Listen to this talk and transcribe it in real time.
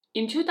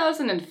In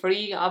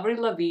 2003,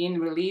 Avril Lavigne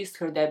released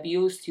her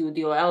debut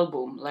studio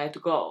album, Let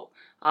Go,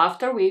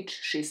 after which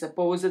she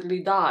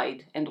supposedly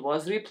died and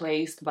was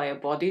replaced by a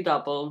body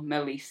double,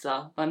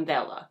 Melissa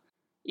Vandella.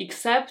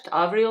 Except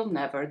Avril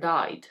never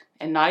died,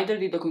 and neither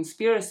did the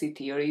conspiracy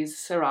theories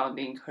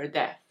surrounding her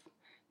death.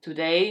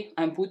 Today,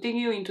 I'm putting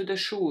you into the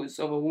shoes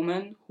of a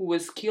woman who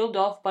was killed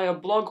off by a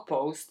blog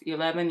post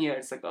 11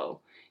 years ago,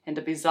 and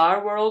the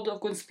bizarre world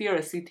of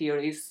conspiracy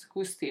theories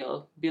who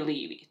still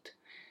believe it.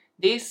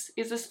 This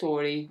is the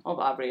story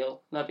of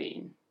Avril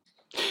Lavigne.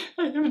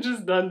 I have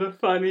just done the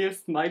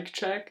funniest mic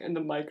check and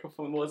the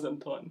microphone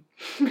wasn't on.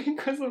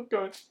 Because of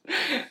course.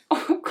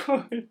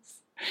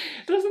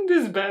 Doesn't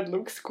this bed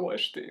look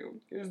squashed to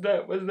you? Was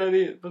that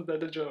it? Was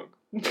that a joke?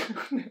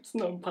 There's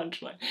no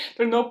punchline.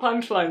 There are no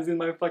punchlines in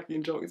my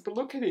fucking jokes, but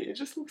look at it. It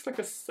just looks like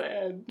a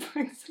sad.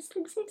 It just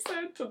looks so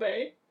sad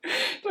today.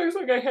 It looks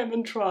like I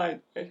haven't tried.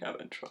 I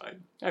haven't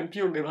tried. I'm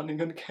purely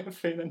running on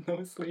caffeine and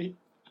no sleep.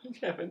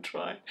 I haven't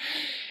tried.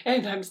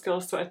 And I'm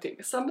still sweating.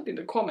 Somebody in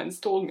the comments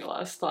told me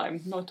last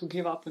time not to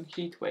give up on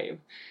heat wave.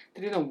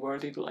 They didn't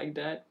word it like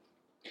that.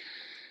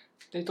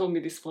 They told me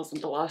this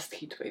wasn't the last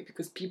heat wave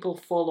because people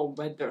follow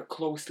weather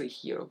closely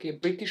here, okay?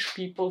 British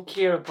people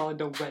care about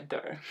the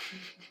weather.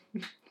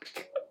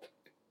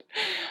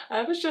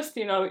 I was just,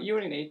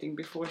 urinating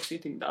before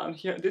sitting down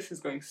here. This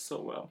is going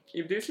so well.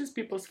 If this is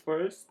people's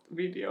first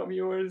video of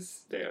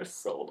yours, they are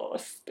so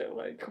lost. They're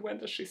like, when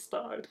does she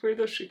start? Where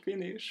does she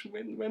finish?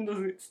 When does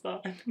it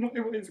start?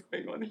 What is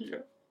going on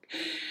here?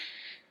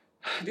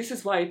 This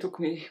is why it took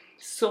me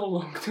so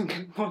long to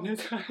get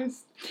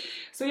monetized.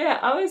 So yeah,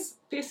 I was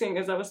pissing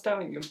as I was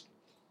telling you.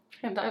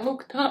 And I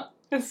looked up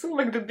and saw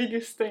like the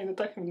biggest stain that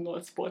I have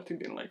not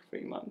spotted in like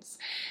 3 months.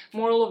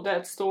 Moral of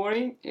that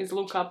story is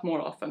look up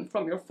more often.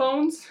 From your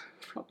phones,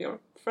 from your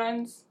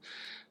friends,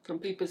 from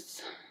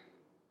people's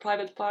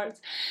private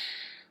parts.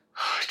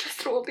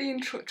 Just roll the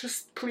intro,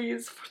 just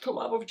please, for the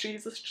love of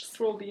Jesus, just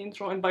roll the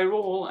intro. And by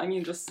roll, I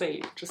mean just say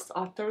it, just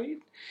utter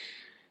it.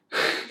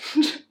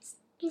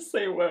 Just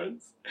say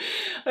words.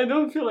 I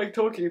don't feel like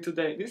talking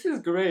today. This is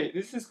great.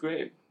 This is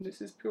great.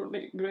 This is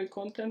purely great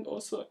content.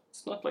 Also,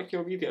 it's not like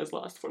your videos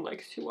last for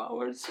like 2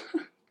 hours. I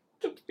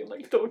don't feel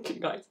like talking,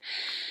 guys.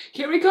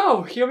 Here we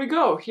go. Here we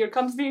go. Here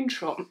comes the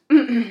intro.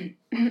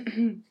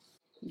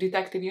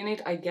 Detective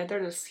unit, I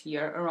gathered us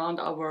here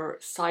around our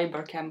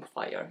cyber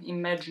campfire,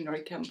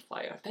 imaginary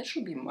campfire. That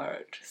should be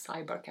merged,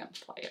 cyber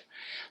campfire.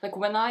 Like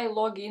when I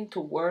log into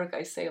work,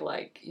 I say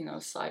like,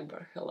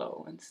 cyber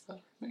hello and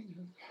stuff.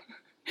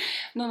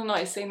 No,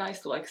 I say nice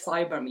to like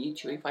cyber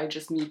meet you if I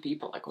just meet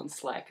people like on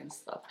Slack and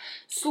stuff.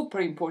 Super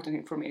important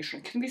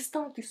information. Can we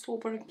start this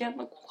over again?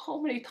 Like how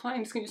many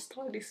times can you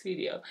start this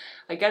video?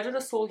 I gathered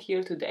us all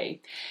here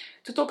today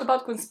to talk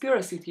about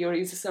conspiracy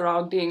theories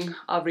surrounding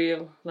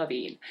Avril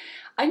Lavigne.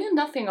 I knew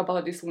nothing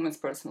about this woman's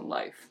personal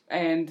life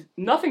and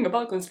nothing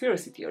about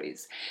conspiracy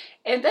theories.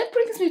 And that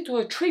brings me to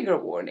a trigger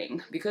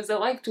warning because I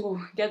like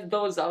to get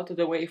those out of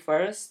the way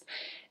first.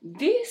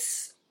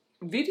 This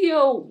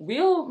video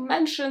will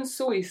mention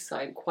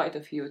suicide quite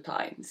a few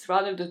times,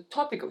 rather the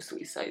topic of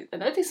suicide,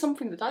 and that is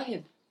something that I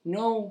had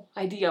no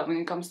idea when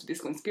it comes to this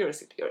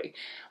conspiracy theory.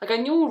 Like I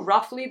knew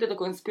roughly that the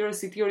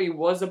conspiracy theory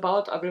was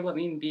about Avril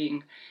Lavigne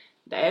being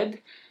dead,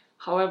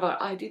 however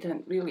I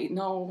didn't really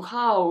know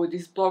how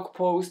this blog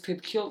post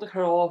had killed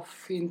her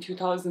off in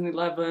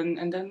 2011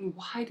 and then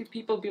why did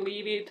people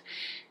believe it,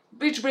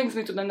 which brings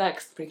me to the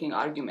next freaking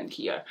argument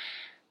here.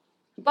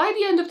 By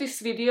the end of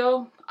this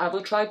video, I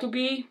will try to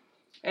be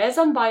as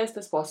unbiased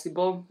as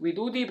possible. We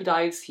do deep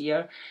dives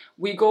here.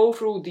 We go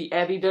through the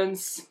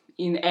evidence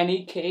in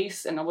any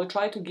case, and I will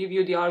try to give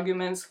you the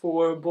arguments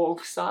for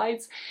both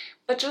sides.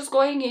 But just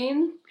going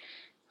in,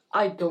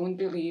 I don't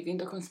believe in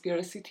the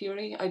conspiracy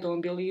theory. I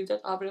don't believe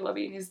that Avril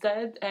Lavigne is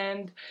dead.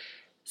 And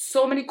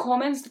so many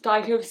comments that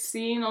I have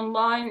seen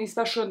online,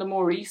 especially in the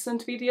more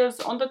recent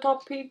videos on the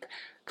topic,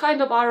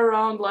 kind of are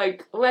around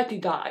like, let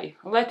it die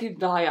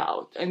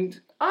out.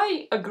 And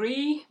I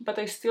agree, but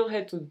I still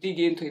had to dig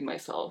into it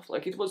myself.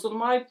 Like it was on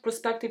my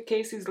prospective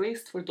cases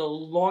list for the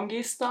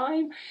longest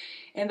time,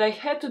 and I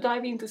had to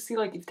dive in to see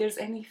like if there's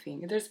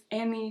anything, if there's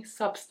any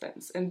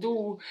substance, and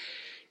do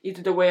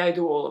it the way I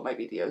do all of my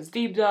videos.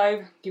 Deep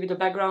dive, give it a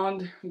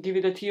background, give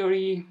it a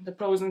theory, the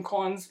pros and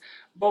cons,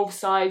 both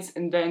sides,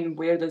 and then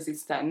where does it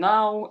stand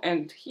now.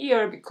 And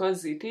here,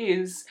 because it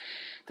is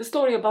the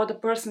story about a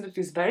person that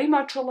is very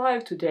much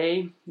alive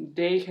today,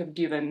 they have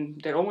given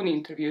their own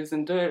interviews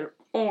and their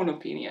own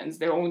opinions,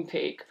 their own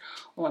take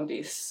on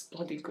this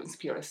bloody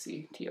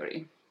conspiracy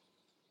theory.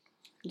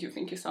 Do you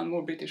think you sound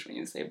more British when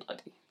you say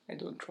bloody? I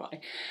don't try.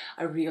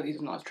 I really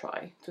do not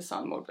try to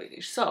sound more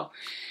British. So,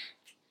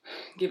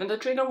 given the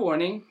trigger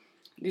warning,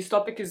 this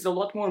topic is a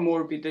lot more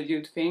morbid than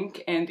you'd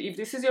think, and if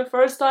this is your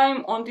first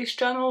time on this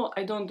channel,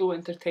 I don't do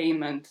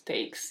entertainment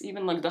takes.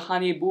 Even like the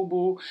Honey Boo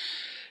Boo,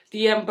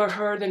 the Amber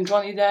Heard and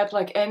Johnny Depp,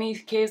 like any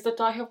case that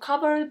I have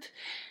covered,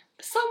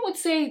 some would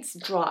say it's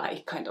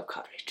dry kind of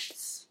coverage.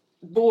 It's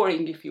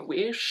boring if you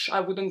wish.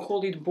 I wouldn't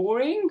call it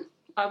boring.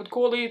 I would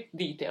call it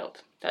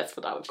detailed. That's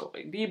what I would call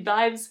it. Deep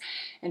dives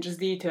and just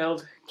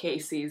detailed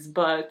cases,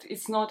 but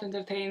it's not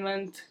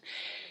entertainment.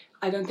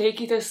 I don't take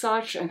it as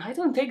such, and I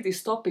don't take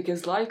this topic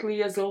as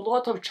lightly as a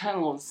lot of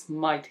channels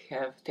might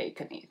have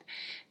taken it.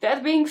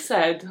 That being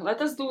said,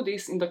 let us do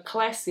this in the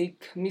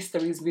classic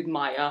Mysteries with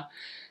Maya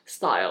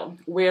style,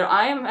 where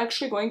I am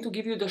actually going to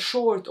give you the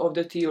short of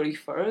the theory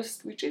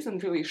first, which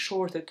isn't really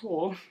short at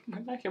all,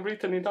 but I have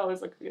written it out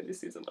as like, yeah,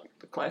 this isn't like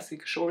the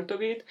classic short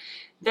of it.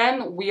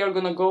 Then we are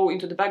gonna go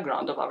into the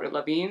background of Avril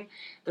Lavigne,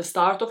 the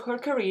start of her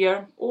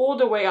career, all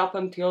the way up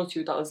until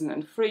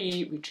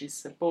 2003, which is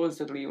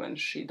supposedly when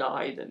she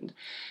died, and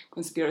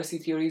conspiracy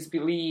theories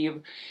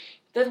believe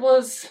that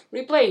was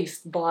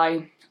replaced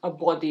by a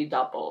body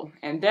double.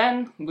 And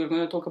then we're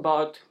gonna talk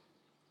about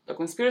the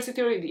conspiracy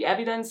theory, the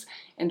evidence,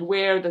 and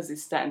where does it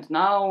stand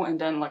now, and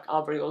then like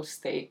Avril's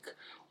take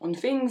on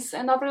things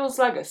and Avril's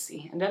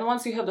legacy. And then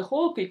once you have the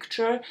whole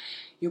picture,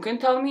 you can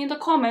tell me in the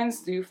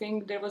comments, do you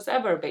think there was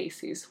ever a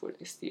basis for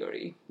this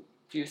theory?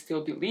 Do you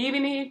still believe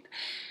in it?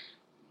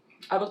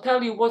 I will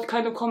tell you what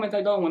kind of comment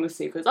I don't want to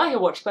say, because I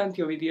have watched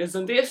plenty of videos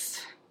on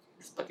this,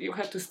 but you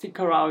have to stick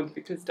around,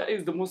 because that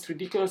is the most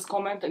ridiculous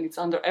comment, and it's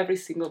under every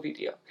single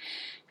video,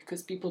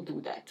 because people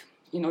do that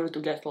in order to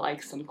get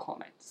likes and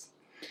comments.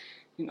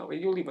 You know,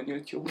 when you live on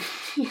YouTube,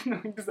 you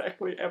know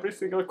exactly every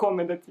single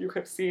comment that you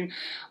have seen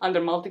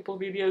under multiple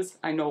videos.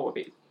 I know of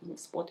it. I've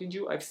spotted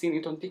you. I've seen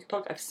it on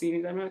TikTok. I've seen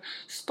it everywhere.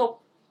 Stop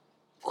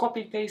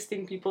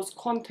copy-pasting people's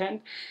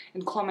content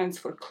and comments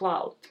for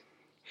clout.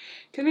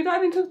 Can we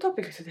dive into the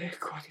topic today?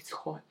 God, it's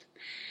hot.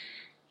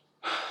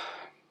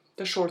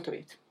 The short of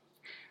it.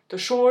 The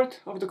short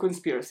of the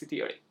conspiracy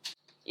theory.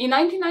 In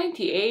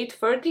 1998,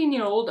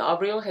 13-year-old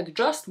Avril had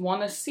just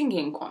won a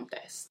singing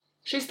contest.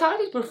 She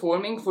started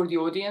performing for the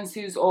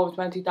audiences of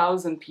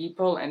 20,000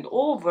 people and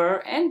over,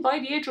 and by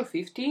the age of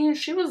 15,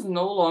 she was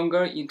no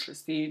longer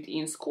interested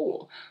in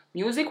school.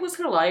 Music was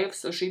her life,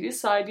 so she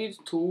decided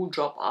to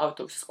drop out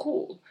of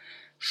school.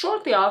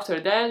 Shortly after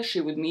that, she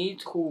would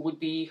meet who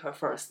would be her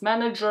first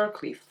manager,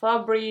 Cliff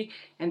Fabry,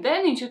 and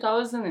then in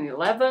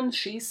 2011,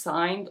 she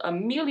signed a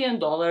 $1 million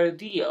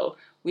deal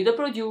with the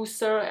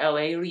producer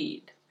L.A.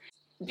 Reid.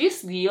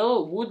 This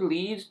deal would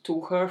lead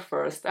to her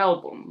first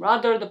album,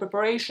 rather the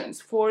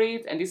preparations for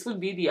it, and this would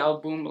be the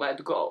album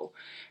Let Go.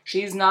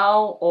 She is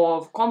now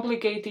of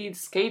complicated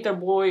skater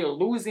boy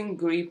losing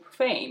grip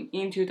fame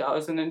in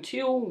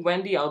 2002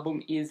 when the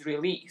album is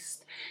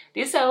released.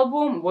 This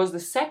album was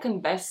the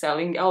second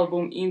best-selling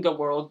album in the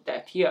world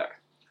that year.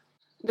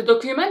 The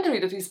documentary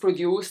that is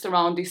produced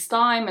around this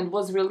time and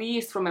was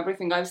released from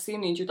everything I've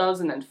seen in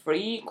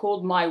 2003,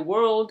 called My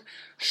World,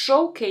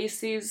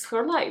 showcases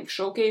her life,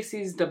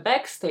 showcases the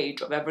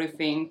backstage of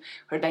everything,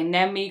 her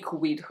dynamic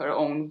with her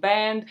own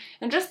band,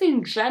 and just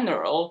in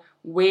general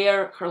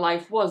where her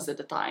life was at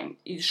the time.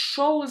 It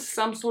shows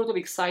some sort of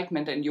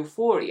excitement and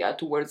euphoria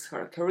towards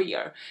her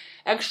career.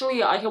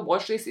 Actually, I have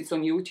watched this, it's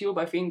on YouTube,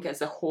 I think,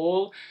 as a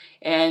whole,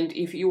 and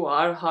if you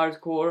are a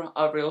hardcore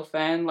Avril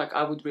fan, like,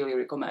 I would really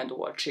recommend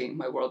watching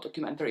My World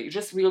documentary. It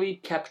just really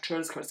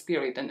captures her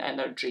spirit and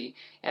energy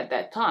at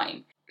that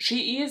time.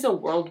 She is a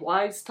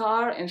worldwide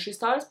star, and she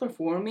starts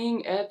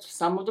performing at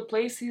some of the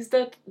places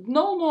that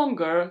no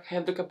longer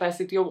have the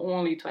capacity of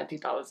only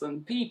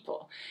 20,000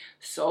 people.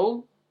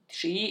 So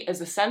she,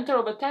 as a center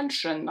of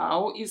attention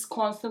now, is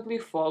constantly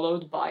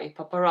followed by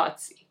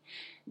paparazzi.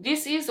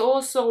 This is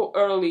also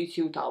early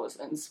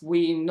 2000s.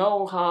 We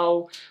know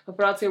how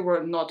paparazzi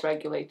were not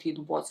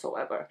regulated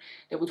whatsoever.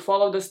 They would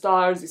follow the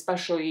stars,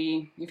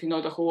 especially if you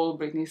know the whole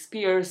Britney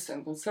Spears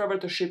and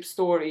conservatorship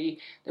story.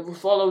 They would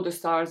follow the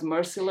stars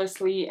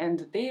mercilessly,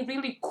 and they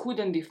really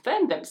couldn't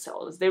defend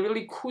themselves. They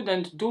really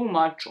couldn't do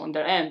much on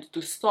their end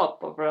to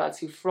stop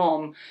paparazzi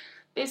from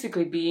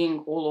basically being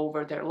all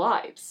over their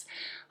lives.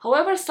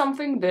 However,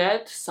 something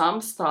that some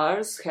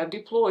stars have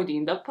deployed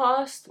in the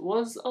past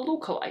was a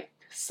lookalike.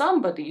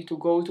 Somebody to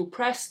go to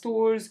press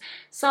tours,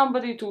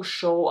 somebody to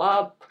show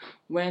up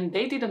when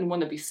they didn't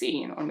want to be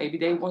seen, or maybe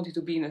they wanted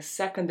to be in a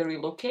secondary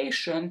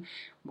location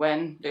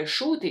when they're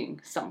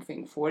shooting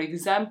something, for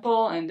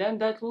example, and then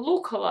that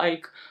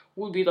lookalike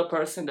would be the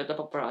person that the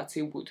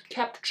paparazzi would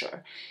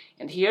capture.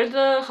 And here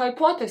the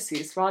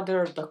hypothesis,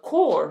 rather the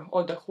core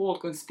of the whole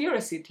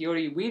conspiracy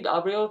theory with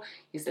Avril,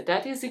 is that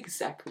that is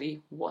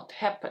exactly what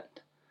happened.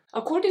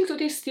 According to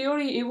this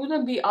theory, it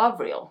wouldn't be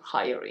Avril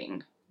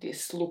hiring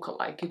this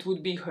lookalike, it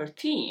would be her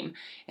team,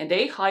 and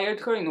they hired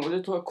her in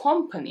order to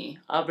accompany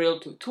Avril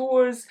to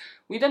tours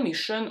with a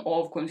mission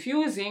of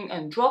confusing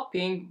and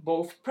dropping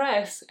both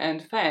press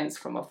and fans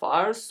from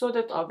afar, so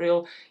that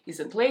Avril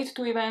isn't late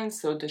to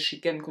events, so that she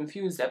can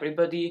confuse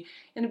everybody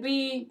and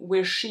be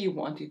where she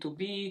wanted to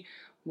be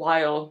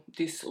while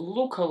this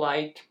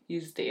lookalike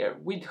is there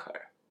with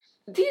her.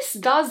 This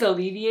does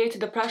alleviate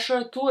the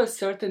pressure to a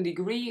certain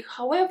degree,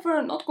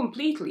 however, not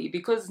completely,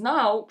 because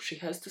now she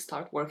has to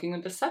start working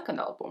on the second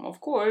album.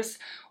 Of course,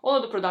 all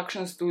of the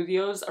production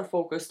studios are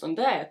focused on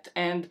that,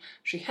 and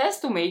she has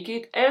to make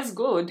it as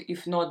good,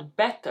 if not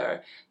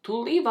better, to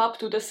live up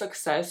to the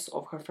success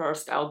of her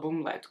first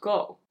album, Let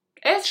Go.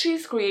 As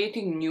she's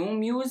creating new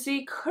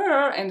music,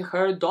 her and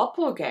her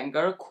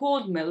doppelganger,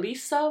 called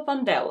Melissa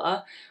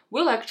Vandella,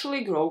 will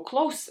actually grow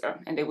closer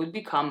and they would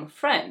become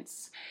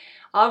friends.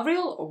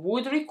 Avril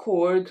would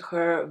record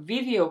her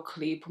video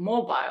clip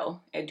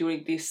mobile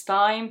during this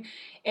time,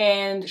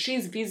 and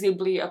she's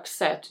visibly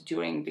upset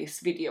during this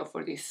video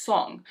for this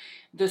song.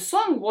 The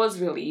song was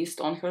released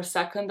on her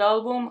second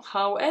album,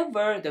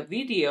 however, the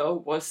video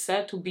was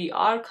said to be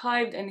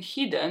archived and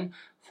hidden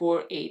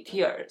for 8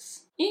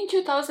 years. In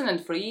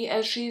 2003,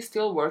 as she is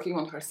still working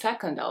on her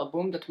second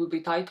album that will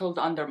be titled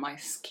Under My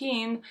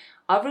Skin,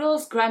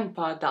 Avril's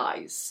grandpa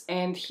dies,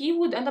 and he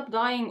would end up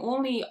dying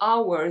only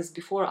hours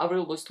before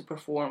Avril was to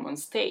perform on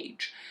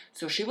stage.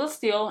 So she will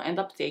still end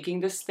up taking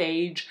the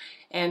stage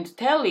and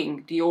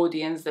telling the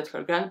audience that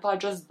her grandpa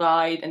just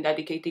died and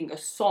dedicating a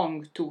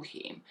song to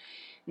him.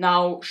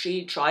 Now,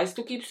 she tries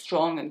to keep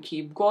strong and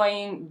keep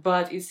going,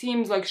 but it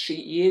seems like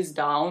she is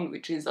down,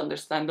 which is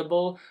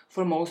understandable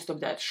for most of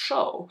that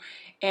show.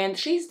 And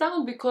she's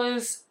down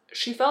because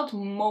she felt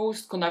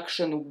most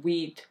connection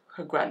with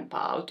her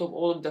grandpa out of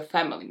all of the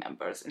family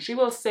members, and she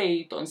will say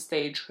it on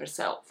stage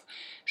herself.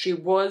 She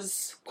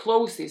was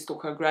closest to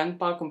her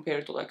grandpa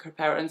compared to like her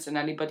parents and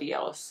anybody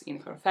else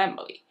in her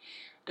family.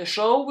 The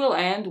show will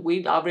end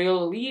with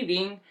Avril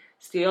leaving,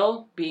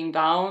 still being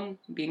down,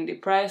 being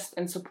depressed,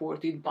 and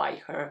supported by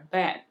her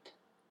band.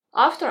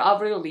 After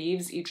Avril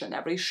leaves each and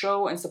every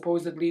show, and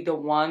supposedly the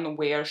one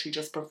where she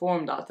just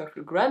performed after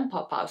her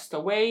grandpa passed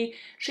away,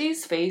 she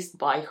is faced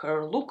by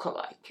her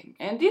lookalike.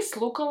 And this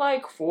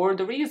lookalike, for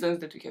the reasons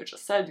that we have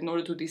just said, in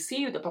order to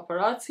deceive the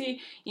paparazzi,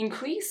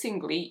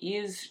 increasingly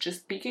is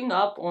just picking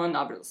up on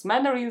Avril's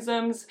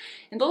mannerisms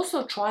and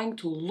also trying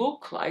to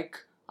look like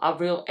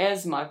Avril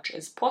as much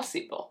as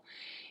possible.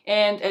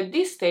 And at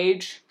this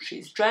stage,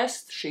 she's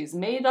dressed, she's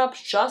made up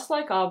just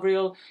like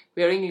Avril,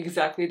 wearing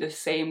exactly the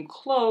same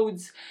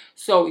clothes,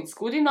 so it's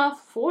good enough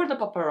for the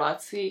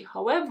paparazzi.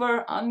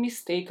 However,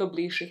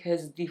 unmistakably, she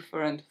has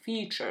different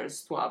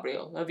features to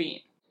Avril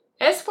Lavigne.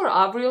 As for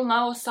Avril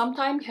now, some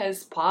time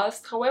has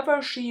passed,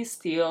 however, she is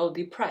still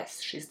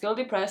depressed. She's still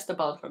depressed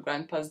about her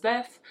grandpa's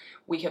death.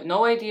 We have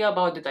no idea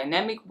about the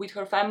dynamic with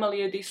her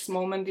family at this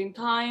moment in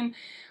time.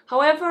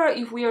 However,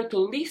 if we are to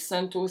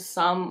listen to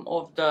some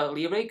of the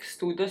lyrics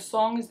to the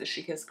songs that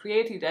she has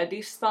created at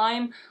this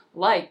time,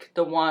 like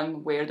the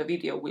one where the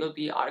video will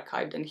be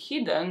archived and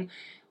hidden,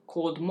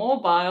 called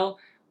Mobile,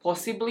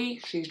 possibly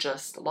she's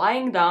just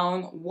lying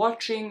down,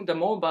 watching the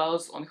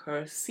mobiles on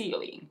her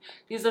ceiling.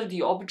 These are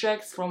the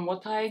objects, from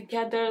what I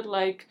gathered,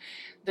 like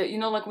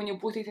like when you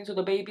put it into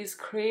the baby's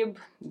crib,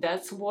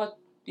 that's what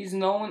is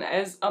known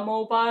as a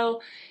mobile.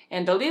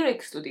 And the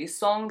lyrics to this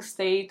song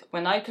state,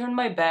 "When I turn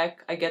my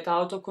back, I get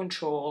out of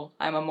control.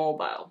 I'm a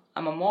mobile.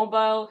 I'm a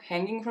mobile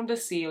hanging from the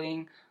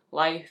ceiling.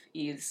 Life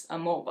is a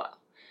mobile."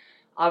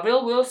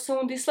 Avril will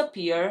soon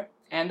disappear,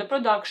 and the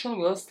production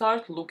will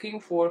start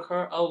looking for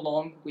her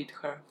along with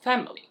her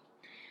family.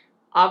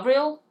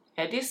 Avril,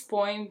 at this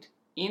point,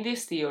 in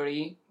this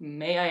theory,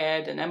 may I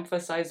add and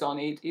emphasize on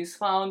it, is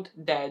found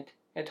dead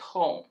at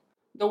home.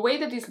 The way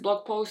that this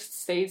blog post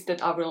states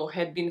that Avril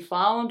had been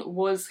found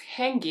was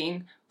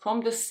hanging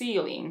from the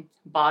ceiling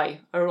by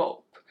a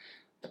rope.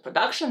 The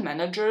production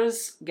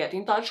managers get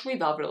in touch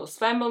with Avril's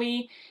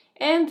family,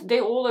 and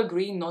they all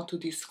agree not to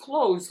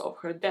disclose of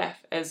her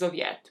death as of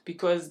yet,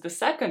 because the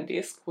second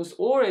disc was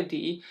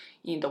already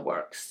in the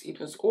works. It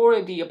was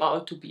already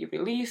about to be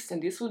released,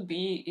 and this would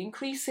be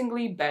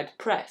increasingly bad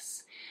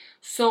press.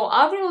 So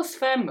Avril's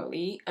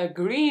family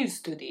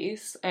agrees to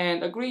this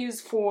and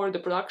agrees for the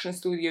production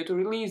studio to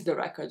release the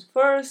record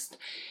first,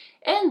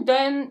 and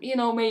then,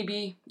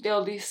 maybe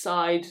they'll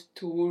decide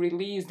to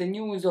release the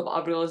news of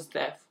Avril's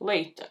death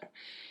later.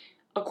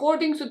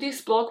 According to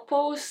this blog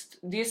post,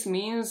 this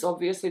means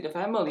obviously the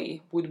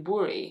family would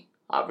bury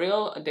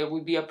Avril. There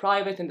would be a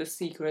private and a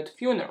secret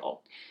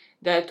funeral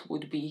that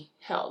would be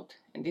held.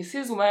 And this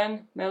is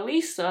when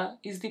Melissa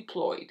is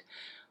deployed.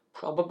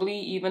 Probably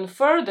even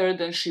further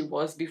than she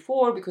was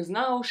before, because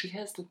now she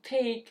has to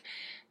take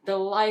the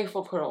life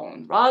of her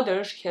own.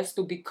 Rather, she has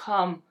to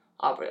become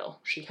Avril.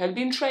 She had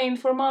been trained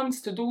for months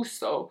to do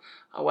so.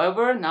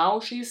 However, now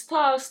she is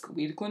tasked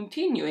with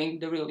continuing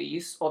the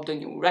release of the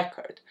new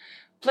record,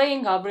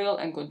 playing Avril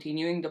and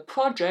continuing the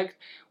project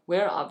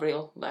where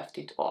Avril left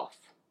it off.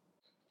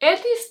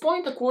 At this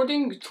point,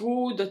 according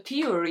to the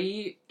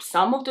theory,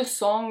 some of the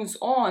songs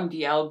on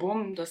the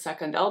album, the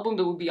second album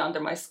that would be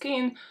Under My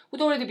Skin, would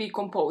already be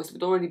composed,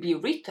 would already be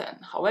written.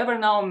 However,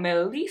 now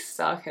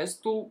Melissa has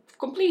to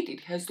complete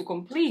it, has to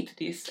complete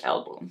this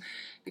album,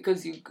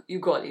 because you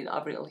got it,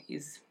 Avril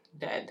is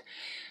dead.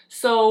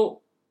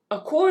 So,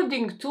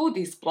 according to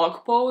this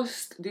blog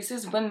post, this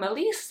is when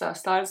Melissa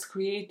starts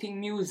creating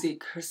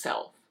music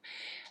herself.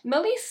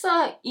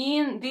 Melissa,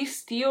 in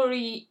this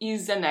theory,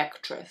 is an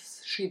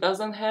actress. She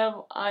doesn't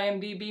have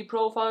IMDb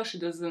profile, she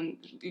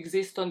doesn't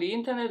exist on the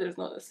internet, there's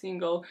not a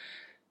single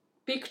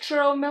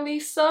picture of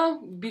Melissa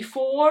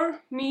before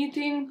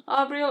meeting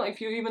Avril. If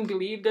you even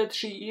believe that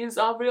she is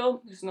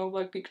Avril, there's no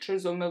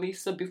pictures of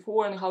Melissa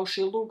before and how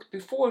she looked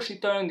before she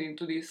turned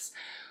into this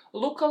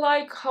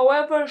lookalike.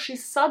 However, she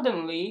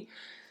suddenly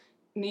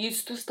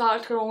needs to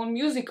start her own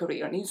music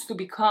career, needs to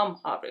become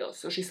Avril.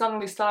 So she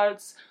suddenly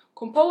starts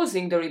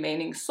composing the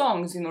remaining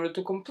songs in order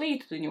to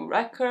complete the new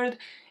record,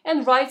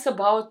 and writes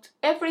about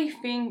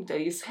everything that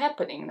is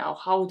happening now,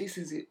 how this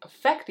has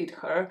affected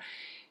her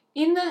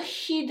in a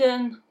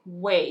hidden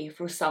way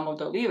through some of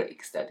the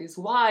lyrics. That is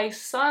why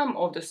some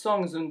of the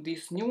songs on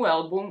this new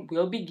album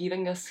will be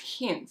giving us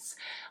hints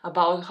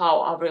about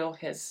how Avril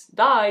has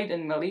died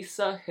and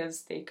Melissa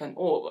has taken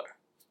over.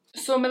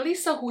 So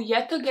Melissa, who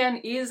yet again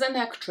is an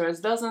actress,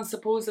 doesn't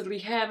supposedly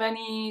have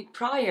any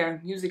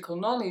prior musical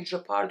knowledge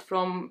apart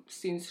from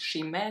since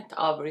she met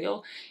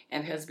Avril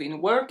and has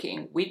been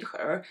working with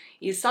her,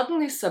 is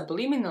suddenly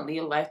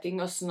subliminally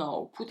letting us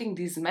know, putting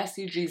these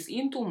messages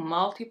into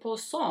multiple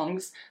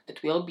songs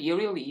that will be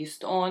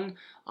released on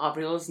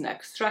Avril's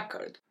next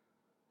record.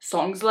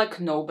 Songs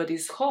like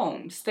Nobody's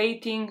Home,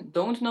 stating,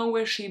 don't know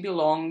where she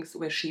belongs,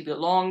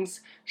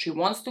 she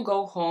wants to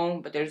go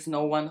home, but there's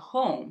no one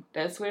home.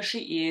 That's where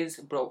she is,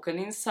 broken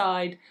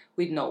inside,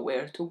 with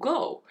nowhere to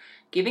go.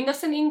 Giving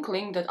us an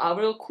inkling that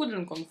Avril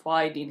couldn't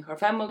confide in her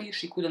family,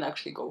 she couldn't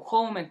actually go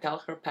home and tell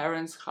her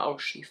parents how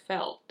she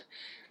felt.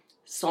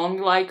 Songs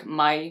like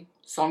My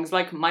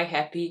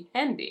Happy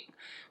Ending,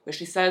 where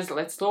she says,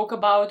 let's talk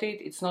about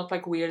it, it's not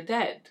like we're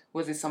dead.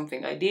 Was it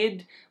something I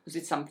did? Was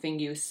it something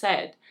you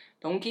said?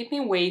 Don't keep me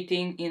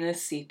waiting in a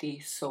city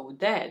so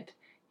dead.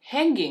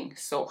 Hanging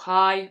so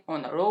high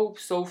on a rope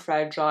so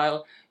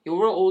fragile, you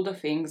were all the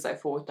things I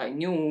thought I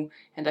knew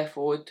and I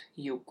thought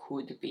you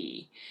could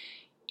be.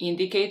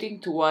 Indicating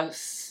to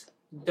us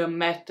the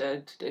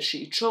method that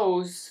she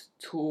chose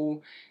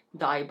to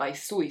die by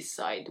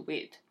suicide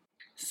with.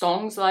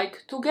 Songs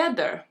like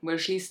Together, where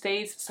she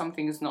states,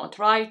 something's not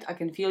right, I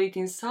can feel it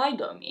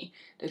inside of me.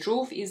 The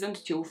truth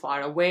isn't too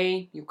far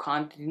away, you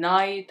can't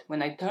deny it.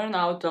 When I turn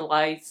out the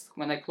lights,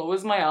 when I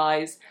close my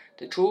eyes,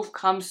 the truth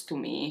comes to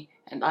me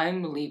and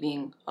I'm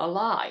living a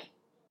lie.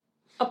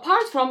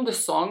 Apart from the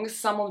songs,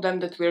 some of them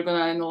that we're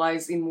gonna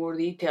analyze in more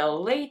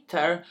detail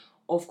later,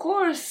 of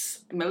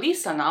course,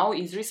 Melissa now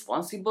is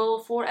responsible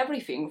for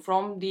everything,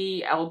 from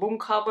the album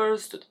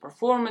covers to the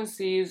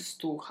performances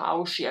to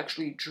how she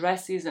actually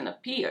dresses and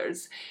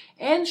appears,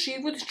 and she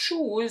would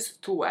choose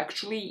to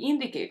actually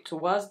indicate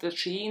to us that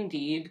she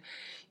indeed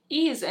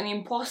is an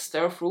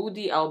imposter through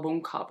the album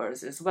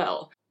covers as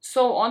well.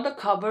 So on the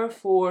cover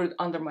for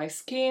Under My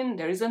Skin,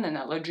 there is an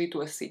analogy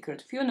to a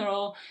secret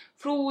funeral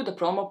through the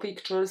promo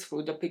pictures,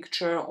 through the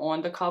picture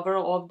on the cover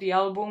of the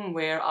album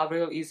where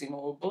Avril is in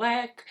all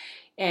black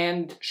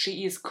and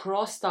she is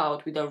crossed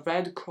out with a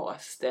red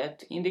cross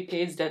that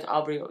indicates that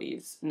Avril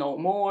is no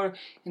more,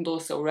 and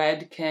also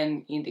red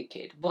can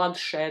indicate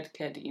bloodshed,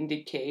 can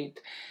indicate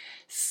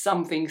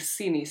something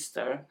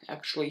sinister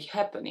actually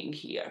happening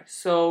here.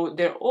 So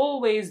there are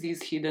always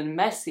these hidden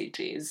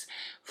messages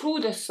through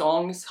the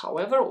songs,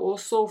 however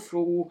also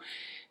through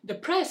the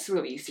press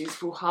releases,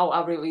 through how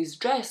Avril is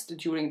dressed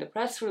during the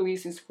press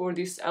releases for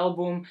this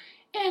album,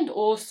 and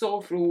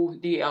also through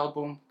the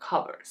album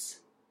covers.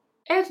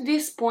 At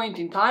this point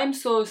in time,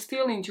 so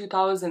still in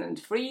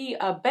 2003,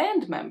 a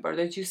band member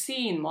that you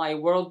see in my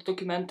World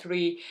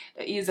documentary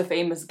is a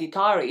famous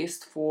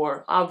guitarist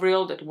for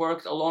Avril that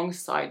worked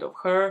alongside of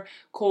her,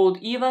 called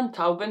Ivan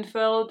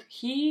Taubenfeld.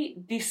 He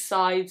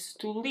decides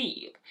to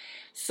leave.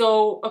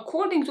 So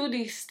according to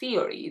this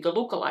theory, the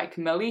lookalike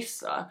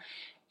Melissa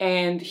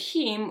and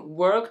him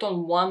worked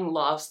on one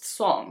last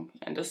song,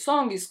 and the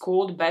song is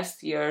called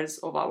Best Years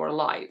of Our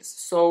Lives.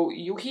 So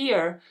you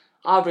hear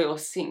Avril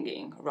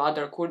singing.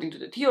 Rather, according to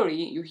the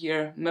theory, you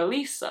hear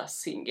Melissa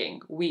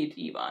singing with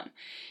Ivan.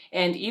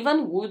 And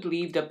Ivan would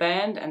leave the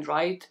band and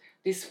write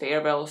this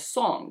farewell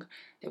song.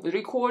 They would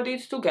record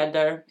it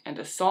together, and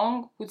the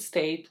song would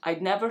state,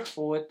 I'd never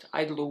thought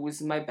I'd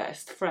lose my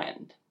best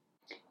friend.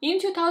 In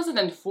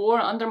 2004,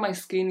 Under My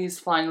Skin is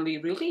finally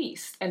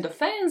released, and the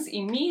fans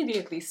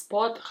immediately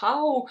spot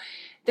how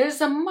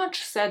there's a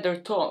much sadder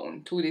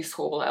tone to this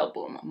whole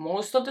album.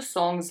 Most of the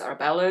songs are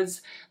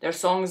ballads. They're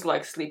songs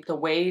like Slipped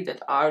Away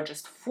that are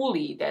just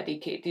fully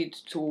dedicated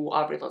to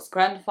Avril's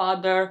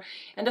grandfather,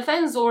 and the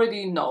fans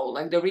already know,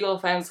 like the real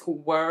fans who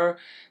were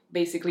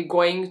basically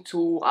going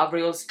to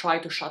Avril's Try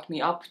to Shut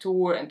Me Up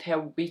tour and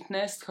have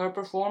witnessed her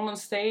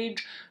performance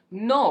stage,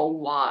 know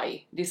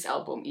why this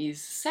album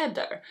is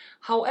sadder.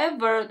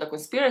 However, the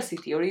conspiracy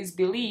theories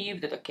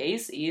believe that the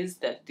case is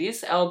that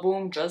this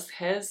album just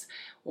has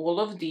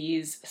all of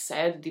these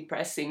sad,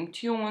 depressing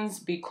tunes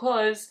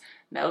because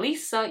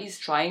Melissa is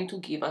trying to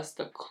give us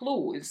the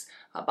clues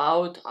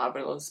about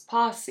Avril's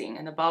passing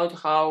and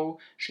about how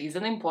she's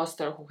an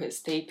imposter who has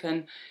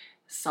taken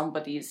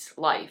somebody's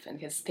life and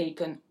has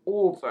taken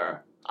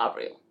over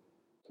Avril.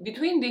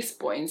 Between this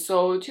point,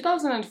 so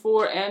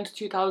 2004 and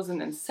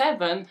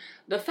 2007,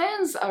 the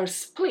fans are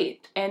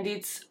split, and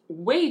it's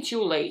way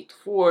too late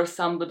for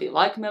somebody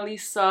like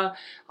Melissa,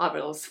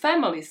 Avril's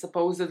family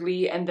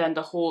supposedly, and then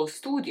the whole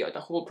studio, the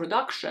whole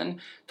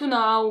production, to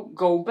now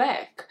go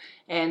back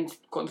and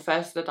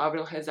confess that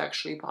Avril has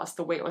actually passed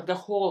away. Like, the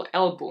whole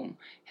album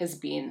has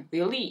been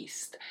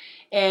released.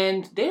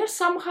 And they're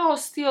somehow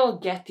still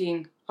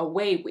getting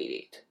away with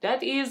it.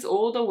 That is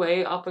all the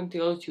way up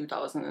until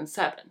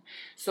 2007.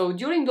 So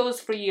during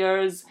those 3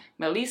 years,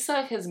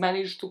 Melissa has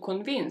managed to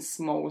convince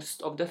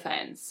most of the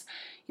fans.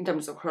 In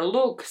terms of her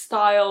look,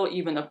 style,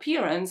 even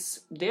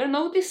appearance, they're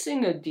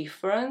noticing a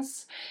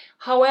difference.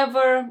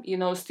 However,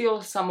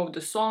 still some of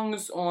the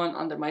songs on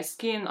Under My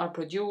Skin are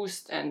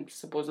produced and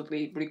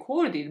supposedly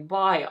recorded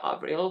by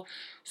Avril,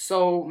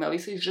 so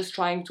Melissa is just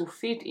trying to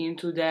fit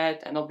into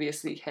that and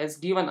obviously has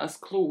given us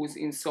clues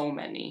in so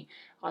many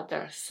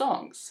other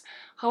songs.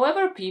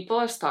 However, people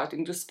are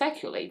starting to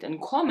speculate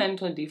and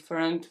comment on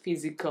different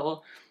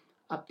physical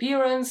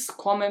appearance,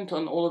 comment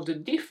on all of the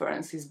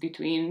differences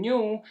between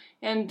new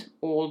and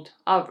old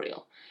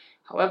Avril.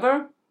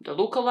 However, the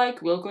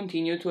lookalike will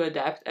continue to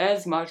adapt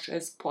as much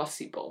as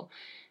possible.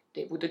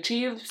 They would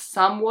achieve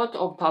somewhat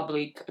of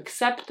public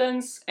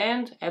acceptance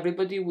and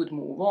everybody would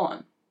move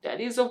on.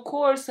 That is, of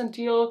course,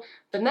 until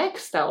the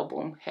next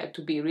album had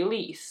to be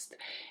released.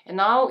 And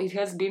now it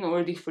has been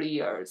already 3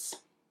 years.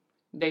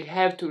 They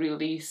have to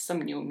release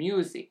some new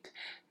music.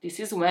 This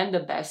is when the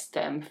best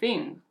damn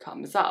thing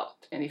comes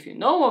out. And if you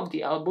know of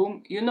the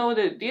album, you know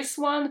that this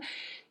one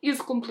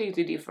is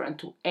completely different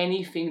to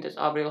anything that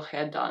Avril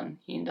had done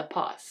in the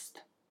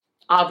past.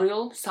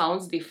 Avril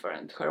sounds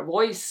different, her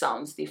voice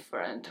sounds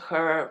different,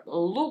 her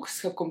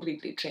looks have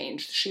completely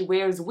changed. She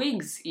wears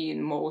wigs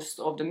in most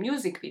of the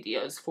music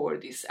videos for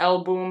this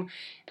album.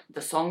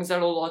 The songs are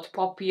a lot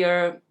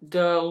poppier.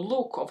 The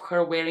look of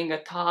her wearing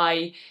a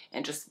tie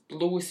and just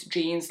loose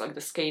jeans, like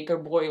the skater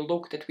boy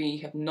look that we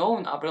have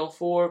known Avril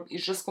for,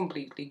 is just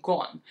completely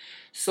gone.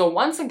 So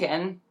once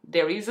again,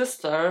 there is a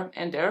stir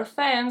and there are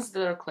fans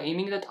that are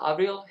claiming that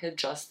Avril had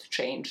just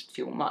changed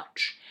too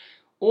much.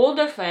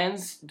 Older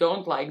fans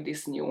don't like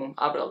this new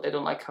Avril. They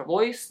don't like her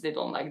voice, they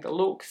don't like the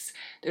looks.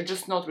 They're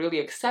just not really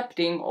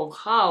accepting of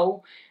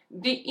how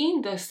the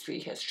industry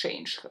has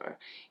changed her.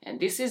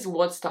 And this is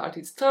what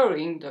started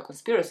stirring the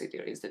conspiracy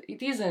theories, that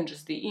it isn't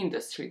just the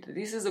industry, that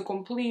this is a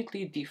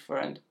completely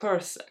different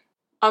person.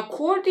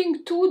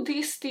 According to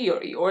this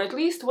theory, or at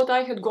least what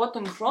I had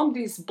gotten from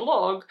this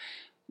blog,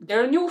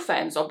 there are new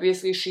fans.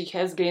 Obviously, she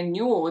has gained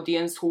new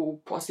audience who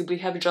possibly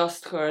have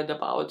just heard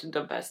about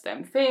The Best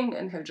Damn Thing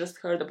and have just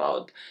heard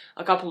about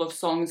a couple of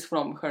songs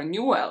from her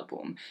new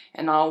album.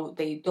 And now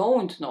they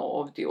don't know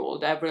of the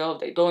old Avril,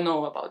 they don't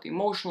know about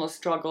emotional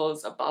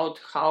struggles, about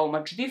how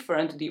much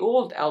different the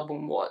old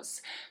album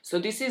was. So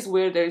this is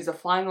where there is a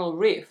final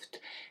rift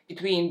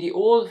between the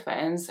old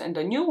fans and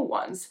the new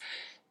ones.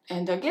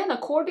 And again,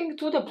 according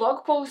to the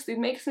blog post, it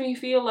makes me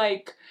feel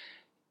like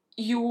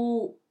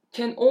you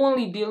can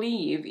only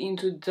believe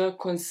into the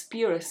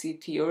conspiracy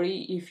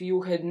theory if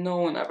you had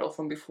known Avril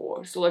from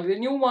before. So like the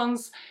new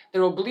ones,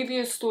 they're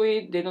oblivious to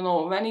it, they don't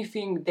know of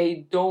anything,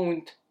 they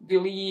don't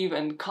believe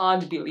and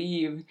can't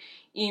believe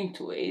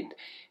into it,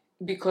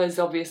 because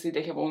obviously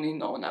they have only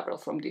known Avril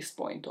from this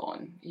point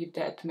on, if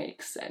that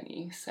makes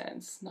any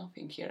sense.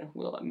 Nothing here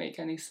will make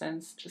any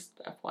sense,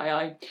 just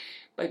FYI.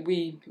 But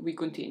we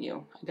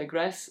continue. I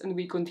digress and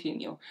we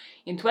continue.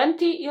 In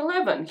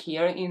 2011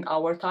 here in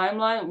our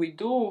timeline, we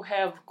do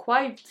have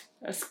quite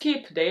a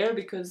skip there,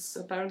 because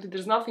apparently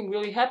there's nothing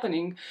really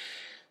happening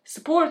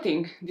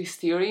supporting this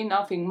theory,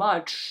 nothing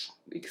much,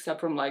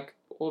 except from like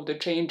all the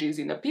changes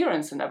in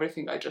appearance and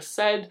everything I just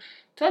said.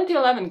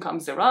 2011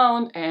 comes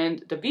around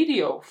and the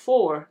video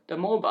for the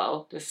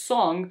mobile, the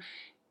song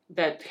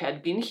that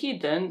had been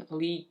hidden,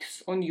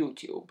 leaks on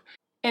YouTube.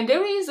 And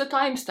there is a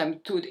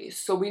timestamp to this,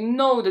 so we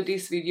know that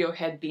this video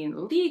had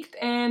been leaked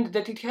and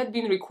that it had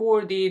been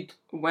recorded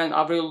when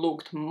Avril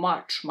looked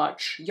much,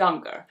 much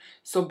younger.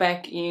 So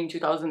back in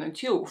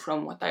 2002,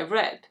 from what I've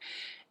read.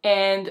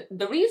 And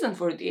the reason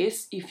for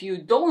this, if you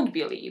don't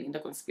believe in the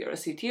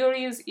conspiracy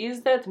theories,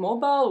 is that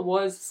Mobile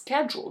was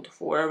scheduled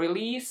for a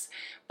release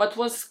but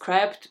was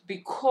scrapped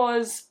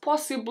because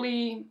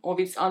possibly of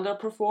its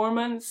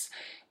underperformance,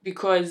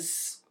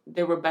 because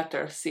there were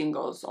better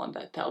singles on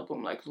that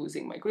album, like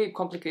Losing My Grip,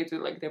 Complicated,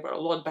 like there were a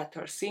lot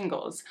better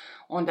singles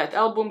on that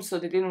album, so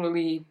they didn't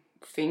really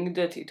think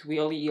that it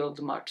will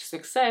yield much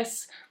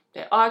success.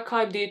 They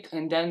archived it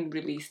and then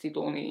released it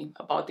only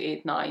about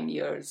 8-9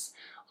 years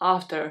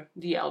after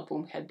the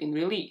album had been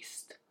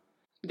released.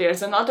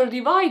 There's another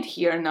divide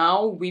here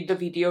now with the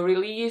video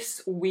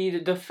release,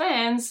 with the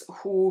fans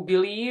who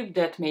believe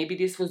that maybe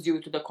this was due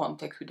to the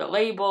contact with the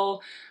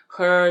label,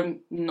 her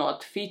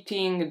not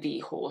fitting the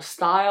whole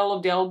style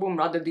of the album,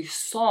 rather this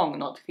song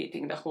not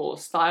fitting the whole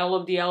style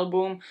of the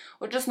album,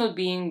 or just not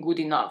being good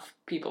enough,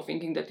 people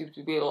thinking that it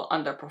will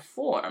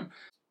underperform.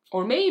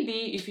 Or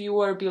maybe, if you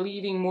are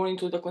believing more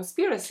into the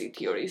conspiracy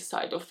theory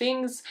side of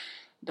things,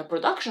 the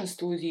production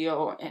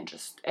studio and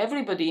just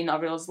everybody in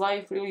Avril's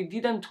life really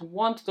didn't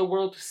want the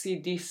world to see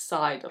this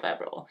side of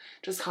Avril,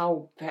 just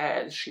how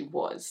bad she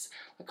was,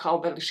 like how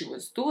badly she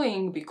was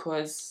doing,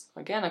 because,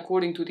 again,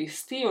 according to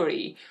this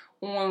theory,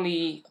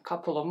 only a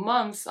couple of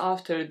months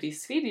after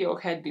this video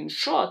had been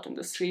shot on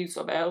the streets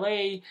of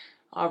LA,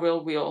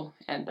 Avril will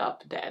end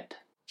up dead.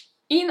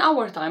 In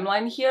our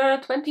timeline here,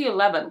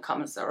 2011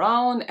 comes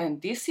around, and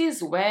this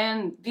is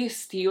when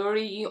this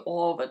theory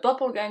of a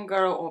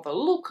doppelganger, of a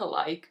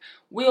look-alike,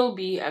 will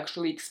be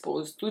actually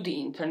exposed to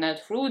the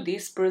internet through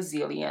this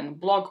Brazilian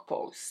blog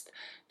post.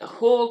 The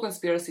whole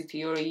conspiracy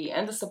theory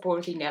and the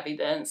supporting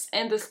evidence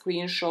and the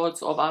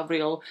screenshots of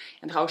Avril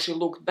and how she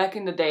looked back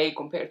in the day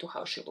compared to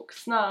how she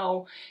looks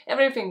now,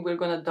 everything we're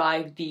gonna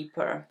dive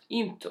deeper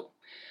into.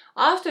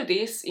 After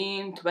this,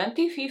 in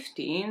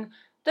 2015,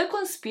 the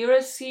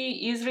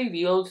conspiracy is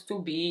revealed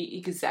to be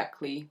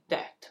exactly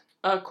that,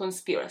 a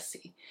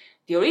conspiracy.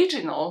 The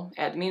original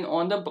admin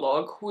on the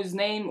blog, whose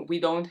name we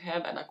don't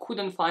have and I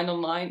couldn't find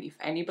online, if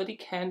anybody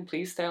can,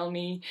 please tell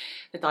me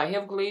that I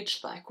have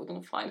glitched, but I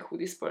couldn't find who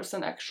this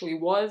person actually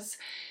was.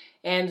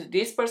 And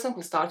this person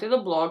who started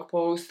a blog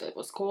post that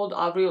was called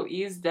Avril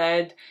is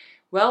Dead,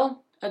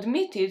 well,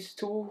 admitted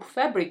to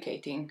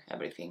fabricating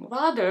everything,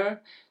 rather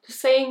to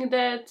saying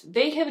that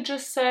they have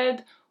just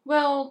said,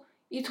 well,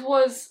 it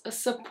was a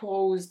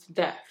supposed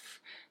death,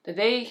 that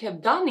they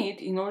have done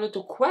it in order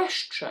to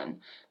question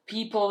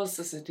people's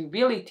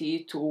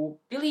susceptibility to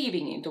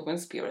believing into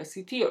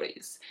conspiracy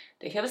theories.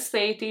 They have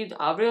stated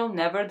Avril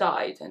never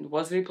died and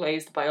was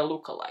replaced by a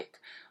lookalike.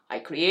 I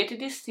created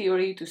this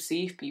theory to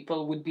see if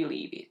people would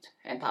believe it,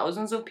 and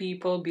thousands of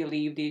people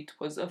believed it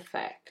was a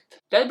fact.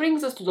 That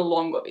brings us to the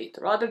long of it,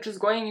 rather just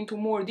going into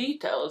more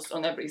details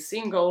on every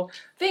single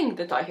thing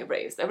that I have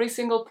raised, every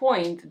single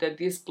point that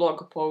this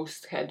blog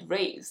post had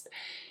raised.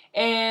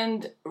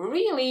 And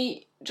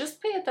really,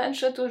 just pay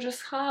attention to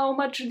just how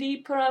much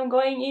deeper I'm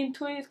going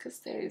into it, because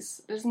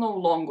there's no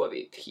long of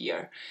it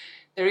here.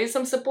 There is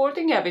some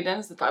supporting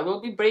evidence that I will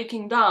be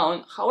breaking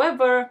down.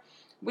 However,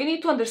 we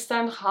need to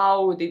understand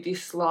how did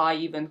this lie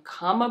even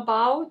come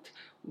about?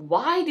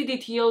 Why did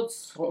it yield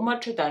so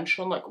much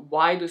attention? Like,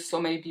 why do so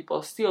many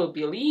people still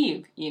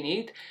believe in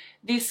it?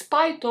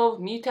 Despite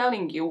of me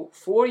telling you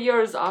 4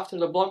 years after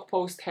the blog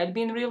post had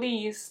been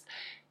released,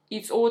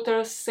 its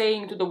author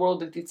saying to the world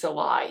that it's a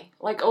lie.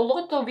 Like, a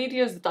lot of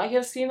videos that I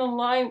have seen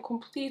online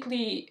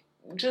completely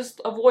just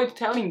avoid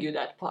telling you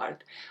that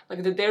part.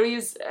 Like, that there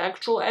is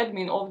actual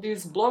admin of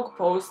this blog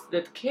post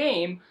that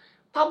came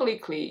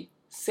publicly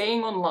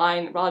saying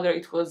online, rather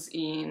it was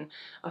in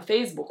a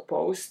Facebook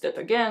post that,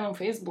 again, on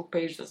Facebook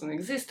page doesn't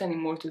exist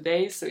anymore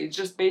today, so it's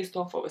just based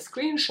off of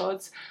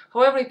screenshots.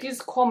 However, it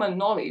is common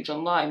knowledge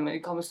online when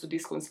it comes to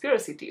this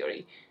conspiracy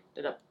theory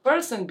that a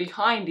person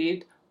behind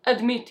it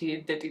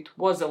admitted that it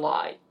was a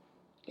lie.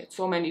 Yet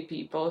so many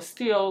people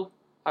still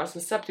are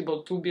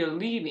susceptible to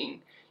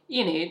believing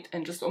in it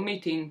and just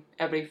omitting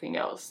everything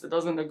else that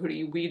doesn't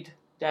agree with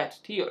that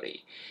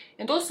theory.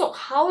 And also,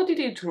 how did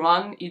it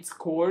run its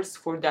course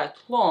for that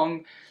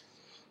long?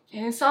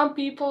 And in some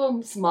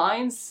people's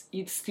minds,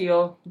 it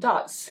still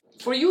does.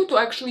 For you to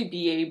actually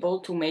be able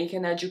to make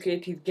an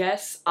educated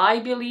guess, I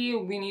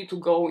believe we need to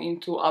go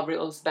into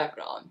Avril's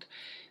background,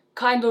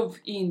 kind of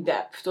in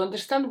depth, to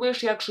understand where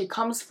she actually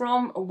comes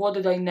from, what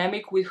the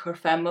dynamic with her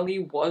family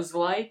was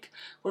like,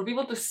 for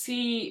people to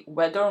see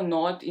whether or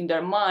not in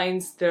their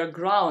minds there are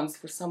grounds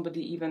for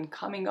somebody even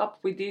coming up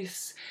with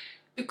this.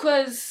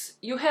 Because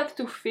you have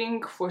to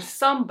think, for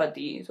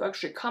somebody to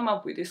actually come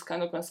up with this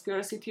kind of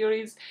conspiracy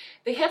theories,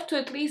 they have to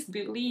at least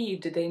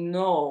believe that they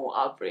know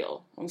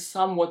Avril on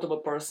somewhat of a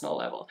personal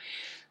level.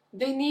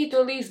 They need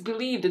to at least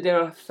believe that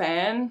they're a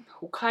fan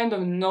who kind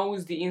of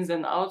knows the ins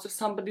and outs of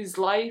somebody's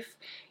life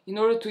in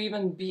order to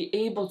even be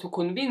able to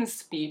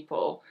convince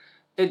people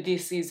that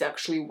this is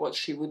actually what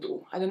she would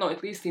do. I don't know,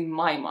 at least in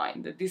my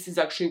mind, that this is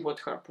actually what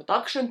her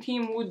production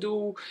team would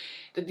do,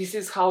 that this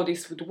is how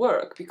this would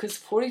work. Because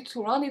for it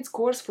to run its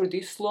course for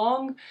this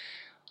long,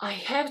 I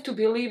have to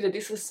believe that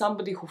this was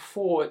somebody who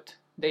thought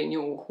they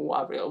knew who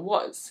Avril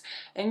was.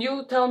 And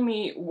you tell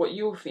me what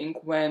you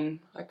think when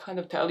I kind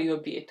of tell you a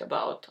bit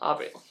about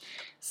Avril.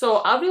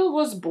 So Avril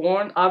was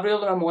born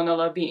Avril Ramona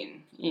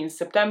Lavigne in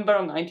September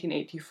of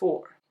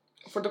 1984.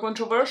 For the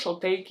controversial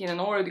take in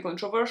an already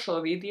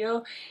controversial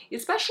video,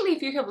 especially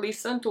if you have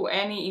listened to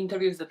any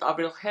interviews that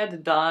Avril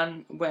had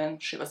done when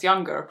she was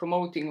younger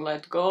promoting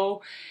Let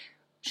Go,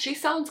 she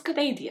sounds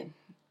Canadian.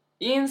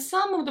 In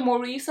some of the more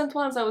recent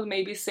ones, I would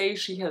maybe say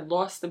she had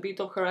lost a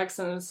bit of her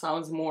accent,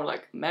 sounds more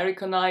like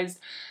Americanized.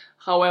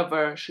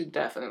 However, she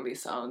definitely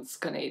sounds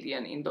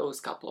Canadian in those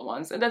couple of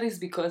ones, and that is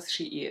because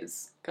she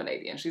is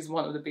Canadian. She's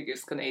one of the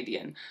biggest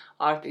Canadian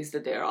artists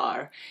that there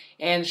are.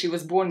 And she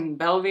was born in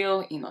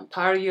Belleville, in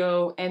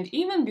Ontario, and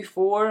even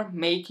before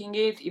making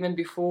it, even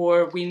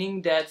before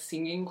winning that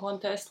singing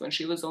contest when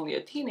she was only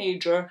a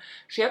teenager,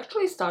 she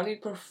actually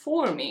started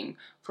performing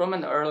from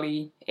an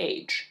early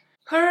age.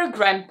 Her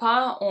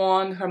grandpa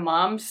on her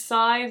mom's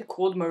side,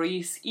 called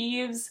Maurice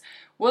Eves,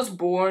 was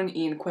born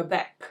in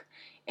Quebec.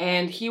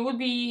 and he would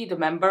be the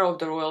member of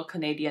the Royal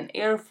Canadian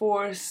Air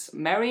Force,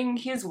 marrying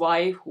his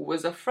wife, who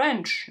was a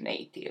French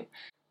native.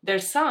 Their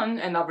son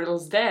and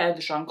Avril's dad,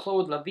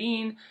 Jean-Claude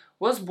Lavigne,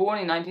 was born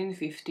in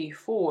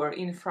 1954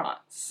 in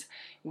France.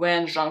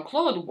 When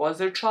Jean-Claude was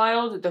a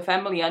child, the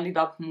family ended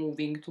up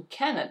moving to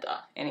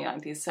Canada, and in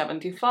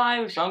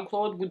 1975,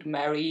 Jean-Claude would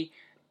marry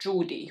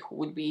Judy, who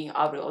would be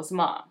Avril's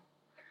mom.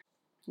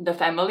 The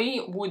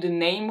family would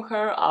name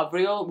her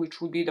Avril, which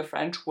would be the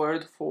French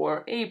word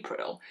for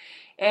April.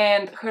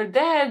 And her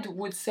dad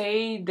would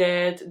say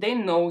that they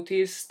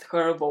noticed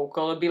her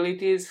vocal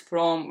abilities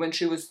from when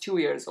she was 2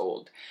 years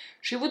old.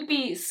 She would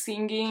be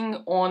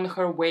singing on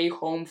her way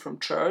home from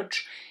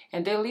church,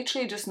 and they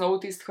literally just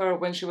noticed her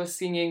when she was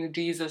singing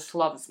Jesus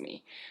Loves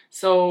Me.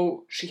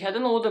 So she had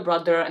an older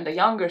brother and a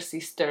younger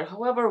sister.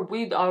 However,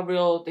 with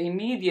Avril, they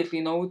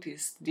immediately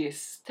noticed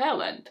this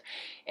talent.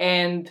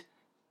 And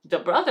the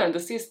brother and the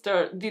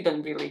sister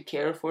didn't really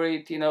care for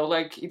it,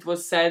 like it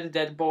was said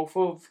that both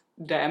of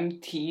them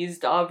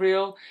teased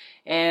Avril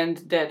and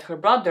that her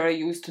brother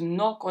used to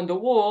knock on the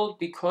wall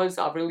because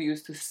Avril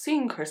used to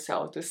sing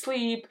herself to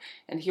sleep,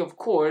 and he of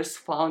course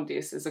found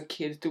this as a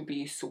kid to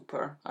be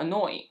super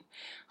annoying.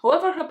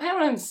 However, her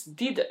parents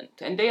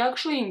didn't, and they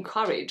actually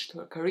encouraged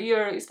her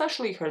career,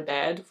 especially her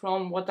dad,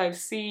 from what I've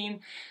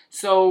seen.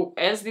 So,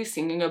 as this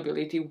singing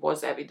ability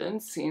was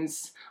evident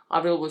since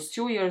Avril was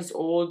 2 years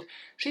old,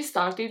 she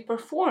started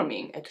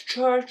performing at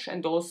church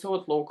and also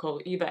at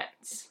local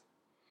events.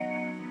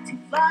 To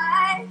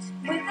fight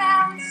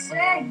without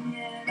saying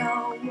a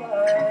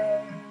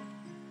word,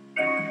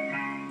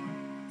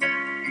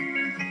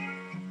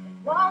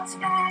 walks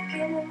back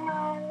into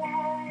my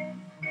life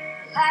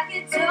like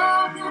it's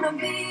all gonna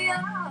be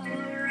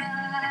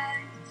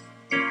alright.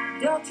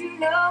 Don't you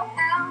know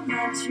how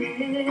much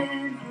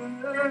it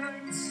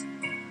hurts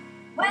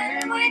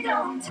when we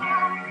don't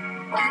talk,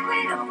 when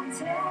we don't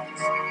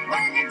text,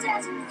 when it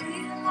doesn't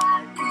feel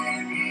like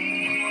we're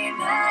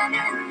even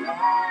in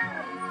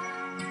love?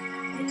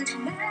 It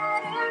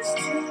matters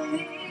to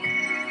me.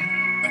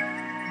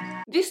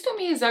 This to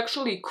me is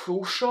actually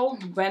crucial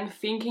when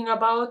thinking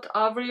about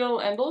Avril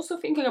and also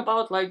thinking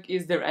about, like,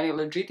 is there any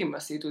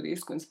legitimacy to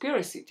this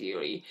conspiracy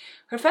theory?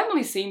 Her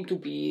family seemed to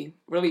be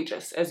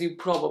religious, as you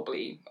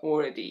probably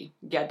already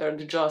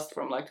gathered just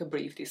from like a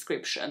brief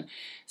description.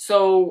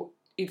 So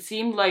it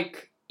seemed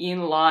like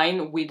in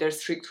line with their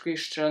strict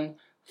Christian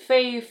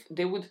faith,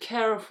 they would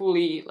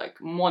carefully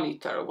like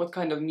monitor what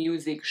kind of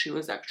music she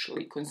was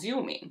actually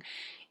consuming.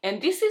 And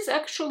this is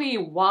actually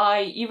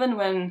why even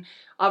when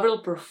Avril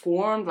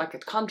performed like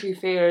at country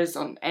fairs,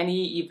 on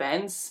any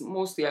events,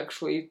 mostly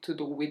actually to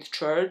do with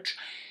church,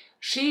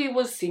 she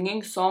was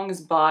singing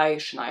songs by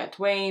Shania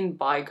Twain,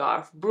 by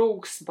Garth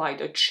Brooks, by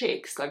the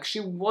Chicks. Like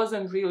she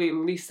wasn't really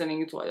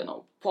listening to, I don't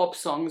know, pop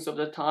songs of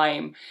the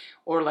time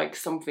or like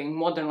something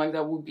modern like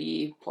that would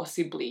be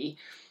possibly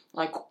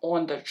like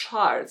on the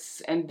charts.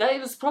 And that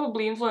was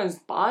probably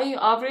influenced by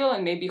Avril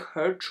and maybe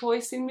her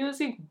choice in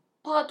music,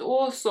 but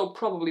also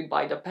probably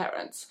by the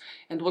parents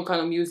and what kind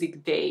of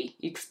music they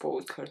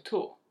exposed her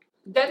to.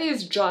 That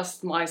is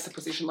just my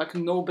supposition, like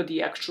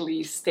nobody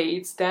actually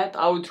states that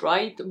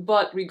outright,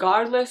 but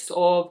regardless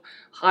of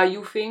how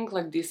you think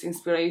like this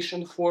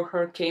inspiration for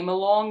her came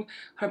along,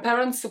 her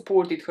parents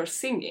supported her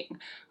singing.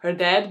 Her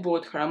dad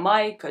bought her a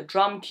mic, a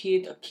drum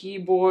kit, a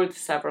keyboard,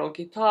 several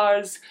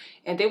guitars,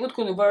 and they would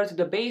convert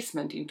the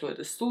basement into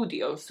the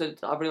studio so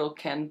that Avril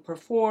can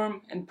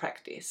perform and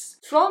practice.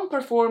 From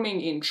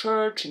performing in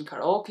church, in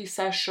karaoke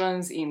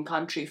sessions, in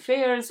country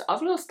fairs,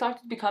 Avril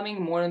started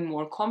becoming more and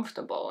more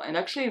comfortable and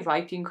actually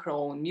writing her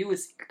own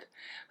music.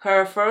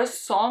 Her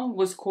first song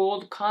was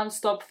called Can't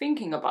Stop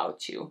Thinking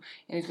About You,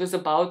 and it was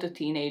about a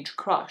teenage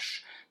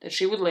crush that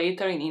she would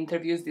later in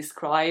interviews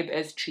describe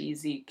as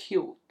cheesy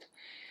cute.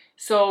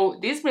 So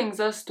this brings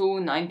us to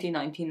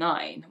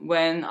 1999,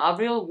 when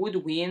Avril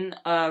would win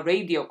a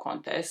radio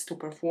contest to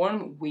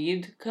perform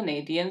with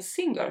Canadian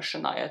singer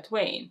Shania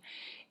Twain.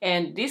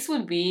 And this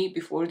would be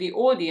before the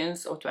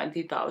audience of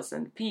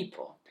 20,000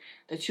 people.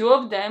 The two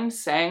of them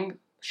sang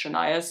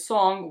Shania's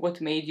song, What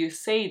Made You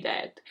Say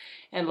That?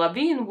 And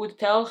Lavigne would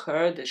tell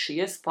her that she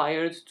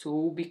aspired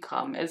to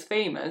become as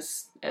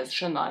famous as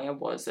Shania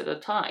was at the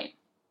time.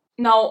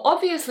 Now,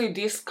 obviously,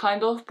 this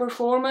kind of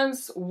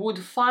performance would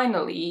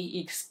finally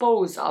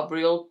expose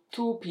Avril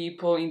to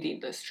people in the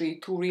industry,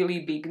 to really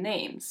big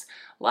names,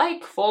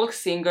 like folk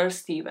singer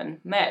Stephen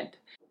Med.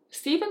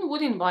 Stephen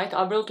would invite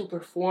Avril to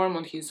perform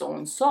on his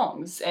own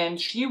songs,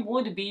 and she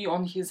would be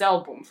on his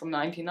album from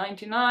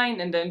 1999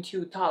 and then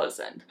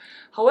 2000.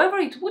 However,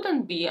 it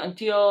wouldn't be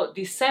until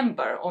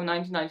December of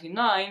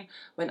 1999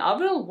 when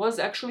Avril was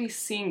actually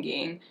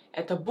singing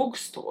at a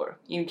bookstore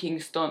in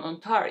Kingston,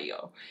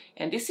 Ontario.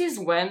 And this is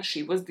when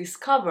she was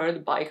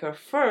discovered by her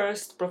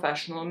first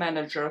professional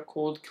manager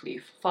called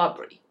Cliff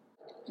Fabry.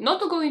 Not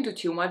to go into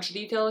too much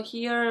detail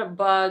here,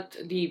 but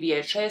the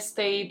VHS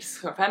tapes,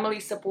 her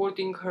family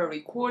supporting her,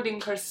 recording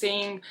her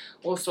sing,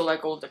 also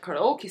like all the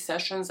karaoke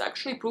sessions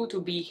actually proved to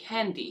be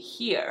handy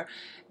here,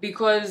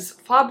 because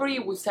Fabry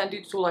would send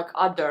it to like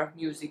other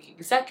music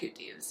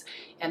executives.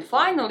 And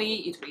finally,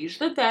 it reached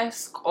the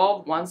desk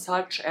of one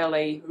such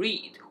L.A.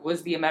 Reid, who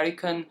was the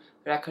American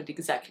record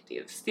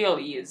executive, still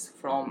is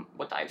from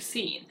what I've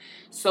seen.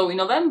 So in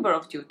November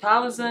of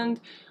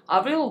 2000,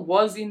 Avril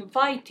was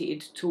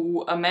invited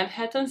to a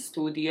Manhattan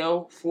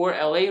studio for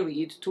L.A.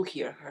 Reid to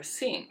hear her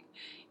sing.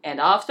 And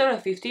after a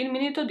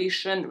 15-minute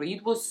audition,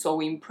 Reid was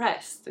so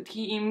impressed that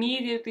he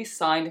immediately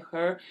signed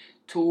her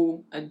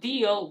to a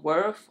deal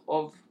worth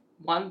of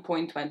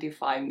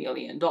 $1.25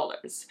 million.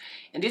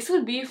 And this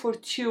would be for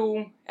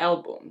 2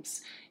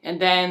 albums, and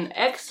then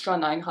extra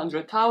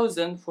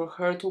 $900,000 for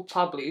her to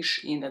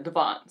publish in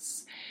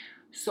advance.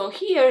 So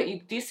here,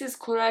 if this is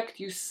correct,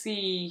 you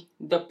see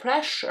the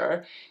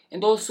pressure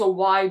and also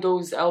why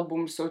those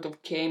albums sort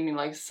of came in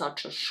like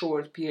such a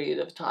short period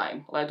of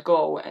time. Let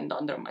Go and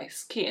Under My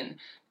Skin.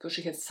 Because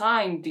she had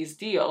signed this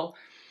deal,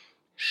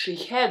 she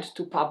had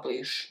to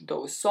publish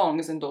those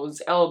songs and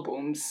those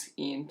albums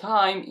in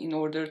time in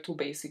order to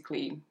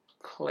basically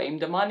claim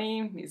the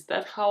money. Is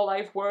that how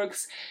life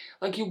works?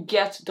 Like, you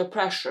get the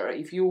pressure.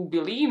 If you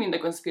believe in the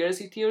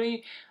conspiracy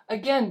theory,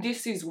 again,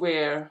 this is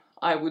where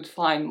I would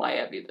find my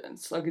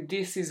evidence. Like,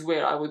 this is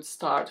where I would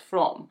start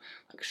from.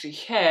 Like, she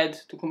had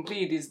to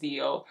complete this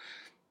deal,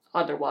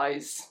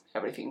 otherwise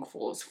everything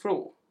falls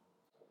through.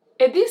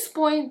 At this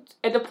point,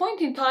 at the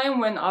point in time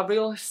when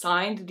Avril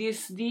signed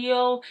this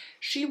deal,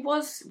 she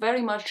was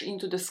very much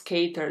into the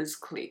skaters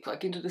clique,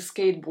 like into the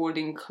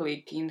skateboarding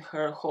clique in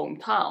her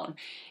hometown.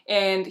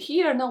 And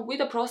here now, with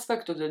the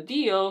prospect of the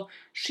deal,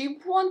 she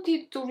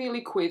wanted to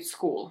really quit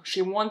school.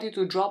 She wanted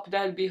to drop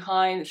that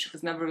behind. She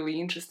was never really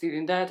interested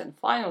in that. And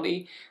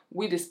finally,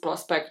 with this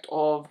prospect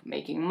of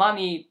making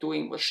money,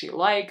 doing what she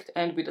liked,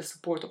 and with the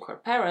support of her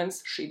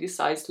parents, she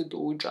decides to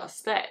do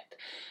just that.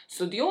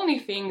 So the only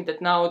thing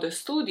that now the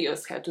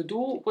studios had to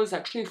do was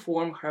actually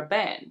form her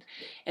band.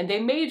 And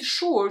they made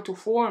sure to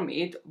form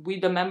it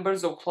with the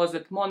members of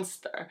Closet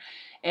Monster.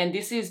 And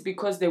this is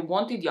because they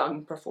wanted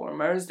young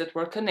performers that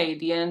were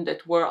Canadian,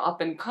 that were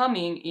up and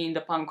coming in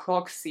the punk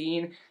rock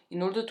scene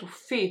in order to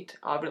fit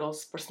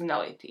Avril's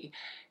personality.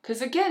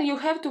 Because again, you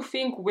have to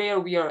think where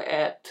we are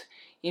at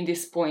in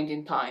this point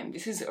in time.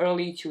 This is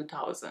early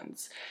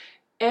 2000s.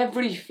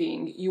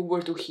 Everything you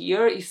were to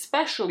hear,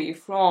 especially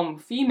from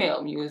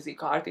female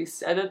music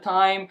artists at the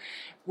time,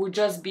 would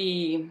just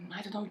be,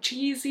 I don't know,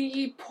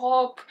 cheesy,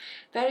 pop,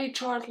 very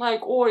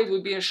chart-like, or it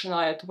would be a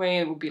Shania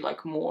Twain, it would be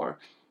like more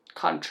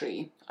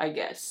country, I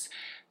guess.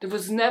 There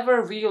was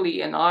never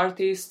really an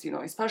artist,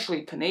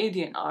 especially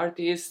Canadian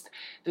artist,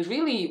 that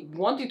really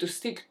wanted to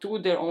stick to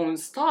their own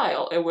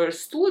style, and where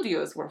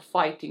studios were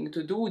fighting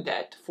to do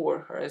that for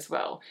her as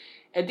well.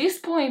 At this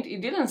point, it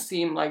didn't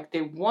seem like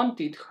they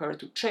wanted her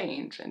to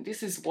change, and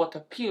this is what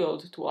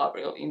appealed to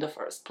Avril in the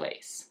first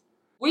place.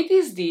 With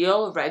this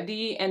deal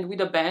ready and with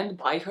a band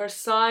by her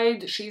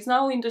side, she's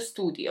now in the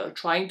studio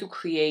trying to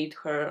create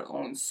her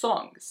own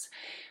songs.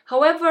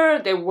 However,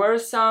 there were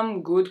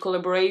some good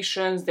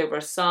collaborations, there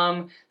were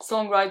some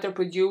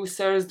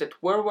songwriter-producers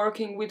that were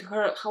working with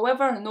her.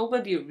 However,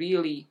 nobody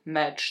really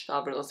matched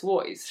Avril's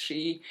voice.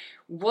 She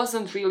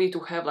wasn't really to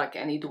have like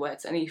any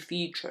duets, any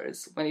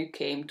features when it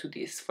came to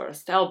this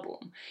first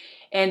album.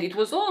 And it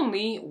was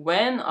only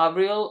when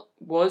Avril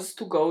was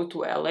to go to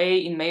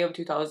LA in May of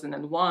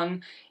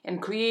 2001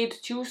 and create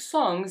 2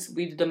 songs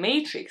with the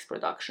Matrix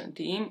production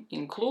team,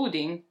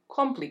 including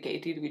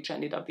Complicated, which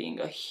ended up being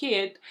a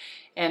hit,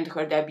 and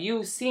her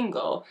debut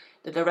single,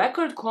 that the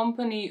record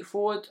company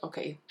thought,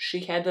 okay,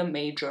 she had a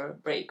major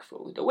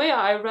breakthrough. The way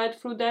I read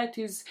through that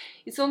is,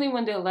 it's only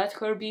when they let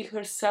her be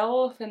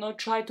herself and not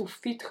try to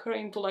fit her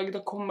into like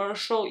the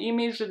commercial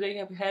image that they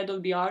have had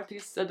of the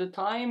artists at the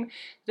time,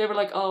 they were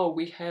like, oh,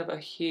 we have a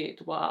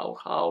hit, wow,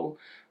 how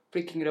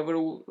freaking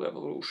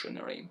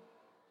revolutionary.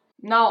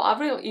 Now,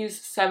 Avril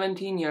is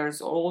 17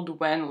 years old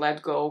when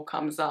Let Go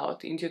comes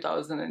out in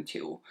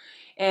 2002.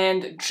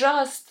 And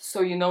just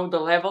so you know the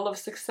level of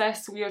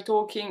success we are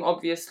talking,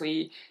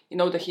 obviously,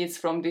 the hits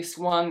from this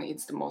one,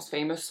 it's the most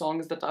famous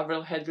songs that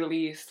Avril had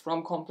released,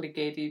 from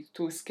Complicated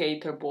to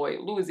Skater Boy,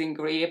 Losing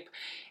Grip,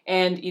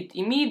 and it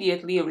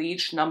immediately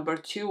reached number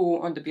 2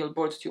 on the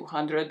Billboard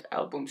 200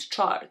 albums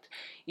chart.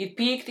 It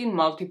peaked in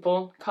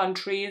multiple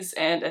countries,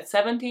 and at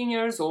 17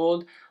 years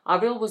old,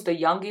 Avril was the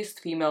youngest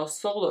female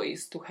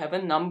soloist to have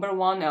a number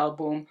 1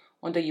 album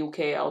on the UK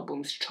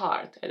albums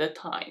chart at the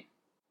time.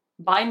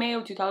 By May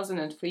of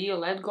 2003,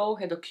 Let Go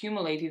had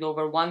accumulated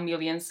over 1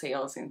 million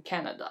sales in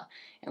Canada,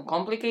 and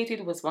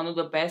Complicated was one of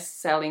the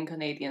best-selling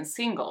Canadian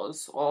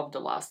singles of the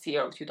last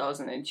year of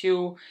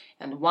 2002,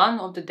 and one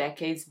of the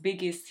decade's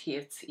biggest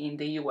hits in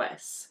the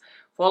US.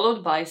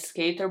 followed by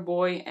Skater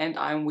Boy and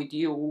I'm With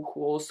You,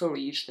 who also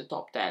reached the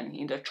top 10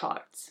 in the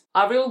charts.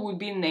 Avril would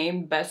be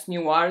named Best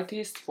New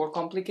Artist for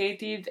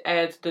Complicated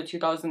at the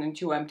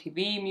 2002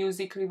 MTV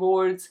Music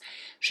Awards.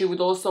 She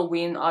would also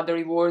win other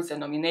awards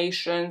and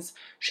nominations.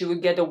 She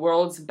would get the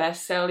World's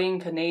Best-Selling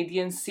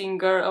Canadian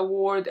Singer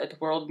Award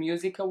at World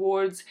Music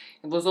Awards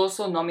and was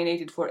also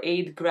nominated for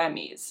 8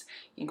 Grammys,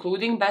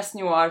 including Best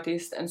New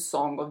Artist and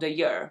Song of the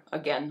Year,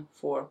 again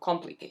for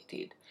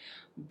Complicated.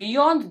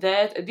 Beyond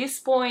that, at this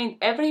point,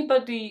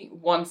 everybody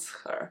wants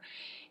her.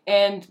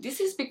 And this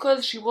is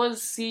because she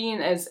was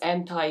seen as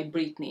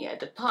anti-Britney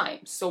at the time.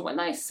 So when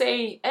I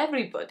say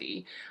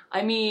everybody,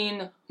 I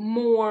mean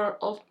more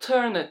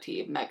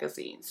alternative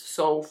magazines.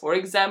 So for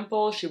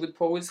example, she would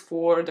pose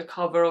for the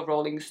cover of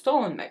Rolling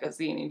Stone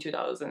magazine in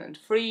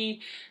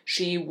 2003.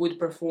 She would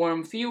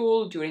perform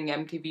Fuel during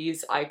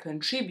MTV's Icon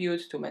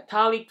Tribute to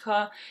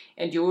Metallica.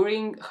 And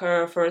during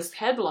her first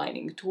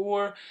headlining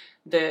tour,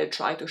 the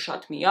Try to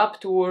Shut Me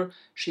Up tour,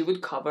 she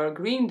would cover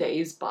Green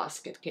Day's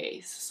Basket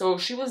Case. So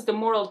she was the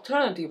more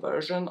alternative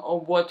version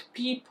of what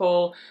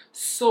people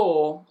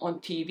saw on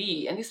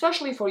TV. And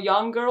especially for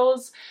young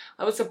girls,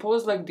 I would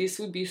suppose like this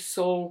would be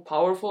so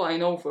powerful. I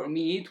know for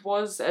me it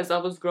was as I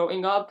was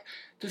growing up,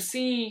 to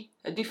see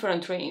a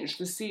different range,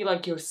 to see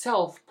like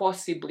yourself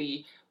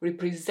possibly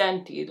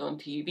represented on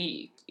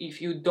TV.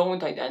 If you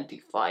don't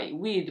identify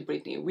with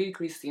Britney, with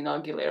Christina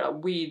Aguilera,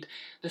 with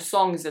the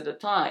songs at the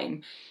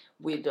time,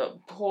 with the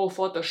whole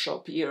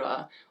Photoshop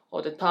era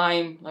or the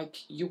time, like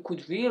you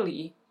could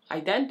really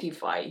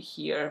identify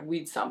here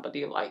with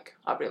somebody like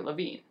Avril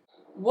Lavigne.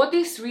 What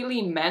this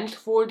really meant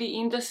for the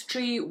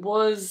industry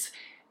was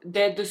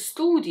that the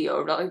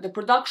studio, like the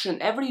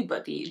production,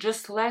 everybody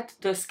just let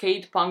the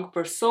skate punk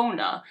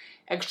persona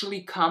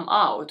actually come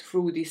out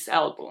through this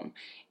album.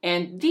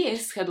 And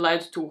this had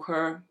led to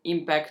her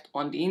impact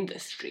on the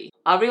industry.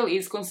 Avril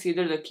is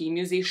considered a key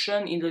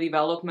musician in the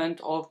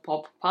development of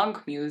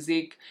pop-punk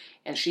music,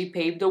 and she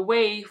paved the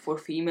way for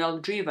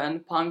female-driven,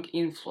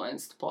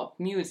 punk-influenced pop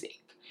music.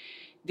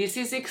 This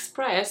is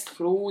expressed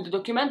through the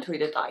documentary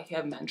that I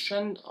have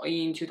mentioned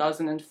in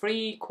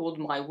 2003 called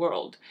My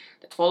World,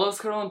 that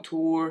follows her on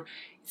tour.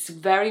 It's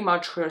very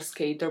much her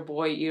skater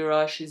boy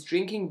era. She's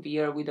drinking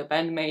beer with the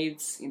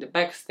bandmates in the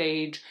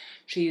backstage.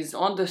 She's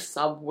on the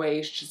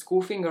subway. She's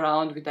goofing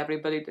around with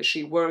everybody that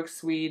she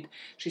works with.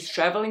 She's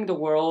traveling the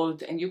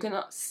world, and you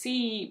can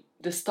see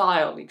the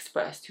style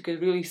expressed. You can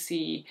really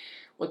see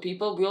what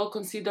people will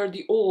consider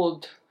the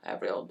old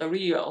Avril, the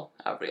real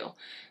Avril.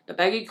 The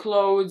baggy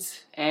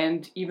clothes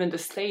and even the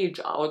stage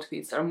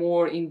outfits are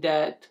more in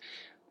that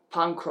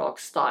punk rock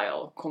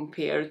style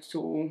compared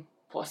to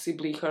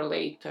possibly her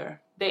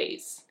later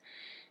days.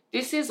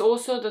 This is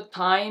also the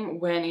time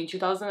when in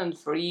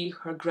 2003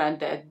 her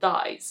granddad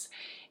dies.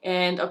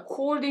 And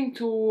according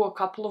to a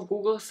couple of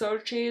Google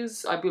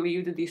searches, I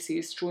believe that this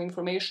is true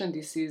information.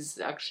 This is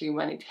actually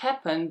when it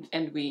happened,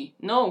 and we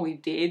know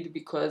it did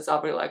because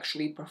Avril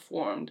actually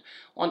performed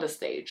on the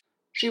stage.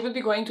 She would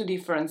be going to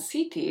different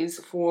cities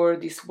for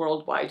this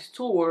worldwide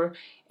tour,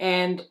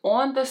 and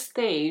on the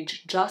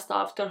stage, just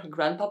after her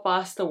grandpa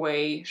passed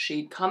away,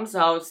 she comes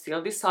out,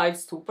 still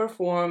decides to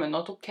perform and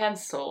not to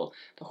cancel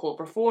the whole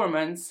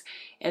performance,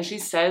 and she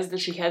says that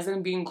she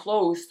hasn't been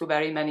close to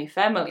very many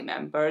family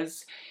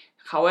members.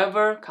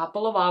 However, a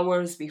couple of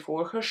hours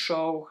before her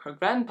show, her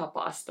grandpa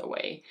passed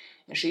away,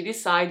 and she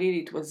decided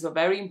it was a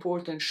very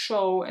important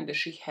show and that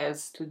she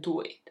has to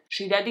do it.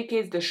 She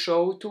dedicates the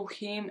show to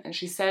him, and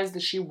she says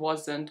that she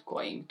wasn't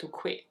going to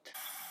quit.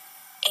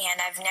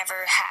 And I've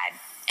never had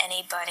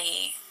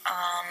anybody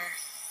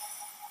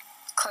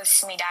close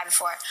to me die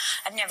before.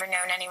 I've never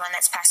known anyone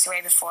that's passed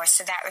away before,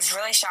 so that was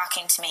really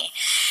shocking to me.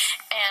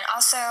 And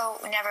also,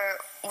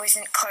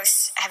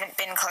 haven't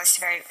been close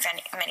to very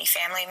many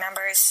family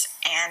members,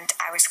 and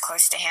I was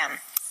close to him.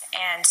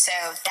 And so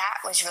that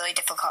was really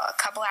difficult. A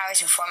couple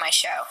hours before my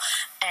show,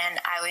 and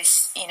I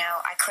was,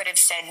 I could have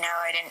said no,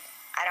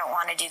 I don't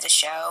want to do the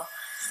show,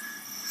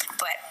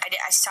 but I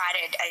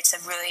decided it's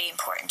a really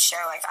important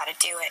show, I gotta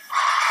do it.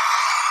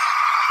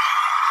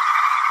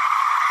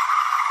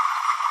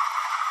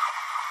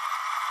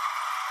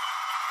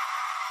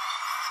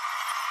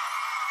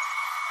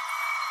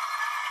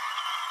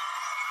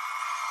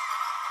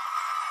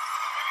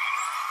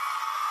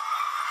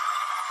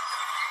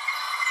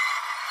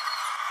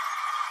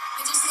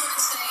 I just want to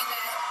say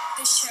that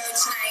this show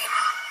tonight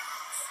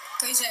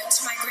goes out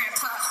to my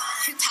grandpa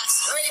who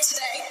passed away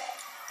today.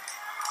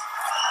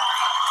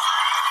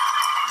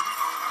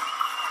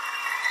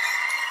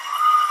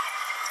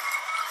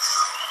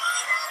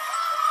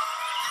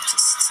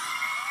 Just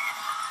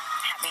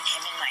having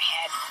him in my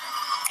head,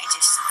 I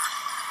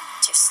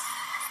just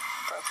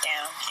broke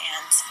down,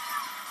 and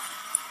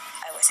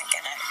I wasn't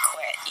gonna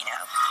quit,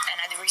 And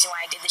the reason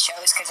why I did the show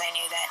is because I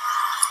knew that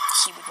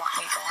he would want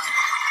me to go on.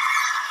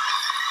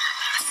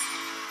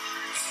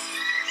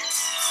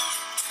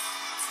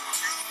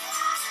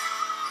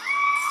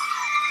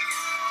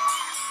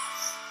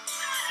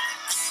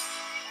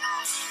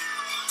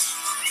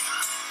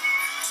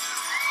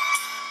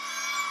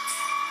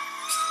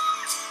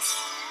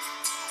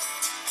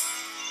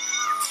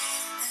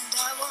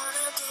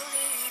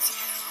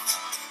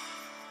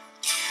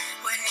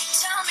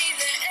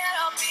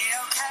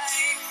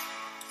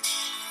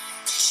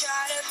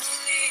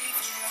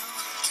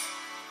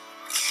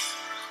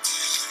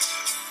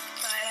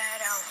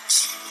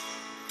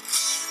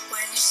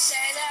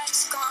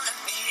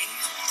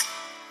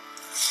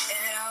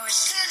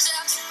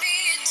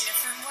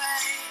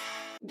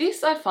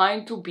 This I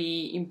find to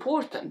be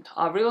important,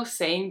 Avril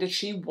saying that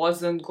she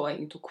wasn't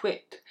going to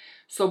quit.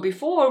 So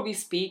before we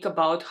speak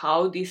about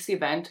how this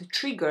event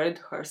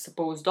triggered her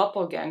supposed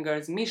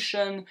doppelganger's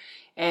mission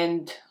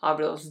and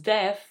Avril's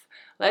death,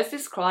 let's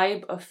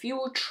describe a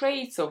few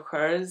traits of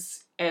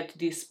hers at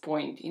this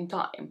point in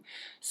time.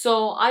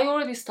 So I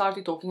already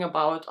started talking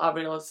about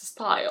Avril's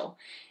style.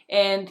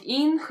 And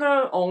in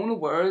her own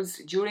words,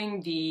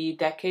 during the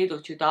decade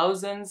of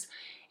 2000s,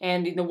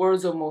 and in the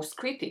words of most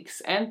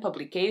critics and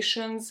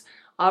publications,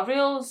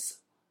 Avril's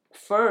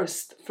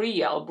first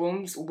three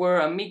albums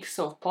were a mix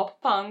of pop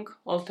punk,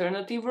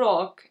 alternative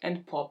rock,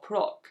 and pop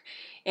rock.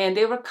 And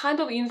they were kind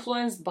of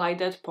influenced by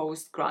that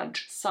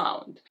post-grunge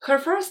sound. Her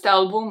first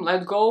album,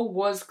 Let Go,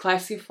 was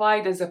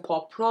classified as a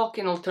pop rock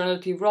and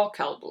alternative rock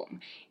album.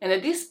 And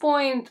at this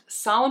point,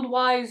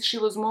 sound-wise, she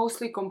was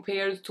mostly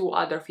compared to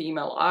other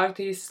female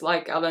artists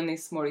like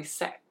Alanis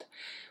Morissette.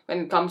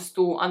 When it comes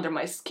to Under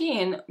My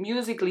Skin,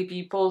 musically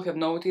people have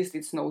noticed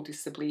it's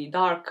noticeably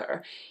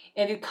darker,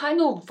 and it kind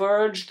of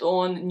verged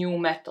on nu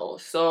metal.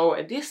 So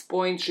at this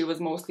point she was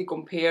mostly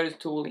compared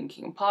to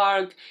Linkin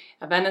Park,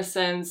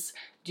 Evanescence,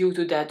 due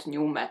to that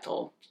nu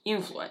metal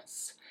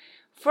influence.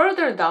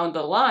 Further down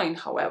the line,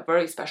 however,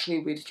 especially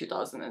with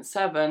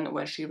 2007,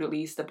 when she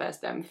released The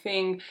Best Damn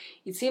Thing,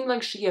 it seemed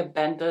like she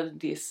abandoned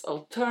this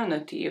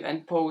alternative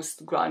and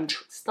post-grunge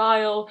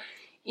style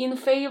in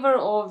favor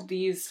of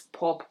these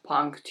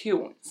pop-punk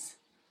tunes.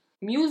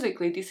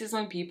 Musically, this is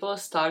when people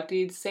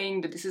started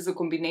saying that this is a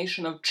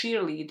combination of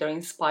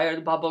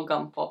cheerleader-inspired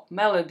bubblegum pop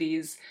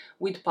melodies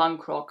with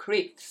punk rock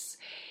riffs.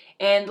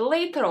 And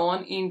later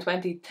on, in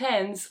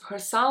 2010s, her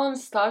sound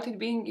started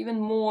being even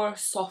more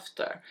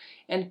softer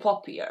and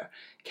poppier,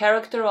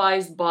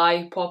 characterized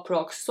by pop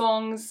rock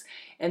songs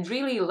and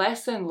really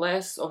less and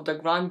less of the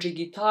grungy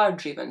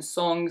guitar-driven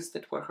songs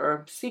that were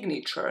her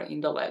signature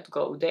in the Let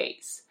Go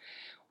days.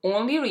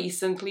 Only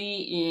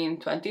recently, in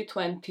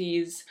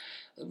 2020s,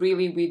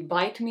 really with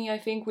Bite Me, I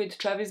think, with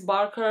Travis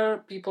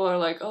Barker, people are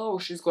like, oh,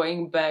 she's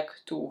going back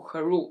to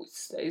her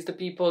roots. There is the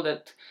people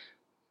that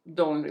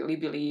don't really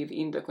believe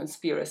in the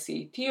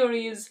conspiracy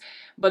theories,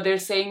 but they're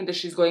saying that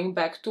she's going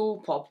back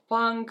to pop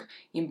punk,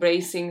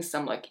 embracing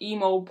some like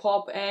emo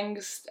pop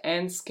angst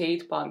and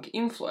skate punk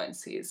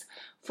influences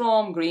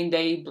from Green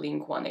Day,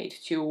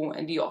 Blink-182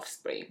 and The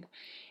Offspring.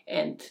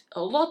 And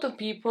a lot of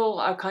people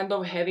are kind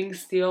of having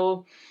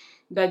still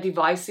that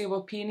divisive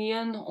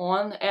opinion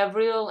on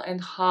Avril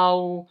and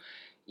how,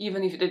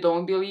 even if they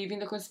don't believe in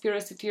the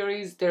conspiracy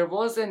theories, there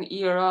was an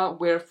era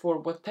where for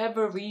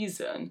whatever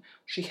reason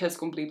she has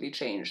completely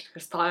changed her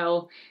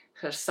style,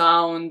 her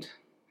sound,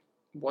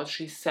 what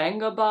she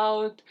sang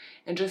about,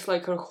 and just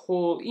like her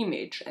whole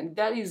image. And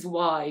that is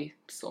why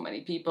so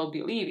many people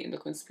believe in the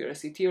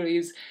conspiracy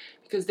theories,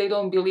 because they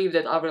don't believe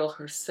that Avril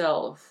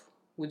herself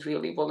would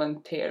really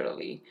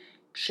voluntarily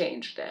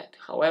change that.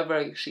 However,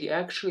 if she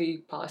actually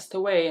passed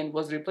away and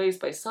was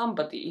replaced by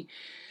somebody,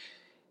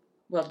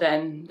 well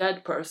then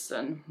that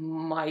person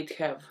might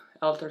have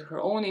altered her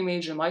own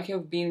image and might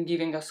have been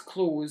giving us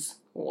clues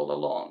all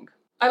along.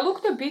 I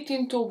looked a bit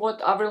into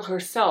what Avril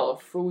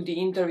herself, through the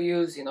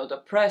interviews,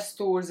 the press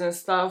tours and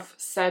stuff,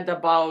 said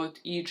about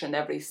each and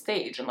every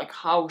stage and like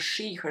how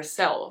she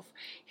herself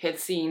had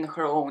seen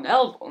her own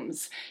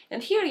albums.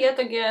 And here yet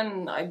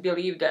again, I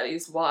believe that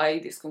is why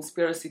this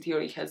conspiracy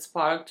theory has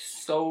sparked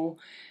so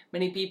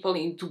many people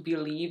into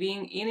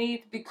believing in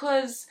it,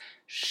 because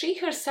she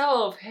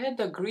herself had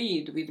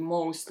agreed with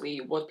mostly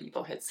what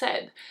people had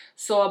said.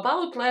 So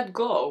about Let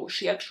Go,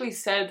 she actually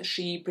said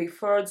she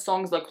preferred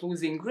songs like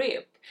Losing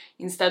Grip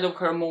instead of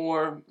her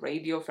more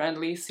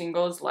radio-friendly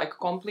singles like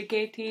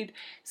Complicated,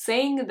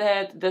 saying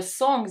that the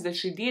songs that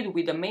she did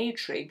with The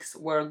Matrix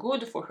were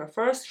good for her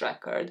first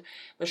record,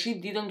 but she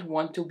didn't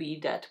want to be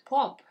that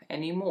pop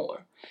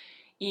anymore.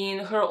 In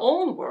her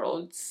own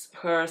words,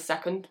 her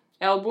second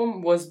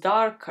album was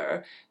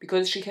darker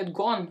because she had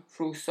gone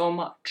through so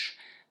much.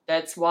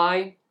 That's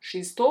why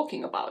she's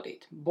talking about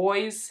it: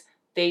 boys,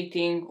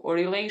 dating, or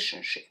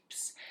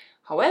relationships.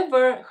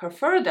 However, her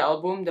third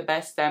album, The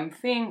Best Damn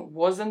Thing,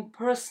 wasn't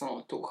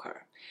personal to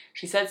her.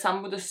 She said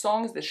some of the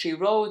songs that she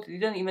wrote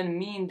didn't even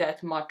mean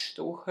that much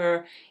to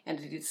her, and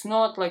that it's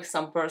not like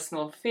some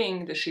personal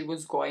thing that she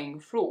was going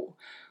through.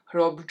 Her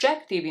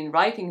objective in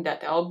writing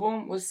that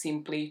album was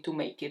simply to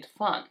make it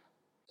fun.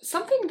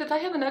 Something that I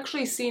haven't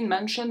actually seen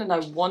mentioned and I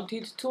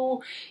wanted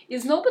to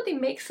is nobody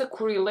makes a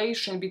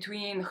correlation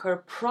between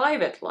her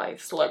private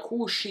life, so like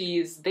who she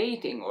is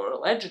dating or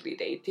allegedly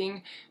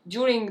dating,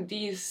 during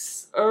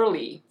these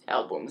early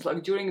albums,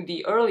 like during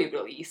the early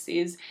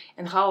releases,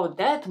 and how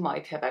that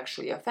might have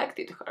actually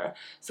affected her.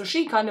 So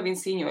she kind of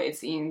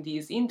insinuates in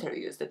these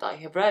interviews that I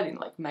have read in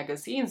like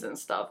magazines and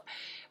stuff.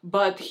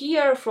 But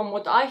here, from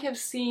what I have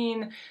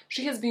seen,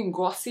 she has been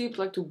gossiped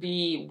like to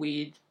be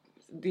with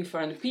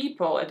different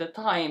people at the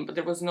time, but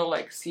there was no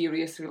like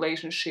serious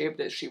relationship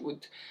that she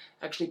would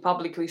actually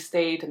publicly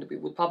state and we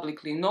would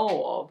publicly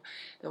know of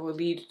that would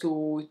lead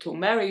to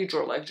marriage,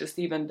 or like just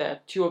even the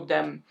two of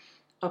them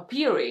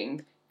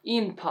appearing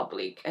in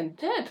public, and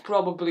that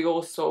probably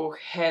also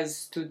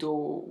has to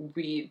do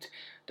with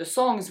the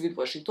songs, with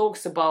what she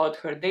talks about,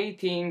 her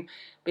dating,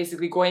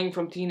 basically going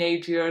from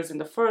teenage years and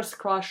the first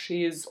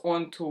crushes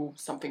on to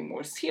something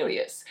more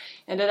serious.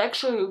 And that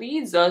actually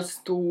leads us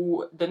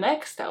to the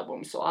next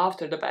album. So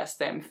after The Best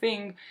Damn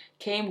Thing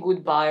came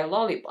Goodbye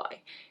Lullaby,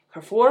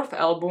 her fourth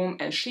album,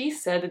 and she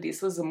said that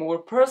this was a more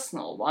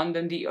personal one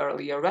than the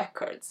earlier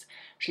records.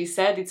 She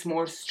said it's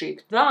more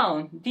stripped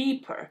down,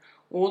 deeper.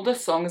 All the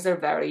songs are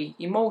very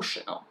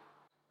emotional.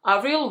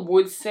 Avril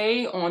would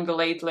say on the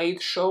Late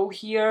Late Show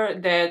here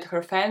that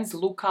her fans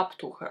look up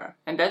to her,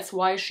 and that's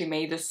why she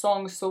made the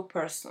song so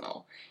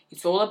personal.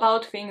 It's all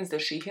about things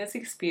that she has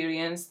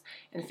experienced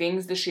and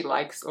things that she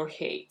likes or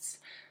hates.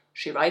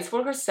 She writes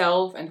for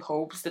herself and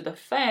hopes that the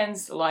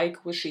fans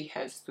like what she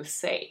has to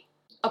say.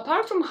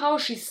 Apart from how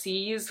she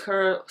sees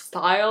her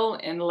style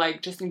and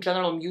like just in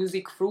general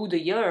music through the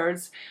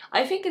years,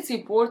 I think it's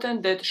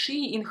important that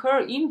she in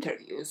her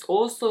interviews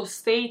also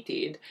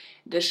stated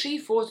that she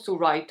thought to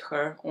write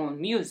her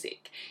own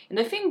music. And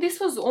I think this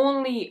was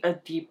only a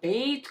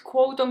debate,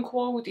 quote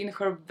unquote, in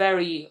her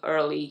very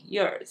early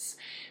years.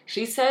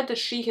 She said that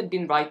she had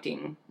been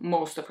writing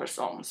most of her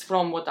songs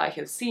from what I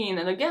have seen,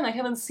 and again, I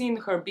haven't seen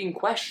her being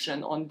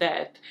questioned on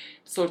that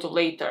sort of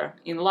later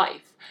in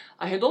life.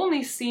 I had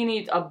only seen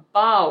it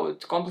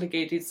about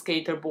Complicated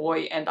Skater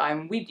Boy and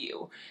I'm With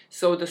You,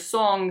 so the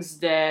songs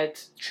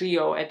that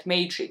trio at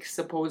Matrix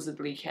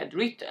supposedly had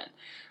written.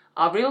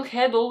 Avril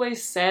had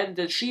always said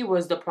that she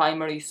was the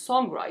primary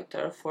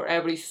songwriter for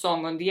every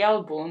song on the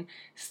album,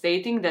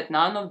 stating that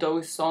none of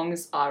those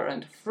songs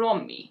aren't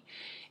from me.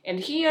 And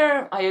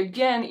here, I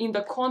again, in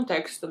the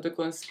context of the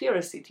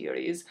conspiracy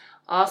theories,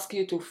 ask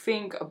you to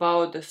think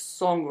about the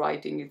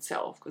songwriting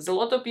itself, because a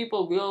lot of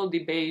people will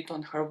debate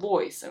on her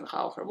voice and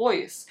how her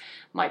voice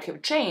might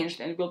have changed,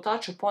 and we'll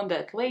touch upon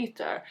that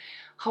later.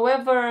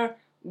 However,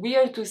 we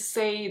are to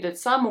say that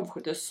some of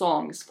the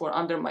songs for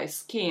Under My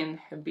Skin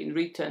have been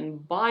written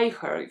by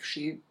her if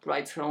she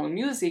writes her own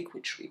music,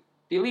 which we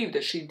believe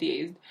that she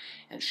did,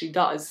 and she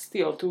does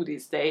still to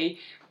this day.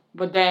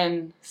 But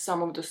then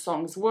some of the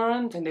songs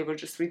weren't, and they were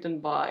just written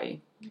by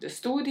the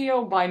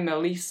studio, by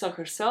Melissa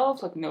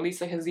herself. Like,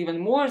 Melissa has even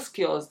more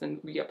skills than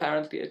we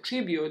apparently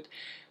attribute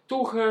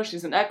to her.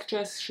 She's an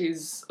actress,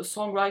 she's a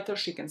songwriter,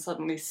 she can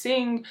suddenly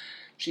sing.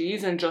 She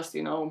isn't just,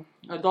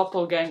 a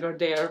doppelganger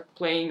there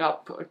playing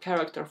up a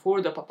character for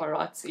the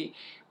paparazzi.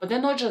 But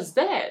then not just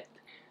that,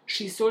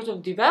 she sort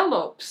of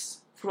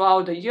develops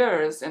throughout the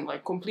years and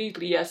like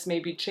completely, yes,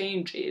 maybe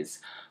changes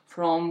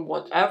from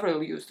what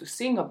Avril used to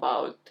sing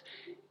about.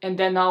 And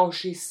then now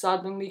she's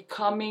suddenly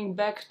coming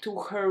back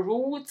to her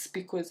roots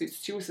because it's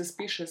too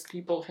suspicious.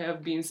 People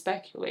have been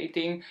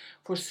speculating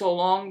for so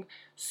long.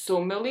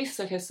 So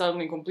Melissa has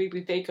suddenly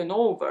completely taken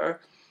over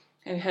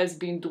and has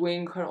been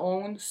doing her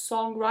own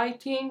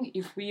songwriting.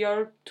 If we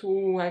are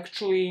to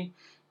actually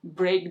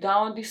break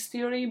down this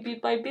theory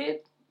bit by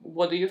bit,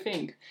 what do you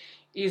think?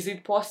 Is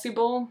it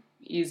possible?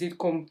 Is it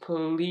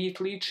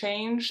completely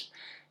changed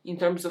in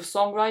terms of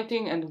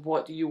songwriting and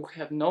what you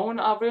have known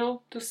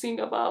Avril to sing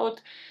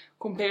about,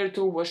 compared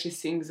to what she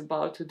sings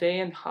about today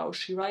and how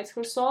she writes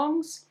her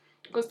songs?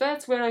 Because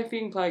that's where I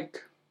think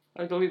like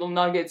are the little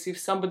nuggets if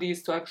somebody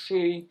is to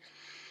actually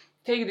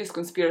take this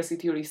conspiracy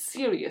theory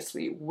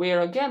seriously,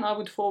 where again I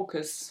would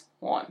focus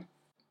on.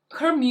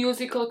 Her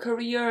musical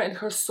career and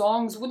her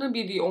songs wouldn't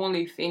be the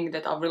only thing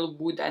that Avril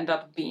would end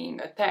up being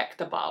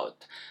attacked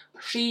about.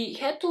 She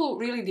had to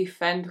really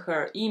defend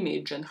her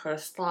image and her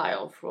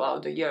style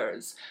throughout the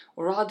years,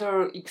 or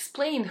rather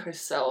explain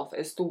herself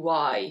as to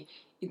why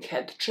it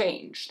had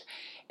changed.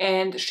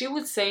 And she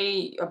would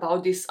say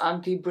about this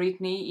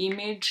anti-Britney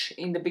image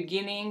in the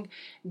beginning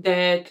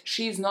that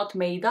she's not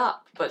made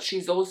up, but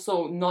she's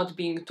also not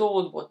being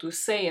told what to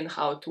say and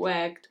how to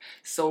act.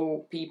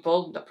 So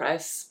people, the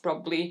press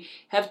probably,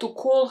 have to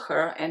call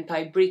her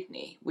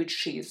anti-Britney, which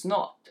she is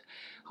not.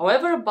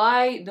 However,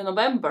 by the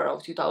November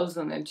of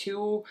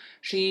 2002,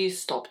 she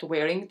stopped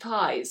wearing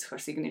ties, her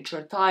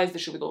signature ties that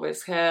she would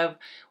always have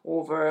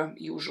over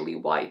usually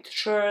white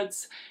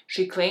shirts.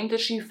 She claimed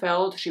that she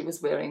felt she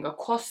was wearing a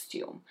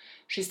costume.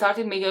 She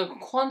started making a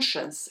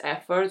conscious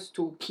effort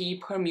to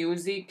keep her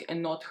music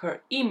and not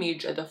her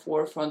image at the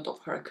forefront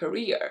of her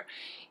career.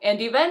 And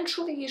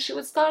eventually she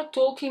would start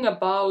talking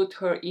about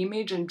her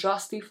image and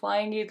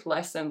justifying it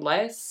less and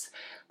less.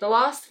 The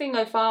last thing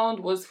I found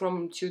was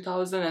from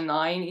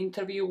 2009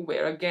 interview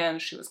where again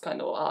she was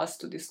kind of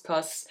asked to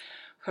discuss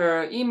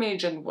her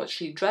image and what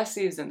she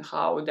dresses and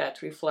how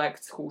that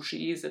reflects who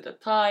she is at the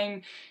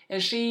time.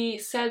 And she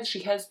said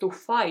she has to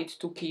fight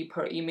to keep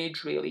her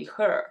image really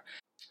her.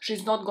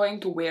 She's not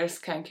going to wear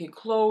skanky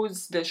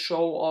clothes that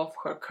show off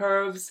her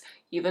curves,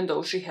 even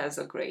though she has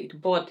a great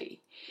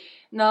body.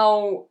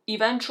 Now,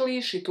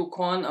 eventually she took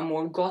on a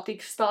more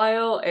gothic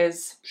style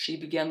as she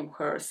began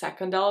her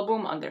second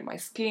album, Under My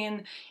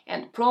Skin,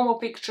 and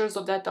promo pictures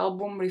of that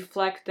album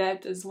reflect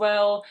that as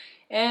well.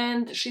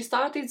 And she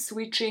started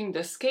switching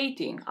the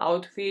skating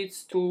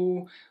outfits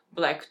to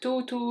black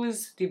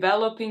tutus,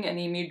 developing an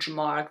image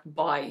marked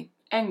by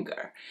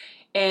anger.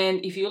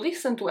 And if you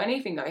listen to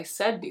anything I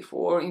said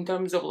before in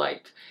terms of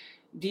like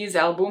these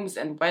albums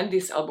and when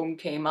this album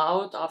came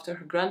out after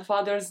her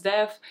grandfather's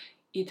death,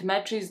 it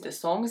matches the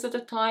songs at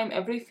the time.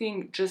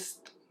 Everything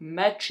just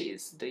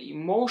matches the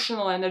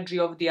emotional energy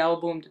of the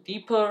album, the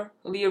deeper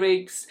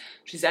lyrics.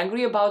 She's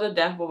angry about the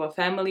death of a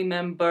family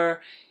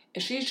member,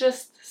 and she's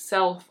just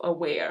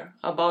self-aware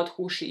about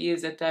who she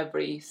is at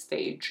every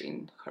stage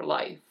in her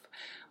life.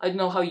 I don't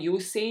know how you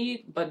see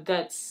it, but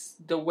that's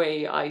the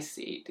way I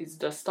see it. It's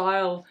the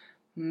style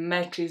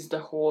matches the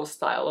whole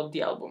style of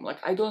the album. Like,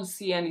 I don't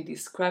see any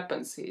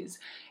discrepancies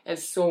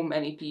as so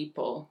many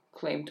people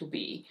claim to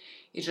be.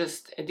 It's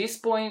just, at this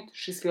point,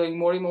 she's feeling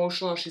more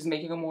emotional, she's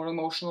making a more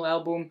emotional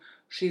album,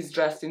 she's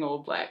dressed in all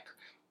black.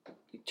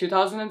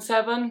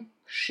 2007,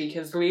 she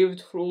has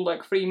lived through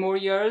like 3 more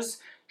years,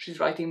 she's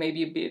writing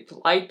maybe a bit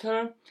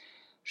lighter,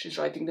 she's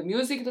writing the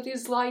music that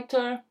is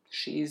lighter,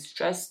 she's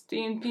dressed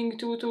in pink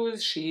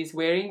tutus, she's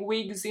wearing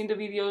wigs in the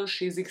videos,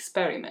 she's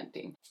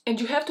experimenting. And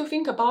you have to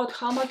think about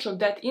how much of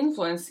that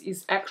influence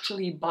is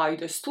actually by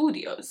the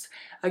studios.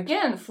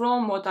 Again,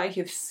 from what I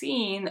have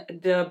seen,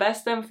 the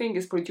Best Damn Thing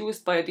is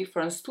produced by a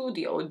different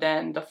studio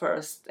than the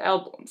first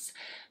albums.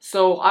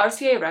 So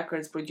RCA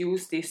Records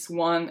produced this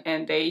one,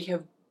 and they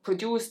have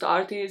produced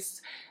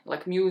artists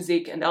like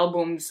music and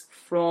albums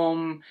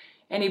from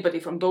anybody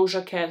from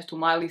Doja Cat to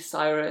Miley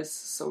Cyrus,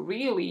 so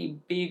really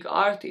big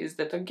artists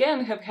that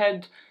again have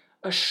had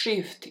a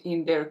shift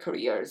in their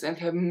careers and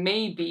have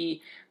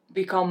maybe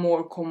become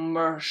more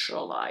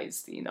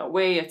commercialized in a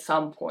way at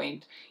some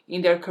point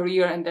in their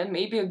career. And then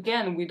maybe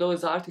again with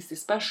those artists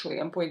especially,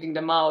 I'm pointing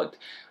them out,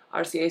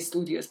 RCA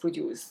Studios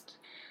produced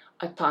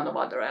a ton of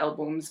other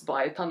albums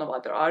by a ton of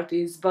other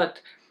artists,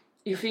 but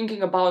you're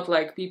thinking about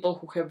like people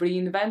who have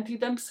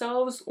reinvented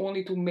themselves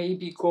only to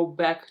maybe go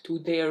back to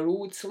their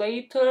roots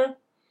later,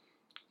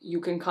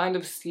 you can kind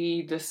of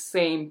see the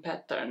same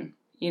pattern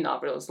in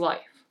Avril's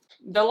life.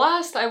 The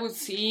last I would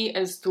see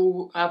as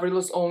to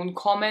Avril's own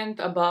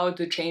comment about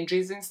the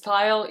changes in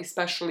style,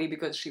 especially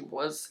because she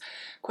was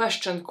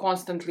questioned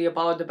constantly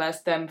about the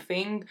Best Damn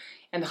Thing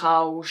and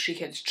how she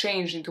had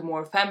changed into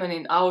more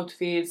feminine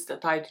outfits, the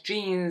tight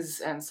jeans,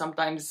 and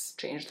sometimes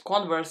changed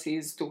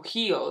Converses to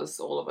heels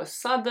all of a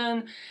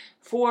sudden.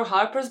 For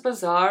Harper's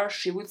Bazaar,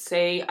 she would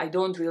say, "I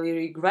don't really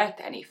regret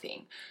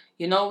anything.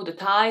 You know, the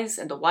ties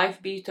and the wife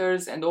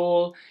beaters and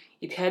all,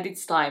 it had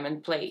its time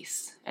and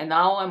place. And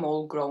now I'm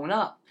all grown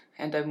up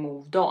and I've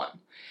moved on."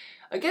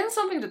 Again,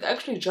 something that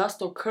actually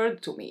just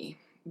occurred to me.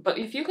 But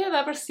if you have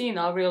ever seen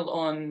Avril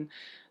on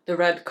the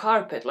red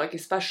carpet, like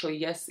especially,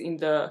 yes, in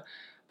the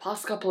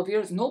past couple of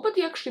years,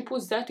 nobody actually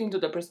puts that into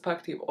the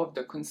perspective of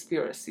the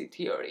conspiracy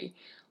theory.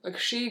 Like,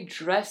 she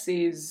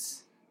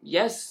dresses,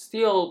 yes,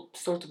 still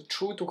sort of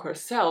true to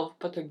herself,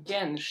 but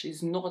again,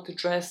 she's not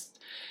dressed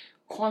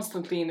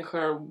constantly in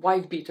her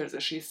wife beaters,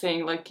 as she's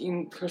saying, like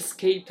in her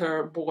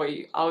skater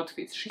boy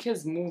outfits. She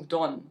has moved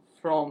on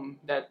from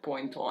that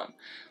point on.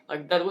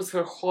 Like, that was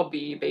her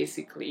hobby,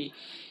 basically,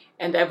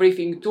 and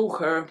everything to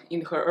her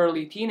in her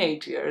early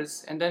teenage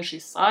years, and then she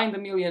signed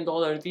 $1 million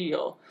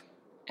deal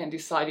and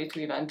decided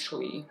to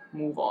eventually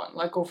move on.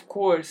 Like, of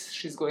course,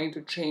 she's going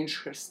to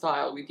change her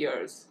style with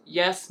years.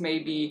 Yes,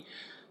 maybe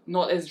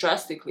not as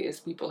drastically as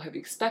people have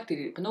expected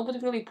it, but nobody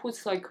really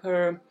puts like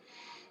her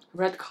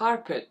red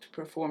carpet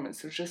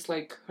performances, just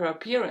like her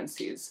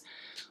appearances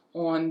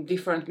on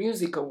different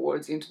music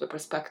awards, into the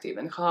perspective,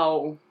 and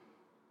how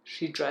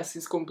she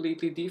dresses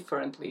completely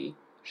differently.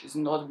 She's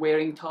not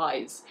wearing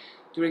ties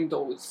during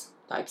those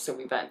types of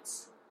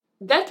events.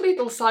 That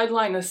little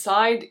sideline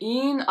aside,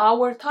 in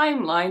our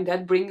timeline,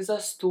 that brings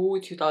us to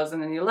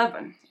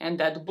 2011 and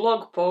that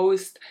blog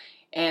post,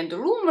 and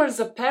rumors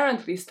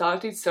apparently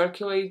started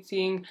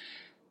circulating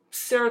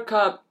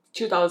circa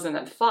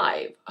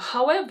 2005.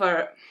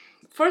 However,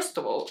 first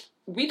of all,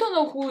 we don't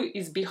know who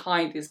is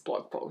behind this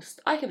blog post.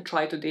 I have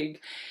tried to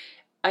dig.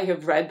 I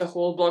have read the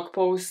whole blog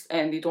post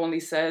and it only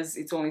says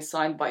it's only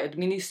signed by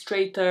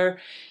administrator.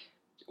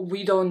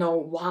 We don't know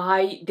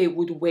why they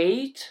would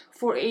wait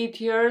for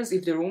 8 years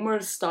if the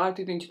rumors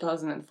started in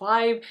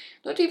 2005.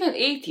 Not even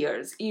 8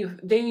 years if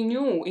they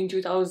knew in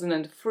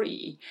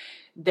 2003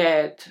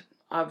 that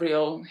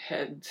Avril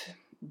had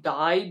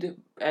died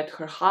at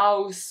her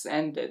house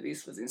and that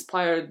this was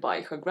inspired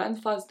by her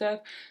grandfather's death.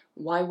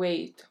 Why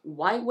wait?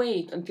 Why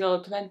wait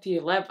until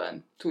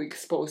 2011 to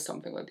expose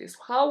something like this?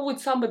 How would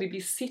somebody be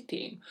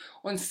sitting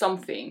on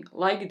something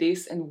like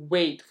this and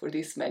wait for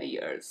this many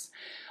years?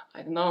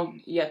 I don't know.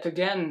 Yet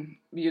again,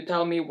 you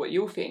tell me what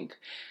you think.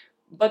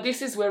 But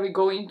this is where we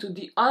go into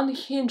the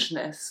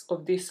unhingedness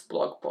of this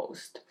blog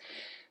post.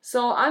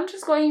 So I'm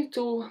just going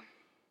to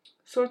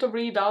sort of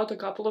read out a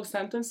couple of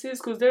sentences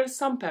because there's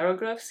some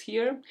paragraphs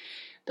here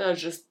that are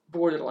just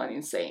borderline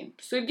insane.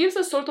 So it gives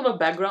us sort of a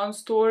background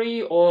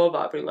story of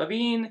Avril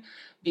Lavigne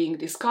being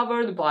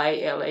discovered by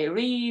L.A.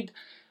 Reid,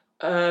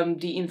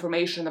 the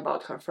information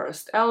about her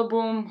first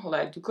album,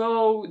 Let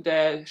Go,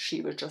 that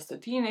she was just a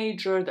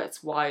teenager,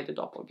 that's why the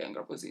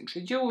doppelganger was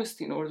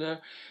introduced, in order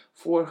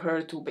for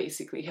her to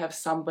basically have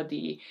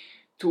somebody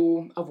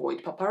to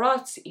avoid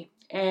paparazzi.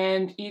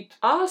 and it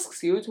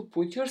asks you to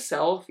put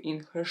yourself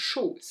in her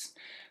shoes.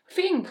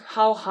 Think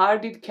how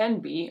hard it can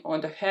be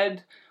on the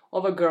head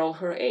of a girl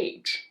her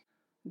age.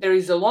 There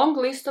is a long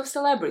list of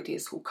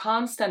celebrities who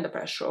can't stand the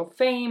pressure of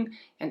fame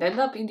and end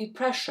up in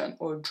depression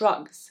or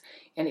drugs,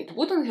 and it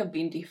wouldn't have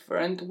been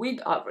different with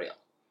Avril.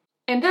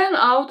 And then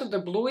out of the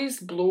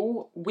bluest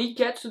blue, we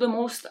get to the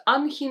most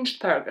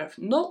unhinged paragraph.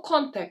 No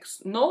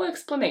context, no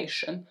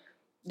explanation.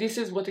 This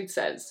is what it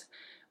says.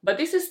 But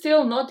this is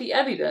still not the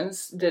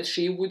evidence that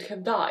she would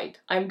have died.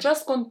 I'm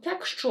just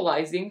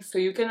contextualizing so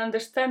you can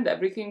understand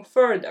everything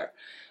further.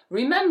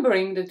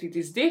 Remembering that it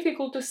is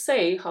difficult to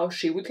say how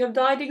she would have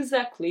died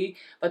exactly,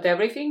 but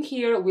everything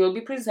here will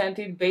be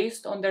presented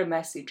based on their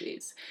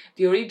messages,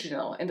 the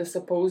original and the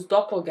supposed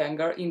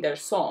doppelganger in their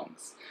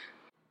songs.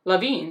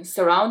 Lavigne,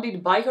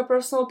 surrounded by her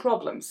personal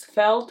problems,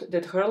 felt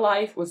that her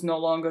life was no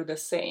longer the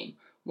same.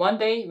 One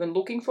day, when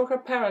looking for her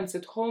parents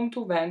at home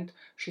to vent,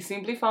 she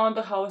simply found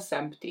the house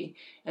empty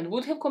and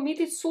would have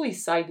committed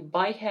suicide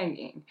by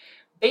hanging,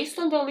 based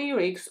on the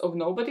lyrics of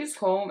Nobody's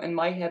Home and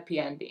My Happy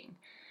Ending.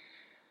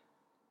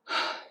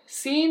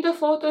 See in the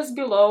photos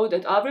below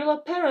that Avril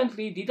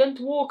apparently didn't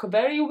walk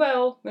very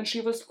well when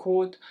she was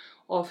caught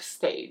off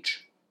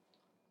stage.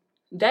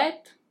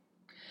 That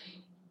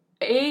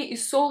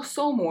is so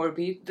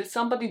morbid that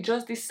somebody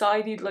just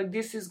decided like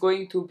this is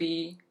going to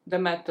be the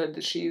method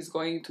that she is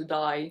going to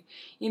die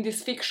in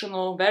this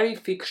fictional, very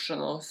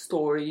fictional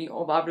story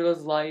of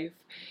Avril's life.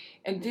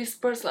 And this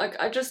person, like,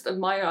 I just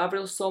admire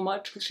Avril so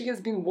much because she has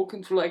been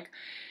walking through, like,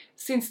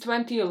 since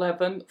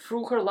 2011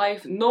 through her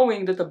life,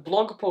 knowing that a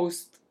blog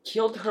post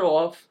killed her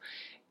off.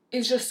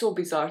 It's just so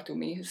bizarre to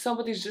me.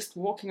 Somebody's just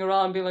walking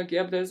around being like,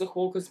 yep, there's a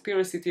whole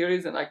conspiracy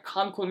theories and I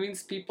can't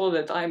convince people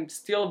that I'm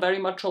still very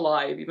much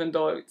alive, even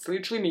though it's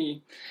literally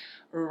me,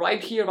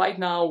 right here, right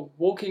now,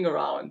 walking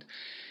around.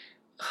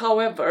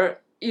 However,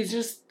 it's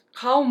just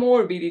how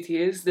morbid it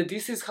is that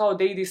this is how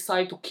they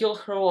decide to kill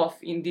her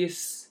off in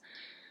this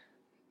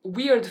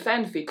weird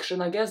fan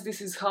fiction. I guess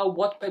this is how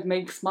Wattpad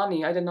makes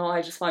money. I don't know,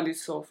 I just find it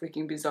so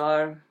freaking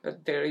bizarre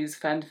that there is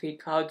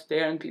fanfic out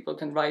there and people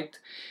can write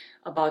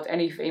about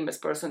any famous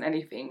person,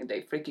 anything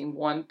they freaking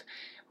want.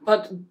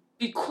 But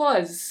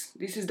because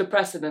this is the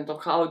precedent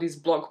of how this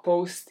blog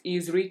post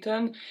is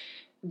written,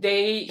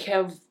 they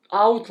have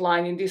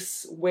outlined in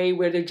this way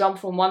where they jump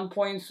from one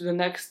point to the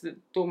next that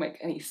don't make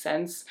any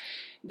sense.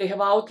 They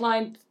have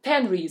outlined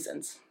 10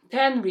 reasons,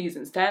 10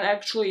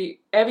 actually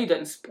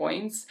evidence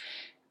points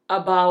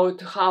about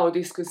how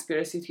this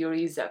conspiracy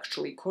theory is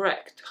actually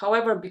correct.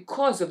 However,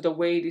 because of the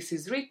way this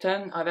is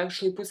written, I've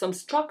actually put some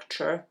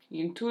structure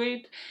into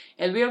it,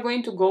 and we are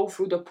going to go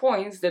through the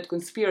points that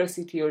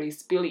conspiracy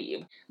theorists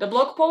believe. The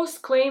blog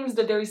post claims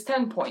that there is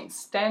 10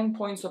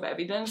 points of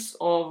evidence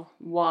of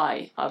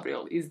why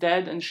Avril is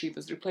dead and she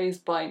was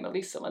replaced by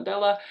Melissa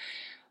Mandela.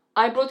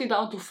 I brought it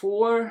down to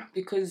 4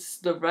 because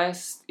the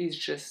rest is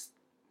just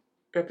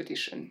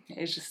repetition.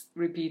 It's just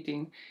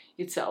repeating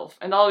itself,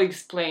 and I'll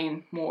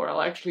explain more.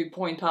 I'll actually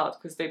point out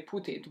because they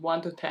put it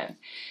 1 to 10.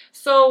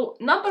 So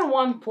number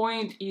 1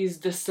 point is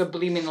the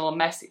subliminal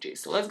messages.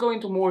 So let's go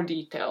into more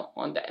detail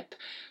on that.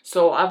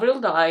 So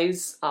Avril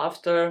dies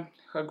after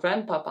her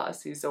grandpa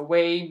passes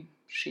away.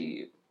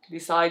 She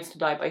decides to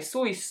die by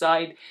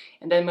suicide,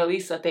 and then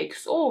Melissa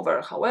takes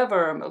over.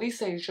 However,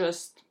 Melissa is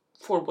just,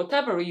 for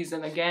whatever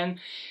reason, again,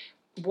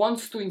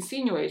 wants to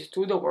insinuate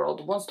to the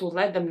world, wants to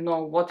let them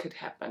know what had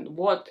happened,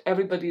 what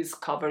everybody is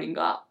covering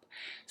up.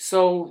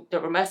 So there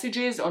were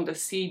messages on the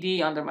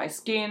CD Under My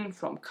Skin,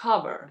 from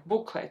cover,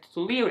 booklet to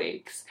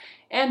lyrics,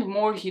 and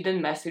more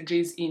hidden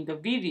messages in the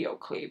video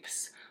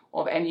clips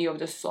of any of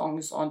the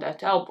songs on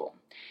that album.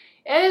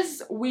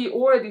 As we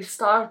already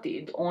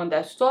started on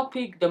that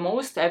topic, the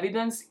most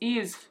evidence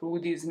is through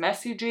these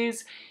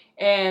messages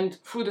and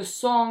through the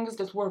songs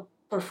that were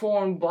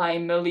performed by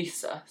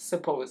Melissa,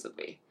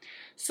 supposedly.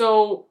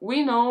 So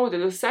we know that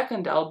the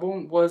second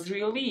album was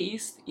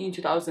released in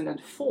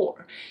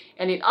 2004,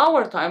 and in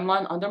our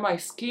timeline, Under My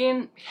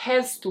Skin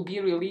has to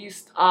be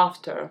released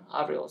after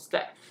Avril's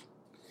death.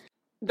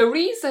 The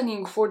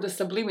reasoning for the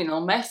subliminal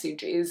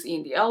messages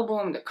in the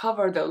album, the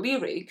cover, the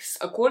lyrics,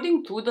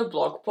 according to the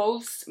blog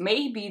posts,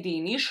 maybe the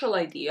initial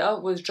idea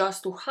was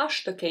just to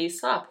hush the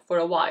case up for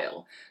a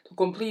while, to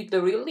complete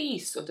the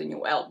release of the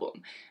new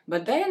album,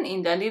 but then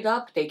it ended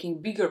up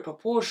taking bigger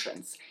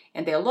proportions,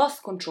 and they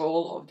lost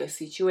control of the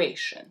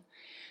situation.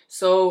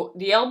 So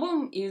the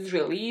album is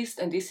released,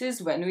 and this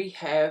is when we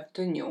have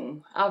the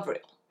new Avril.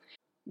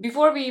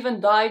 Before we even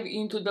dive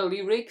into the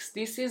lyrics,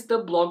 this is the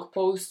blog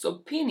post's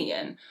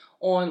opinion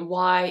on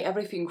why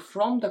everything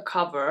from the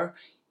cover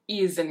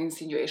is an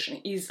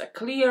insinuation, is a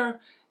clear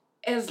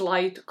as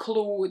light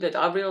clue that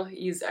Avril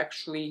is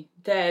actually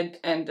dead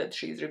and that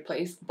she is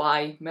replaced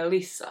by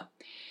Melissa.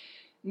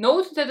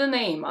 Note that the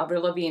name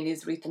Avril Lavigne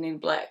is written in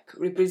black,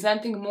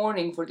 representing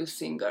mourning for the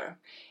singer,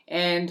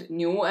 and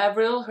new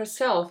Avril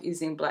herself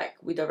is in black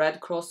with a red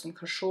cross on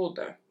her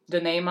shoulder.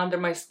 The name Under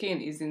My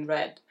Skin is in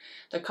red.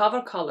 The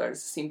cover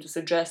colors seem to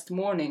suggest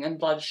mourning and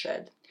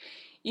bloodshed.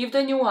 If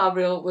the new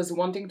Avril was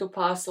wanting to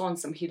pass on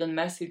some hidden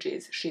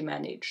messages, she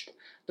managed.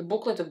 The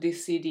booklet of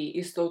this CD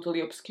is totally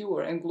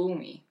obscure and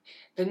gloomy.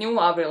 The new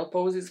Avril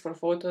poses for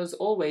photos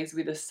always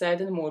with a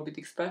sad and morbid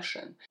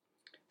expression,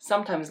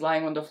 sometimes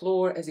lying on the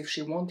floor as if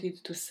she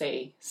wanted to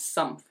say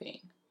something.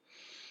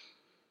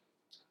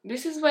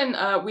 This is when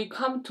we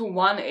come to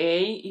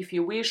 1A, if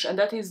you wish, and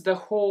that is the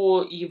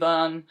whole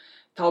Ivan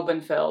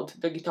Taubenfeld,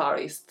 the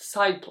guitarist,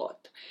 side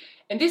plot.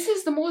 And this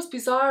is the most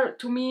bizarre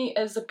to me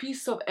as a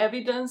piece of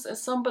evidence,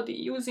 as somebody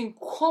using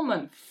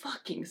common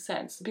fucking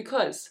sense,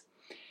 because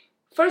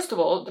first of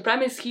all, the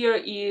premise here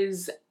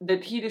is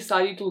that he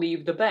decided to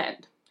leave the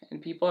band.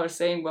 And people are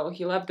saying, well,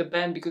 he left the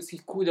band because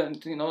he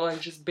couldn't, like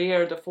just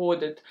bear the thought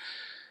that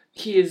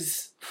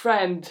his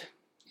friend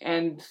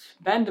and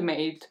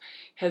bandmate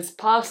has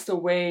passed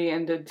away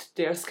and that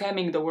they're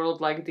scamming the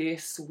world like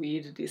this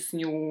with this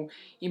new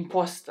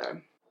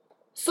imposter.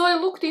 So I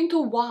looked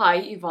into why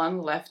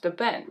Ivan left the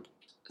band.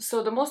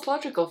 So the most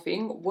logical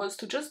thing was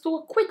to just do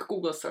a quick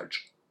Google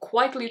search.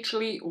 Quite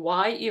literally,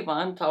 why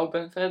Ivan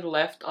Taubenfeld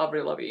left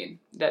Avril Lavigne.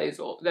 That is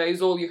all. That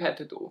is all you had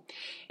to do.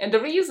 And the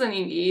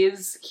reasoning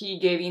is he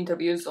gave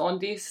interviews on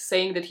this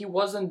saying that he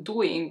wasn't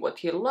doing what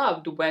he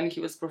loved when he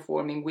was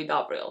performing with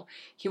Avril.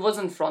 He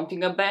wasn't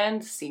fronting a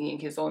band, singing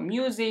his own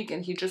music,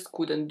 and he just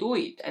couldn't do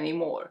it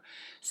anymore.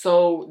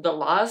 So the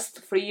last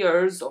 3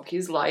 years of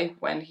his life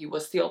when he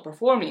was still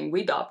performing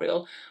with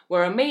Avril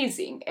were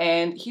amazing,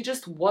 and he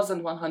just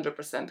wasn't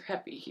 100%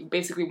 happy. He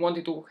basically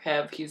wanted to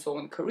have his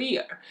own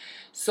career.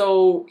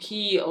 So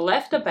he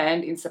left the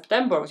band in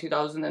September of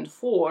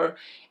 2004,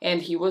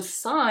 and he was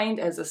signed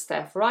as a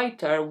staff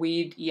writer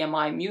with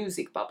EMI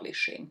Music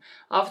Publishing,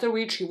 after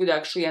which he would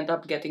actually end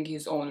up getting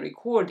his own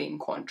recording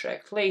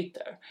contract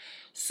later.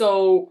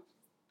 So,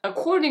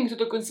 according to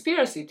the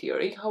conspiracy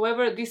theory,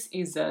 however, this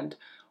isn't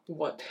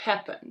what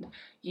happened.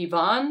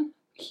 Ivan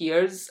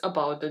hears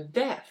about the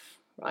death,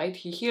 right?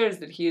 He hears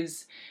that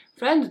his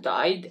friend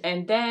died,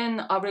 and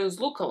then Avril's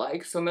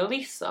lookalike, so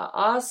Melissa,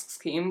 asks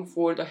him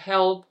for the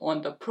help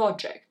on the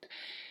project.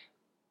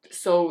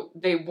 So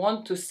they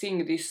want to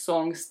sing this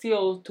song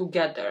still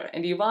together.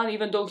 And Ivan,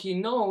 even though he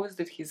knows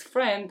that his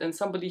friend and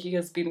somebody he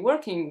has been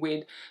working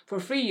with for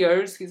 3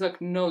 years, he's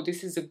like, no,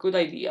 this is a good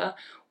idea.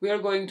 We are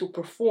going to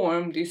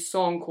perform this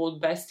song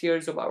called Best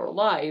Years of Our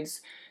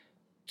Lives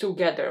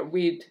together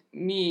with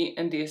me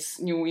and this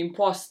new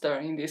imposter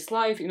in this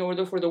life in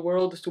order for the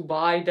world to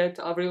buy that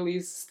Avril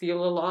is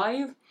still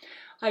alive,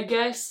 I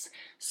guess.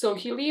 So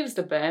he leaves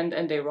the band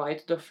and they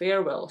write the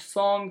farewell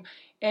song,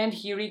 and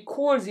he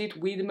records it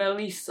with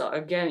Melissa.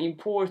 Again,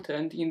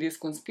 important in this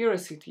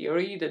conspiracy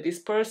theory that this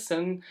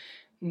person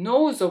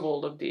knows of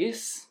all of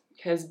this,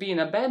 has been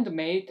a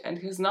bandmate, and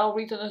has now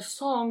written a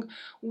song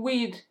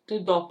with the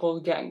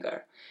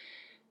doppelganger.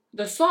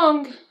 The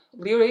song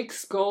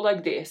lyrics go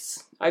like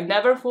this: I'd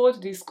never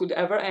thought this could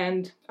ever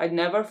end. I'd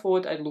never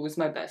thought I'd lose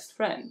my best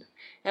friend.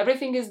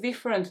 Everything is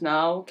different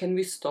now. Can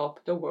we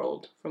stop the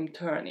world from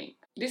turning?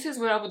 This is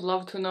where I would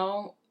love to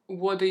know,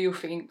 what do you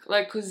think?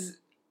 Cause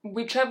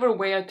whichever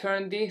way I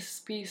turn this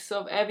piece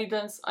of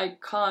evidence, I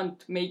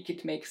can't make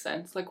it make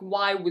sense.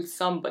 Why would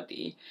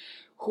somebody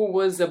who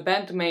was a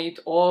bandmate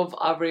of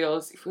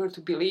Avril's, if we were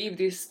to believe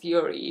this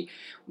theory,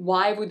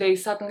 why would they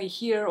suddenly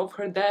hear of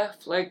her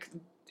death,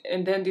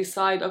 and then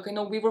decide, okay,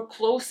 no, we were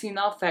close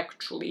enough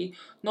actually,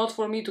 not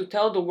for me to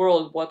tell the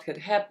world what had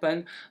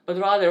happened, but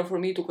rather for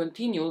me to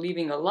continue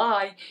living a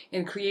lie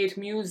and create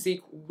music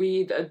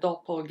with a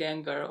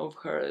doppelganger of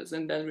hers,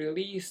 and then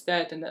release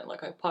that, and then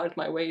I part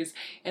my ways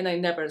and I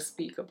never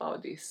speak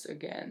about this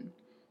again.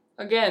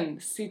 Again,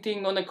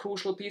 sitting on a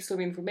crucial piece of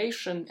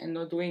information and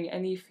not doing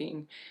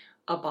anything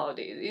about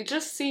it. It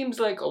just seems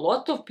like a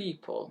lot of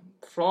people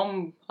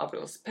from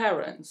Avril's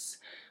parents,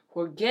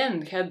 who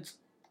again had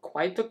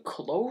quite a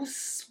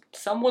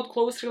somewhat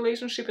close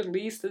relationship, at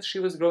least as she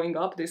was growing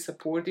up. They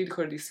supported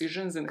her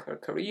decisions and her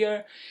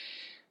career.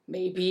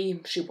 Maybe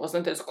she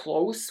wasn't as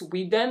close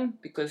with them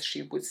because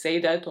she would say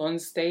that on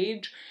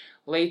stage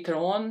later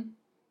on,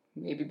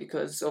 maybe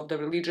because of the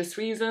religious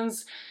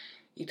reasons.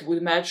 It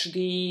would match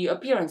the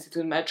appearance, it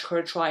would match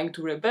her trying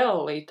to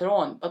rebel later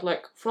on.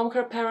 But from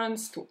her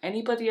parents to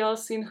anybody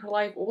else in her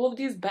life, all of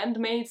these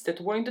bandmates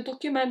that were in the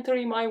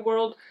documentary My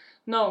World,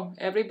 no,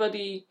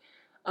 everybody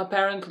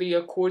apparently,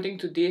 according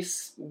to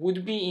this,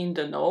 would be in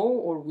the know,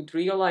 or would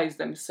realize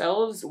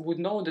themselves, would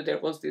know that there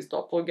was this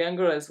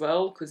doppelganger as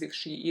well, because if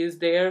she is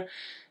there,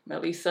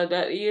 Melissa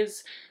that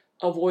is,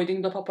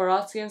 avoiding the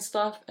paparazzi and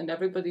stuff, and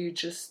everybody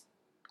just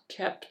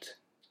kept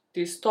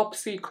this top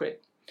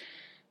secret.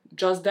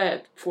 Just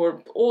that,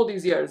 for all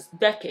these years,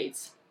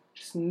 decades,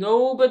 just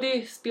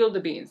nobody spilled the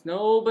beans,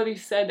 nobody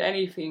said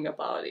anything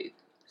about it.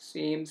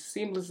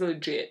 Seems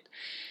legit.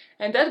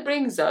 And that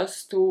brings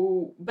us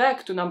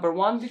back to number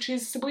 1, which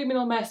is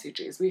subliminal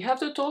messages. We have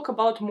to talk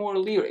about more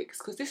lyrics,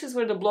 because this is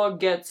where the blog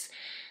gets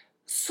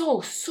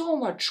so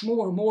much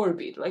more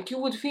morbid. You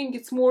would think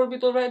it's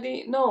morbid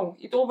already. No,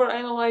 it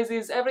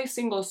overanalyzes every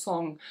single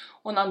song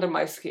on Under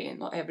My Skin.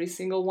 Not every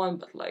single one,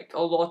 but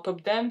a lot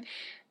of them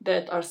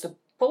that are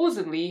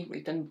supposedly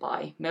written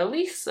by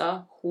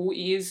Melissa, who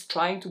is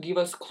trying to give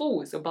us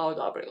clues about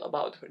Avril,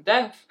 about her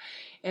death,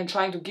 and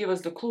trying to give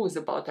us the clues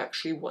about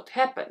actually what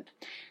happened.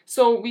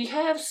 So we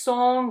have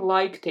song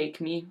like Take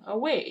Me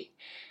Away,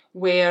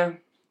 where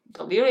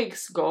the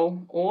lyrics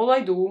go, all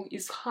I do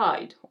is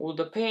hide all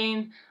the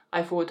pain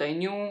I thought I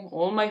knew,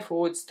 all my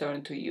thoughts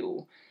turn to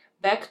you.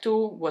 Back to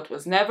what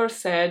was never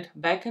said,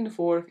 back and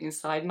forth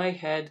inside my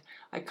head,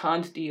 I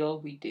can't deal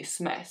with this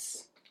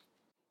mess.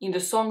 In the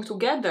song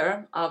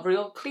Together,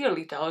 Avril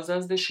clearly tells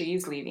us that she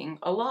is living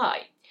a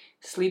lie.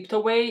 Slipped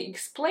Away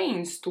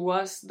explains to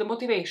us the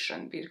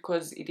motivation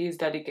because it is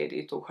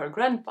dedicated to her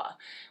grandpa,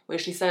 where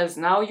she says,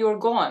 now you're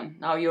gone,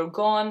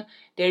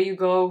 there you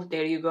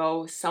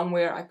go,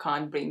 somewhere I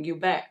can't bring you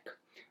back.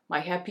 My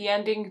happy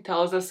ending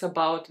tells us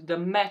about the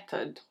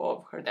method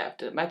of her death,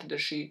 the method that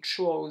she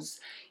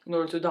chose in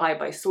order to die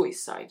by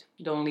suicide.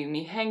 Don't leave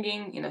me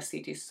hanging in a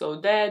city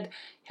so dead,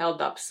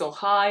 held up so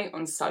high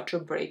on such a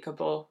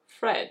breakable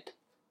thread.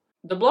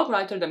 The blog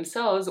writer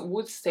themselves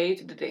would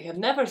state that they have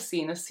never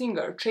seen a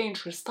singer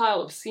change her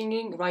style of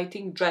singing,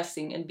 writing,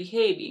 dressing, and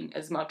behaving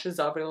as much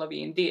as Avril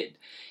Lavigne did,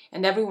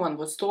 and everyone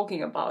was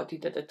talking about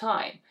it at the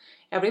time.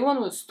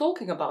 Everyone was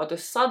talking about the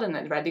sudden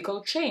and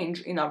radical change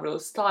in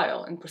Avril's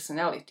style and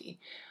personality.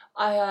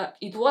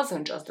 It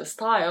wasn't just the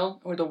style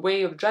or the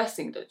way of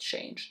dressing that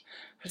changed.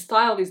 Her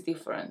style is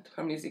different,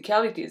 her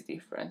musicality is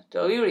different,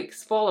 the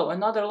lyrics follow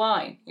another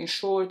line. In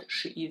short,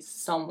 she is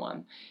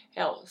someone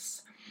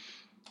else.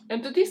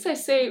 And to this I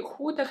say,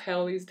 who the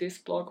hell is this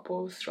blog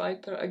post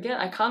writer? Again,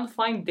 I can't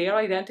find their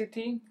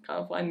identity,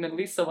 can't find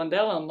Melissa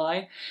Vandella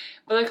online,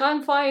 but I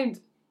can't find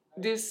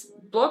this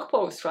blog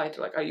post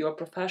writer. Like, are you a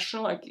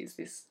professional? Like, is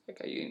this,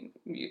 like, are you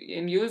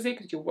in music?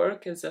 Do you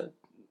work as a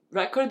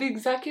record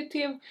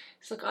executive?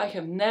 It's like, I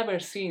have never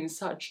seen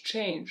such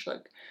change.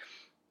 Like,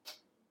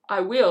 I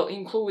will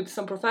include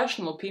some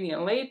professional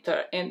opinion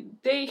later, and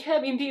they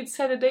have indeed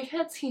said that they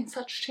had seen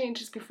such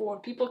changes before.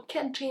 People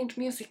can change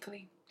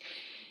musically.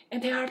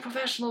 And they are a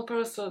professional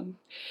person.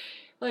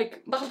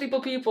 Like,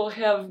 multiple people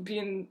have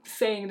been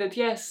saying that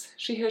yes,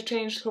 she has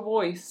changed her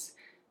voice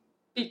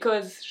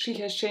because she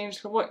has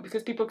changed her voice,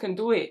 because people can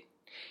do it.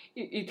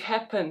 It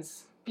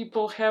happens.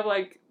 People have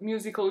like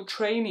musical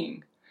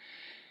training.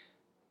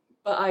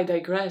 But I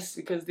digress,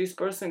 because this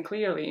person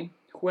clearly,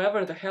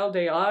 whoever the hell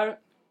they are,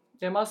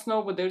 they must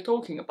know what they're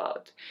talking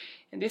about.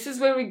 And this is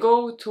where we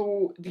go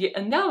to the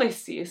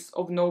analysis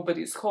of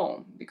Nobody's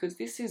Home, because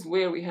this is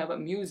where we have a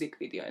music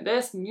video. And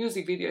this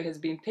music video has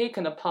been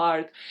taken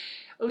apart.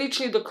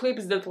 Literally the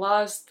clips that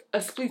last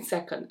a split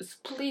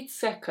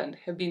second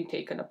have been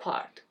taken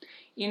apart.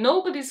 In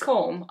Nobody's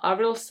Home,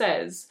 Avril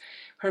says,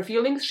 her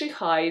feelings she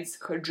hides,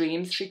 her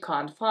dreams she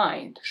can't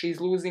find.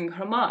 She's losing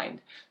her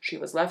mind. She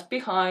was left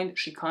behind,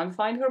 she can't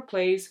find her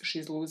place,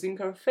 she's losing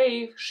her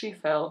faith, she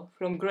fell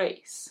from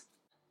grace.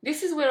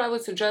 This is where I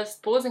would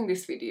suggest pausing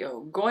this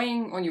video,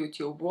 going on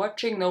YouTube,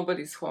 watching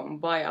Nobody's Home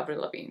by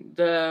Avril Lavigne,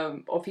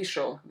 the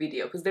official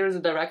video, because there is a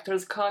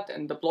director's cut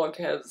and the blog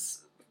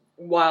has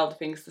wild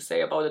things to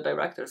say about the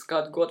director's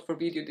cut. God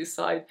forbid you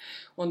decide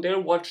on their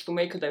watch to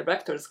make a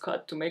director's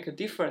cut, to make a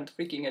different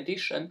freaking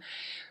edition.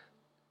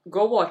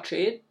 Go watch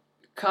it,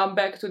 come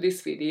back to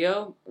this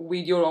video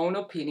with your own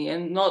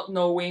opinion, not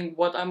knowing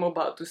what I'm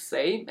about to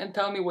say, and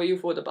tell me what you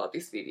thought about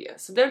this video.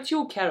 So there are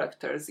two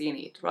characters in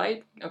it,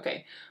 right?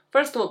 Okay.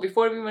 First of all,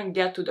 before we even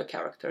get to the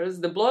characters,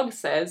 the blog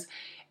says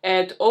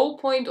at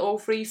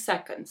 0.03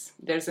 seconds,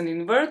 there's an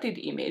inverted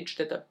image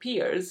that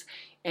appears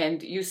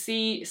and you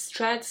see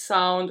stretch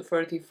sound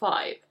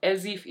 35,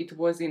 as if it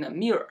was in a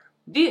mirror.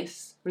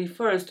 This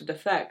refers to the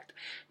fact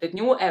that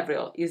new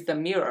Avril is the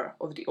mirror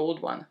of the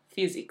old one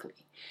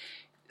physically.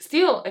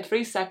 Still, at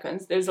 3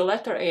 seconds, there's a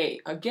letter A.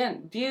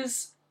 Again,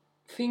 these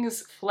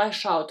things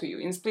flash out to you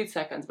in split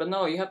seconds, but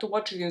no, you have to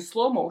watch it in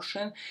slow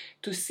motion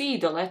to see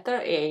the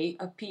letter A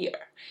appear.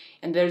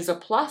 And there's a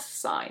plus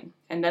sign,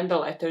 and then the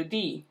letter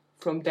D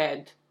from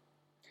dead.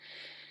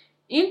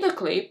 In the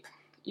clip,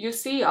 you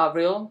see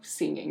Avril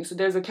singing. So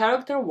there's a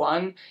character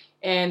 1,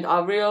 and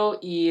Avril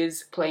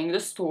is playing the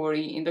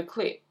story in the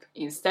clip.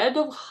 Instead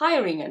of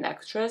hiring an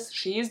actress,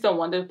 she is the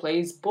one that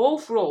plays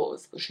both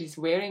roles. She's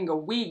wearing a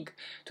wig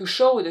to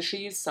show that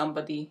she is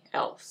somebody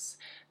else.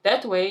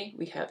 That way,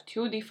 we have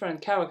two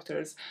different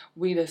characters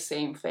with the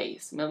same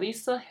face.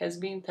 Melissa has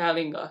been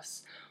telling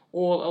us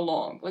all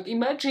along. Like,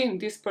 imagine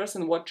this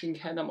person watching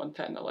Hannah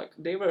Montana. Like,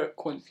 they were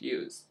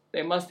confused.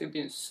 They must have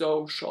been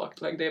so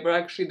shocked. Like, they were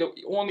actually the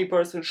only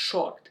person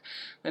shocked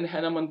when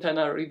Hannah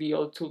Montana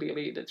revealed to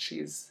Lily that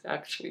she's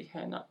actually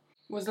Hannah.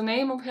 Was the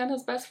name of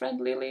Hannah's best friend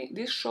Lily?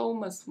 This show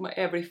must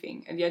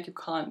everything, and yet you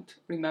can't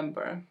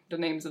remember the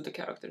names of the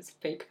characters.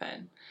 Fake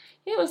fan.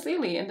 Yeah, it was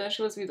Lily, and then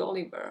she was with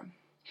Oliver.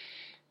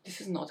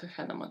 This is not a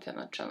Hannah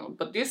Montana channel,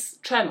 but this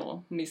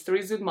channel,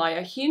 Mysteries with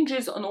Maya,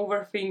 hinges on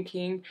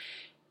overthinking,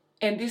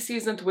 and this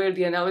isn't where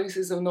the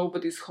analysis of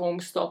Nobody's Home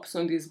stops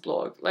on this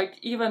blog. Like,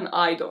 even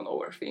I don't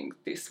overthink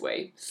this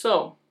way.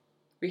 So,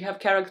 we have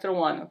character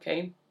 1,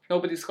 okay?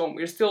 Nobody's Home.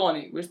 We're still on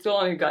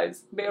it,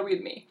 guys. Bear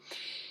with me.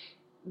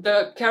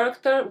 the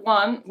character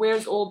 1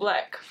 wears all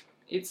black.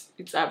 It's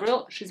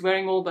Avril, she's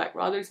wearing all black.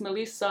 Rather, it's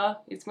Melissa.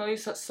 It's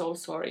Melissa. So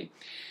sorry.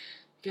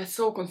 I get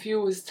so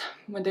confused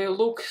when they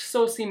look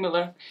so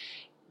similar.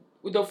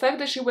 With the fact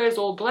that she wears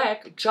all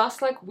black,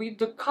 just like with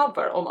the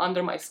cover of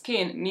Under My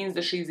Skin, means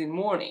that she's in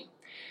mourning.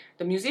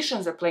 The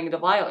musicians are playing the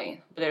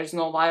violin, but there's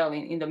no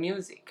violin in the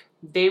music.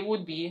 They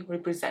would be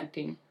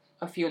representing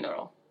a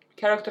funeral.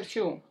 Character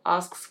 2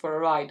 asks for a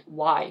ride.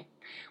 Why?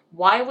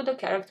 Why would the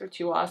character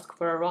 2 ask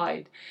for a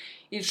ride?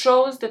 It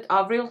shows that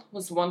Avril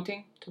was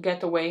wanting to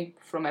get away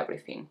from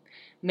everything.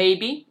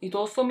 Maybe it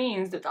also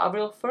means that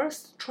Avril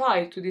first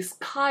tried to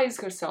disguise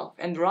herself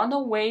and run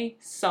away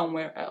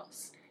somewhere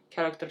else.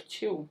 Character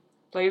 2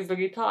 plays the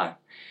guitar.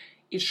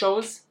 It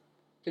shows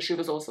that she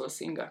was also a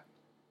singer.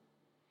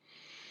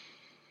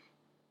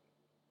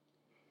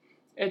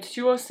 At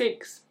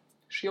 2:06,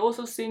 she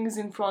also sings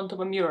in front of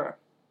a mirror.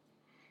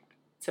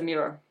 It's a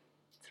mirror.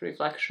 It's a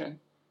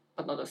reflection,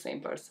 but not the same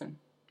person.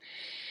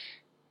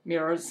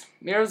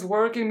 Mirrors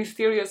work in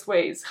mysterious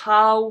ways.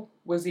 How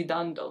was it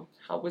done though?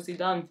 How was it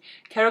done?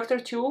 Character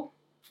 2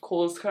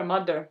 calls her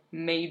mother.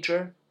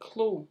 Major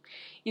clue.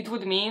 It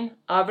would mean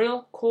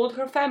Avril called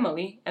her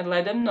family and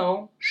let them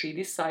know she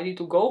decided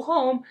to go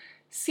home,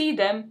 see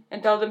them,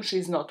 and tell them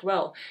she's not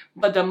well.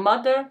 But the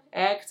mother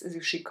acts as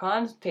if she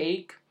can't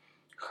take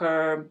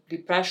her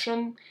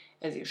depression,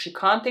 as if she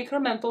can't take her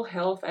mental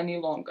health any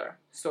longer.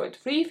 So at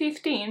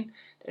 3:15,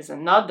 there's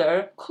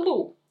another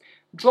clue.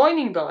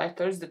 Joining the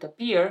letters that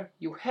appear,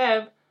 you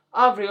have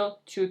Avril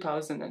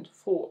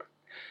 2004.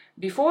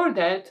 Before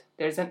that,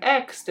 there's an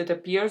X that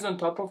appears on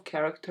top of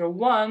character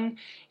 1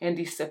 and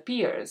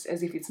disappears,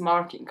 as if it's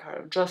marking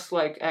her, just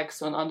like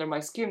X on Under My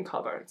Skin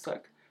cover. It's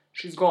like,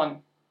 she's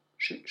gone.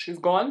 She's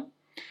gone.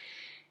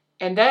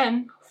 And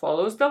then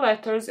follows the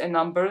letters and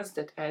numbers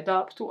that add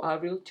up to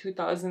Avril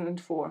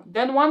 2004.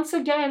 Then once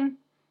again,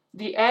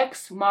 the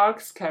X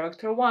marks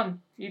character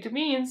 1. It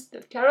means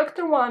that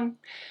character 1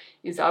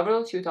 is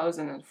Avril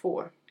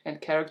 2004.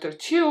 And character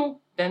 2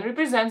 then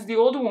represents the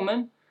old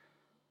woman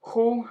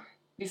who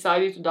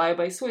decided to die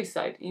by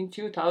suicide in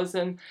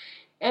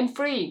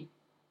 2003.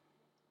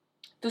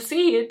 To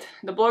see it,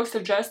 the blog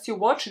suggests you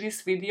watch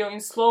this video in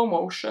slow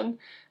motion,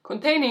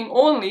 containing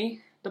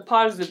only the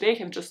parts that they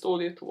have just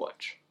told you to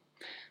watch.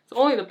 So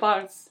only the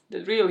parts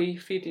that really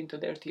fit into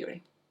their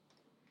theory.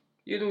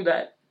 You do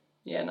that.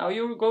 Yeah, now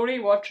you go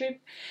rewatch it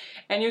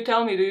and you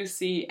tell me, do you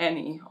see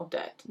any of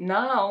that?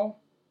 Now,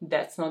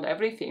 that's not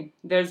everything.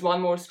 There's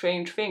one more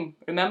strange thing.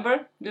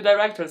 Remember? The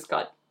director's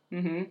cut.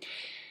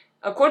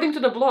 According to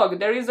the blog,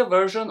 there is a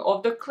version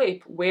of the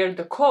clip where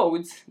the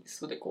codes, this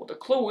is what they call the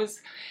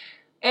clues,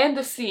 and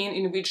the scene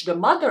in which the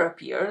mother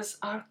appears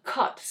are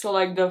cut. So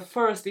like the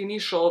first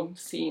initial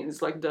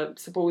scenes, like the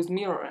supposed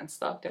mirror and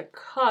stuff, they're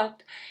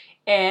cut.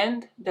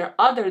 And there are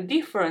other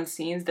different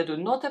scenes that do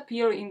not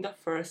appear in the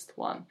first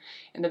one.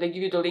 And then they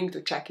give you the link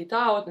to check it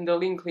out, and the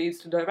link leads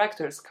to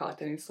director's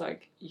cut. And it's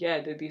like,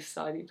 yeah, they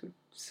decided to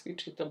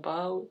switch it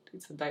about.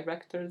 It's a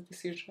director's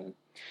decision.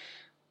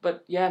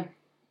 But yeah,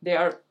 they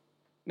are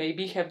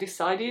maybe have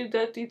decided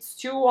that it's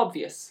too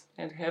obvious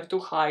and have to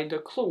hide the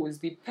clues,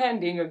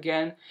 depending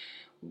again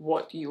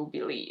what you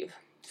believe.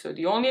 So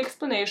the only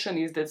explanation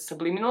is that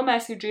subliminal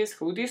messages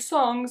through these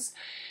songs,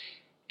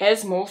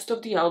 as most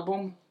of the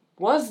album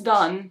was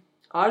done,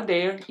 are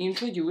there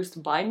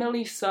introduced by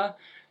Melissa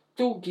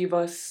to give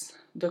us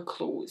the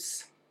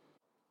clues.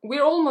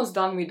 We're almost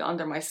done with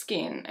Under My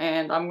Skin,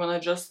 and I'm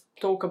gonna just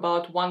talk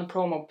about one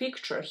promo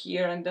picture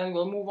here and then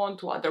we'll move on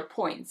to other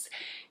points.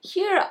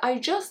 Here I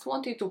just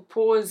wanted to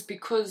pause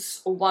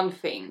because of one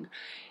thing,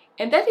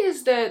 and that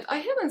is that I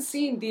haven't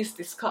seen this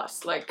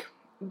discussed. Like,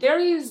 there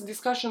is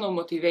discussion of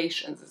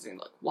motivations, as in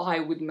like, why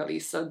would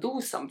Melissa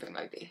do something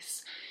like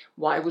this?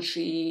 Why would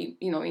she,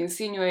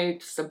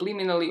 insinuate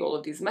subliminally all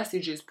of these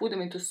messages, put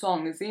them into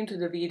songs, into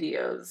the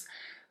videos,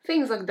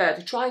 things like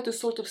that, try to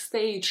sort of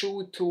stay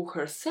true to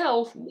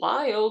herself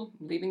while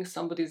living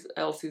somebody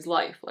else's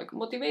life. Like,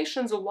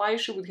 motivations of why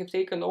she would have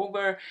taken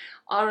over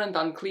aren't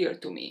unclear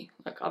to me.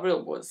 Like,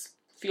 Avril was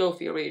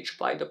filthy rich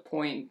by the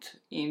point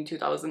in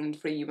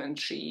 2003 when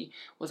she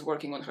was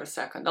working on her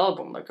second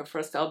album. Like, her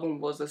first album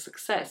was a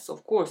success.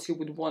 Of course, you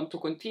would want to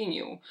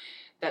continue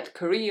that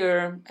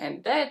career,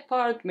 and that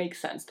part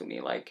makes sense to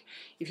me. Like,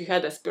 if you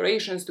had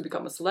aspirations to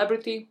become a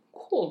celebrity,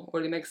 cool,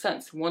 really makes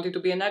sense. Wanted to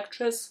be an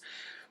actress,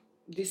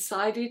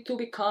 decided to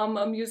become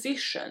a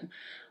musician.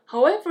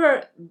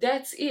 However,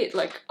 that's it.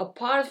 Like,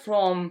 apart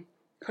from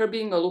her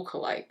being a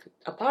lookalike,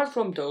 apart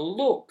from the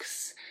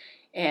looks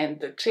and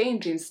the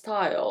change in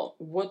style,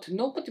 what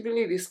nobody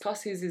really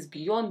discusses is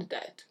beyond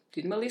that.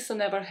 Did Melissa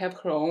never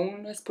have her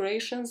own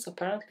aspirations?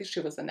 Apparently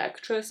she was an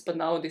actress, but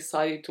now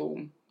decided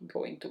to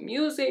go into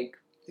music,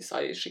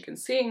 decided she can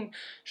sing,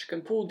 she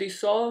can pull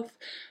this off.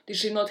 Did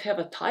she not have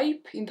a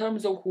type in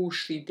terms of who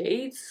she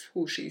dates,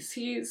 who she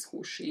sees,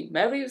 who she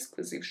marries?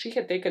 Because if she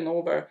had taken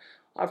over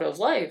Avril's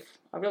life,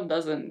 Avril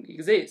doesn't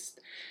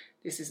exist.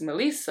 This is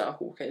Melissa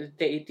who has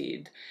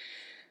dated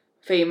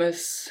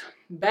famous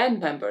band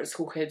members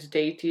who had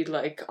dated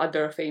like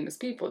other famous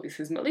people. This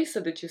is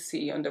Melissa that you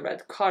see on the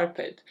red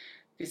carpet.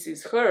 This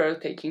is her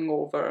taking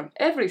over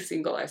every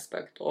single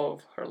aspect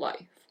of her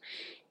life.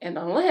 And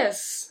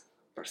unless,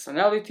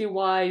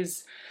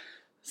 personality-wise,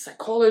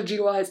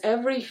 psychology-wise,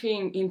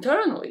 everything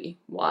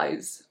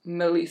internally-wise,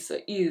 Melissa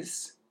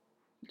is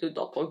the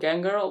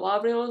doppelganger of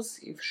Avril's,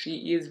 if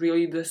she is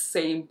really the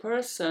same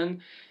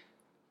person,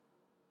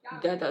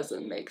 that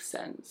doesn't make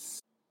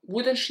sense.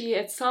 Wouldn't she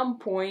at some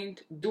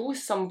point do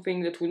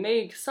something that would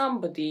make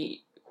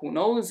somebody who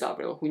knows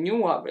Avril, who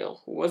knew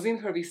Avril, who was in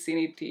her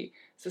vicinity,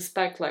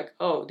 suspect like,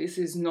 oh, this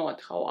is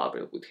not how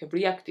Avril would have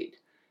reacted,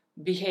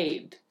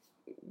 behaved,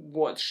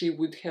 what she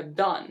would have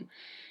done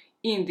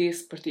in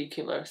this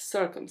particular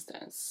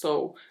circumstance.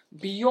 So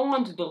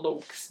beyond the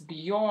looks,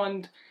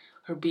 beyond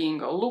her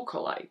being a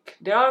lookalike,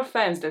 there are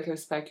fans that have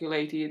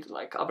speculated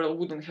like Avril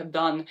wouldn't have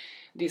done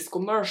this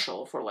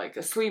commercial for like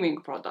a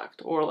slimming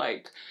product, or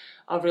like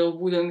Avril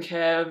wouldn't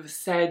have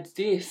said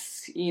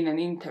this in an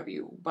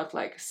interview, but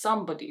like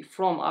somebody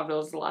from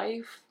Avril's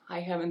life, I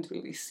haven't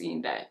really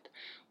seen that,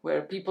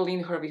 where people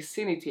in her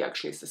vicinity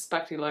actually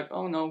suspected like,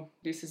 oh no,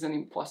 this is an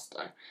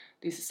imposter,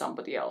 this is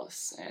somebody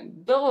else.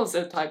 And those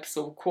are types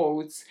of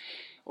quotes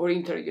or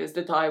interviews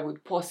that I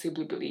would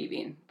possibly believe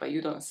in, but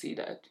you don't see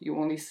that. You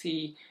only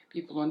see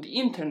people on the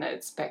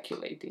internet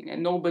speculating,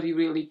 and nobody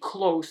really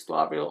close to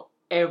Avril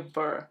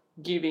ever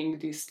giving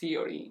this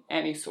theory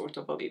any sort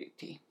of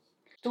validity.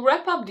 To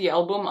wrap up the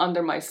album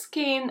Under My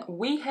Skin,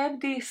 we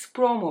have this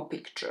promo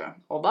picture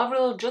of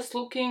Avril just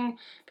looking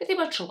pretty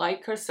much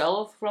like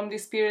herself from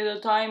this period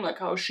of time, like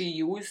how she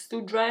used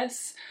to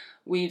dress,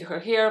 with her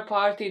hair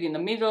parted in the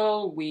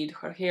middle, with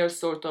her hair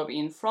sort of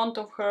in front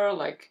of her,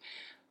 like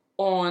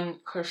on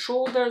her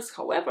shoulders.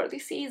 However,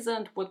 this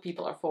isn't what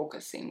people are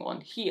focusing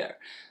on here.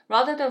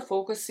 Rather, they're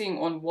focusing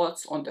on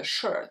what's on the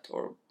shirt,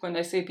 or when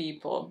I say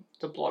people,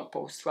 the blog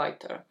post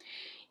writer.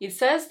 It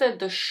says that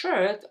the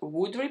shirt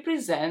would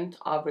represent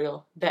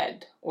Avril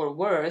dead, or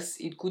worse,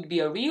 it could be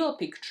a real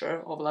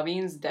picture of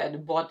Lavigne's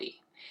dead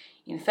body.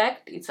 In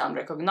fact, it's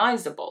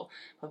unrecognizable,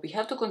 but we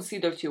have to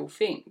consider two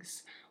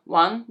things.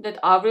 One, that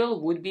Avril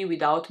would be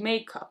without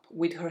makeup,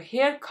 with her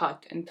hair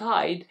cut and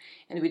tied,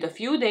 and with a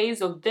few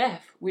days of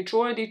death, which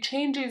already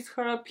changes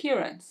her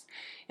appearance.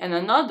 And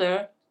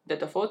another,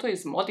 that the photo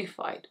is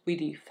modified with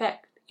the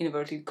effect,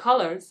 inverted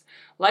colors,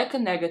 like a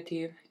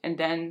negative, and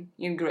then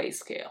in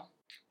grayscale.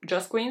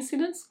 Just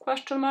coincidence?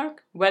 Question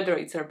mark? Whether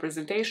it's a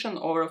representation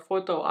or a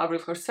photo of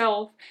Avril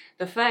herself,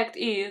 the fact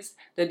is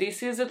that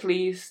this is at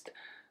least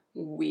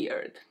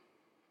weird.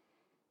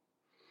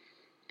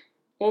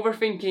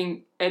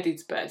 Overthinking at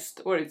its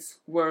best, or its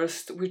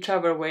worst,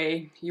 whichever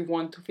way you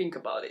want to think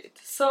about it.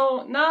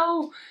 So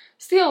now,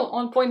 still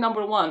on point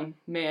number one,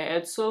 may I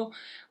add so,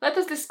 let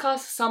us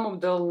discuss some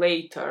of the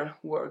later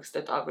works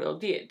that Avril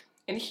did.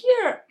 And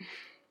here,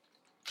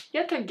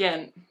 yet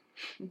again,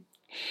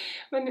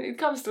 when it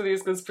comes to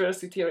these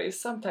conspiracy theories,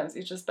 sometimes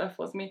it just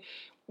baffles me.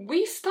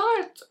 We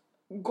start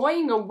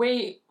going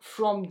away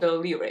from the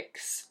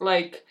lyrics.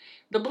 Like,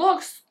 the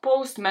blog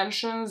post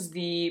mentions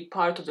the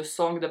part of the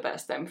song The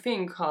Best Damn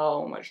Thing,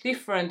 how much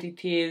different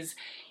it is.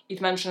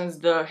 It mentions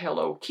the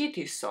Hello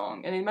Kitty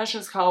song, and it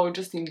mentions how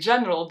just in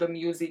general the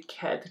music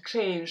had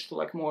changed to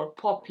like more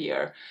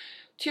poppier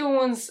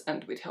tunes,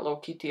 and with Hello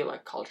Kitty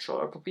like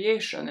cultural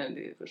appropriation, and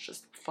it was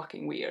just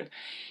fucking weird.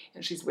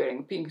 And she's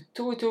wearing pink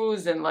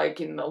tutus, and like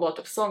in a lot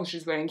of songs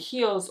she's wearing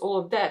heels, all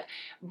of that.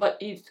 But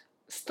it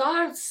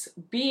starts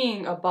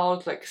being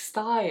about like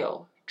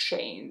style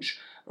change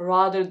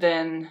rather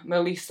than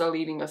Melissa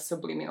leaving us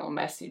subliminal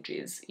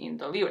messages in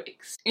the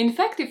lyrics. In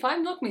fact, if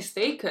I'm not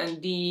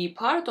mistaken, the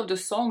part of the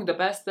song The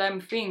Best Damn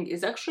Thing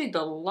is actually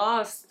the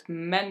last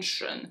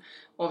mention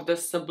of the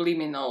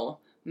subliminal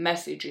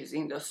messages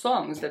in the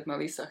songs that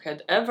Melissa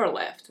had ever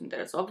left, and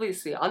there's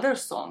obviously other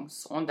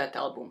songs on that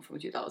album from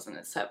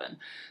 2007.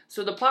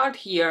 So the part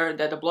here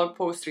that the blog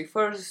post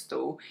refers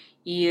to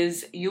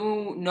is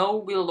 "You no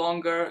will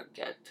longer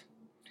get."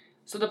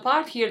 So the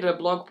part here the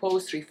blog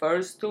post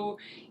refers to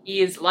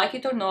is "Like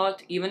it or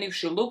not, even if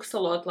she looks a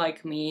lot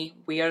like me,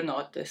 we are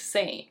not the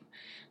same."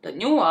 The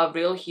new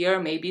Avril here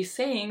may be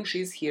saying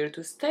she's here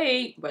to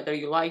stay, whether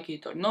you like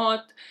it or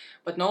not,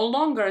 but no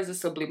longer as a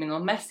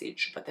subliminal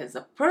message, but as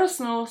a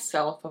personal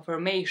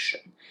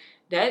self-affirmation.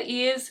 That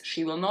is,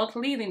 she will not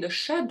live in the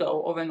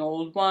shadow of an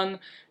old one,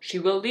 she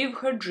will live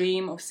her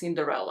dream of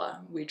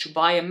Cinderella, which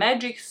by a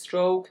magic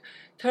stroke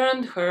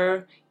turned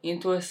her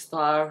into a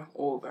star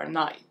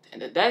overnight.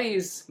 And that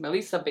is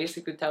Melissa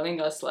basically telling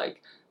us,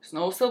 like, there's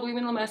no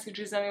subliminal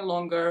messages any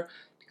longer,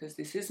 because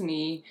this is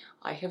me,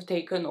 I have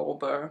taken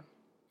over,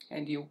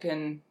 and you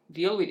can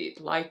deal with it,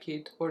 like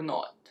it or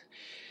not.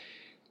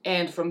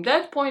 And from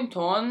that point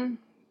on,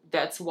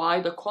 that's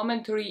why the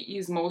commentary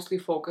is mostly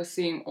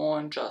focusing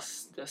on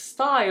just the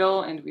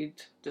style, and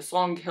with the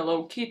song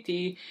Hello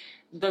Kitty,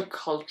 the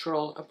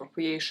cultural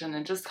appropriation,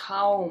 and just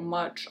how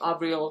much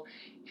Avril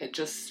had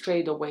just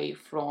strayed away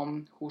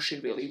from who she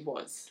really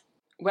was.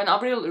 when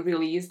Avril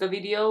released the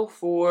video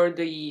for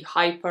the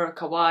hyper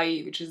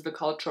kawaii, which is the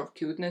culture of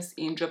cuteness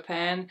in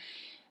Japan,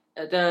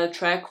 the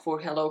track for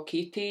Hello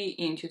Kitty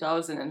in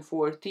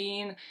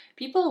 2014,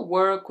 people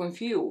were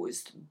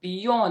confused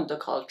beyond the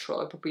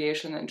cultural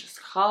appropriation and just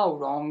how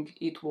wrong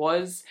it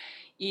was.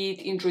 It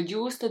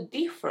introduced a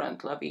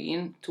different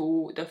Lavigne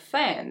to the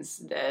fans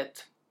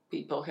that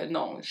people had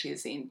known.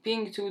 She's in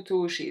pink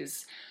tutu,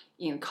 she's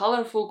in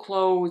colorful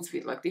clothes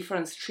with like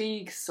different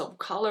streaks of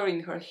color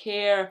in her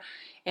hair,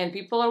 and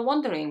people are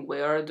wondering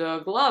where are the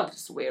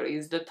gloves, where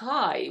is the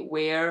tie,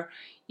 where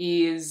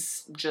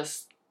is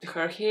just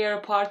her hair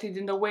parted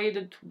in the way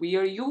that we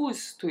are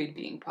used to it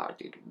being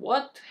parted.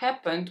 What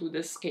happened to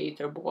the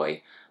skater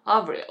boy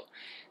Avril?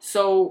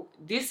 So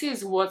this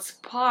is what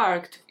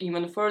sparked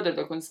even further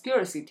the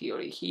conspiracy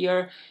theory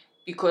here,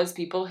 because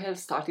people have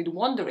started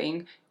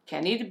wondering,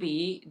 can it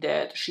be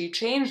that she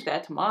changed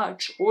that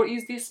much, or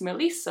is this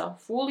Melissa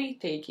fully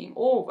taking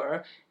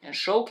over and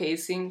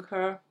showcasing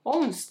her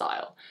own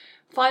style?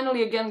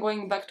 Finally, again,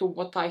 going back to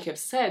what I have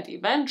said,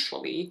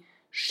 eventually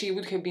she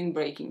would have been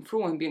breaking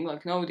through and being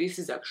like, no, this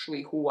is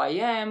actually who I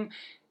am,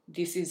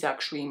 this is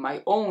actually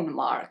my own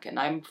mark, and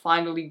I'm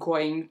finally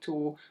going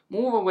to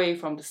move away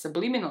from the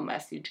subliminal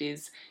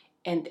messages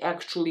and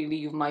actually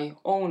leave my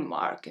own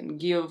mark and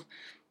give,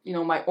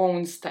 my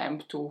own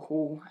stamp to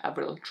who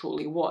Avril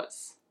truly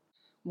was.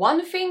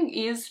 One thing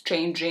is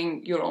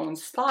changing your own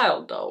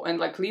style though, and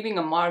like leaving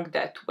a mark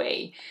that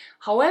way.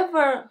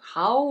 However,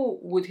 how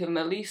would have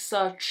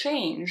Melissa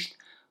changed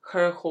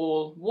her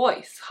whole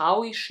voice?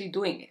 How is she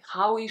doing it?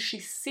 How is she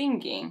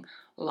singing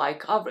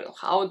like Avril?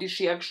 How did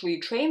she actually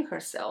train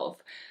herself?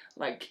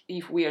 Like,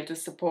 if we are to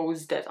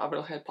suppose that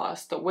Avril had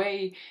passed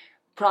away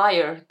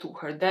prior to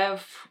her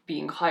death,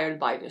 being hired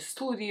by the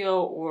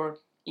studio, or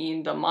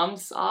in the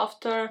months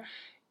after,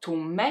 to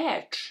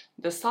match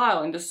the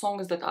style and the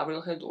songs that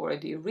Avril had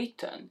already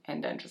written,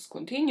 and then just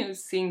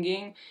continues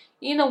singing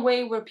in a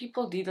way where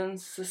people didn't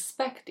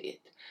suspect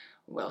it.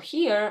 Well,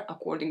 here,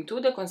 according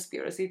to the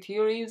conspiracy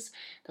theories,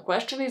 the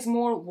question is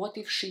more, what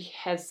if she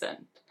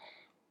hasn't?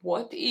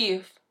 What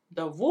if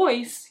the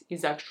voice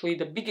is actually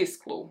the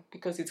biggest clue,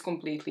 because it's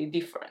completely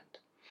different?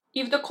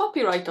 If the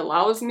copyright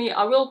allows me,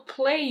 I will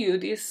play you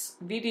this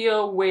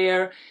video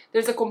where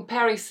there's a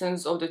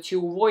comparisons of the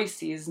two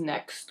voices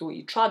next to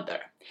each other.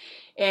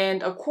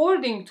 And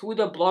according to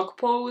the blog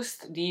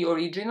post, the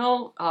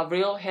original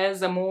Avril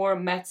has a more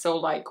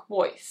mezzo-like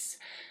voice,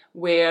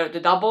 where the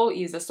double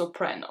is a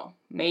soprano.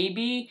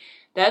 Maybe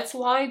that's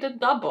why the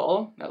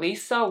double,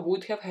 Melissa,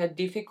 would have had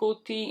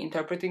difficulty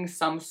interpreting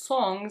some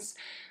songs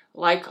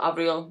like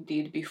Avril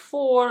did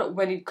before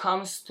when it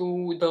comes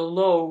to the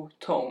low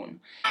tone.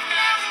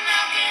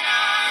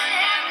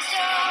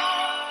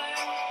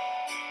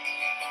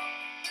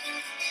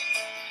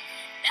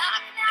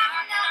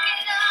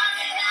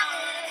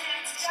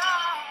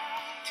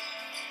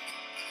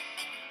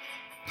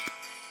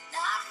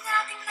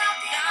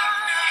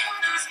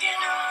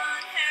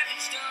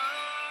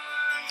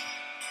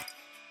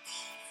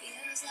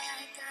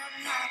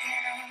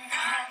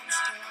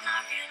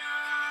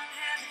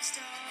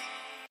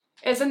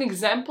 As an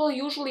example,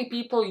 usually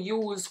people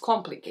use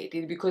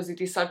Complicated because it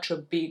is such a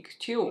big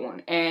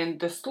tune, and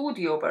the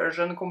studio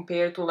version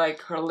compared to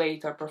like her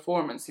later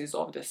performances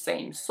of the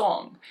same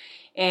song.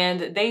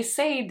 And they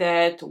say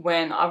that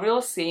when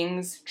Avril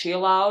sings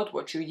Chill Out,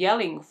 What You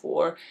Yelling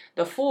For,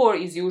 the 4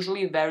 is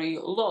usually very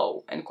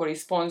low and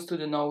corresponds to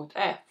the note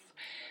F.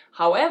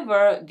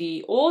 However,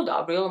 the old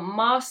Avril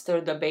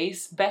mastered the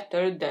bass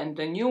better than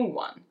the new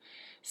one.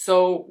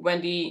 So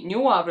when the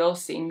new Avril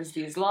sings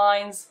these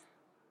lines,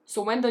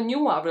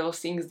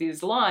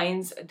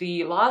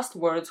 the last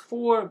words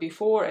for,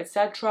 before,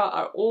 etc.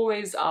 are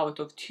always out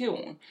of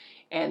tune.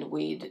 And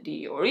with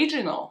the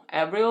original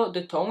Avril,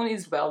 the tone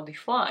is well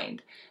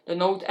defined. The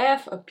note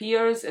F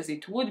appears as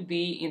it would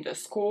be in the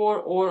score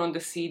or on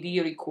the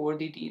CD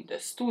recorded in the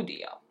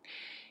studio.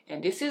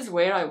 And this is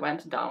where I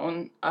went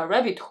down a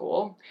rabbit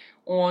hole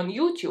on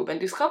YouTube and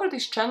discovered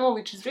this channel,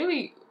 which is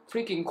really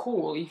freaking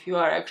cool if you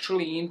are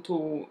actually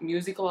into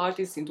musical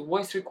artists, into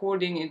voice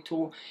recording,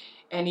 into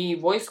any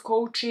voice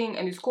coaching,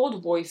 and it's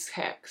called Voice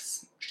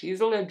Hacks. She's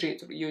a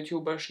legit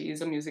YouTuber, she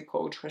is a music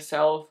coach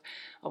herself,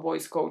 a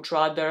voice coach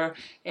rather,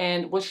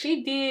 and what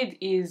she did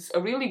is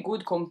a really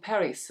good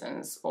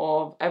comparisons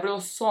of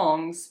Avril's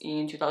songs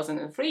in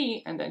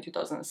 2003 and then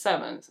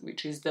 2007,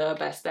 which is the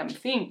Best Damn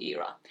Thing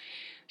era.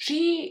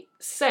 She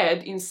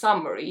said in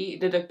summary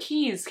that the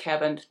keys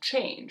haven't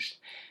changed.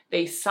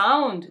 They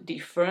sound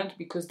different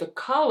because the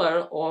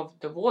color of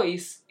the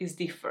voice is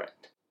different.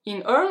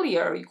 In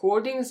earlier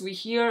recordings, we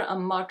hear a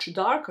much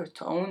darker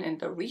tone, and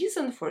the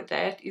reason for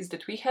that is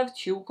that we have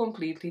two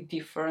completely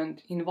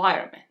different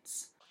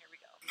environments. Here we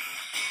go.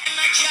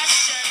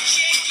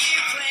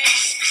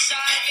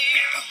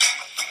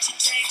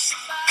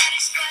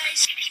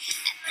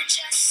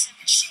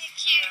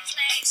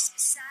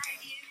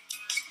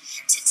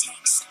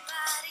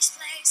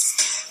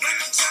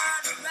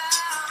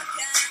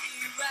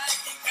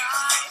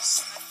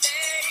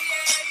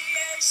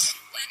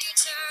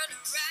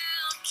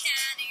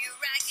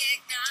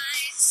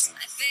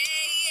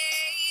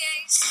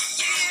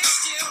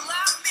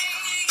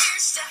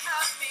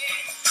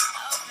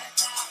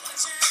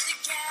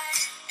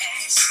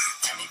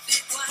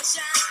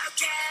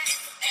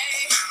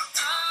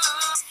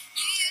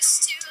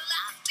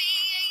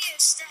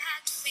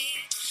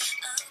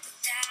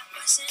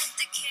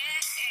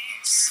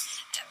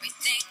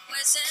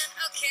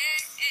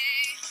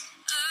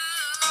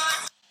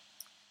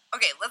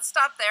 Okay, let's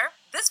stop there.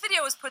 This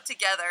video was put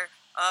together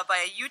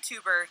by a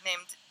YouTuber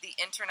named The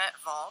Internet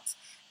Vault,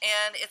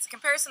 and it's a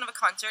comparison of a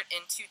concert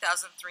in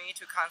 2003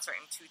 to a concert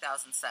in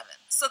 2007.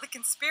 So the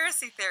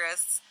conspiracy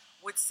theorists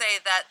would say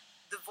that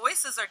the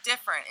voices are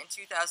different in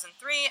 2003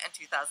 and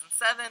 2007,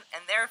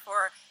 and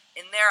therefore,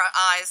 in their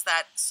eyes,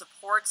 that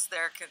supports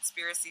their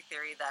conspiracy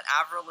theory that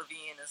Avril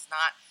Lavigne is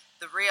not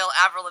the real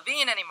Avril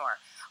Lavigne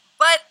anymore.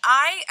 But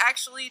I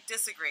actually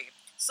disagree.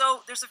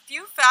 So there's a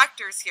few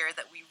factors here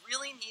that we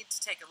really need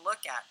to take a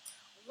look at.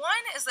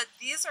 One is that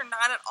these are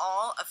not at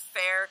all a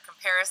fair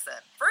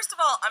comparison. First of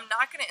all, I'm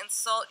not going to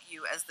insult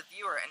you as the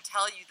viewer and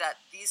tell you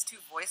that these two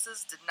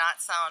voices did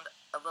not sound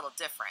a little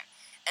different,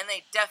 and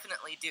they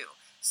definitely do.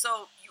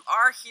 So you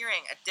are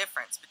hearing a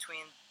difference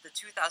between the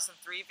 2003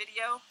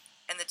 video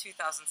and the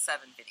 2007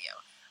 video.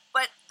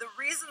 But the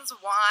reasons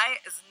why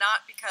is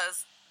not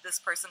because this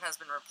person has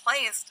been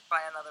replaced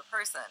by another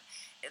person.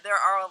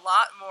 There are a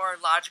lot more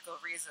logical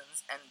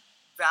reasons and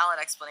valid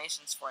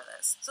explanations for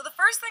this. So the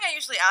first thing I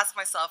usually ask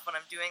myself when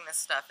I'm doing this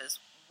stuff is,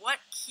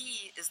 what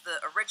key is the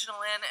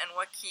original in and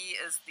what key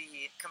is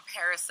the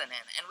comparison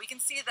in? And we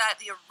can see that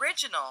the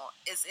original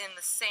is in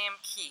the same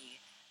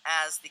key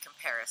as the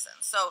comparison.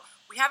 So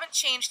we haven't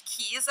changed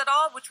keys at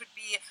all, which would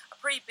be a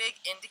pretty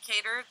big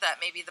indicator that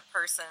maybe the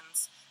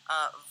person's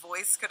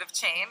voice could have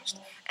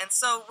changed. And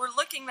so we're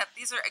looking that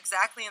these are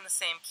exactly in the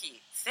same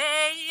key.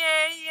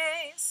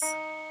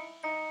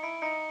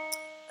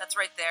 That's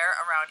right there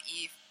around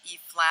E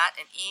flat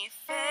and E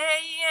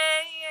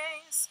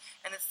phase,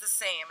 and it's the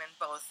same in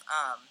both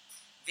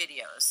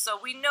videos. So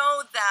we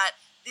know that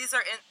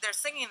they're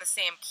singing the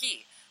same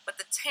key, but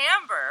the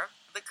timbre,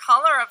 the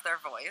color of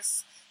their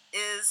voice,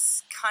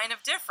 is kind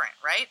of different,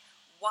 right?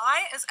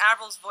 Why is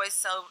Avril's voice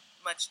so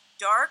much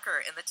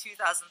darker in the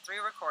 2003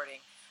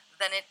 recording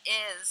than it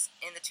is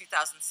in the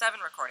 2007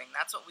 recording?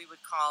 That's what we would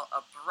call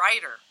a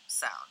brighter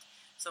sound.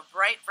 So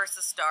bright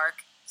versus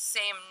dark,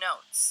 same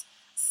notes,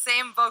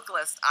 same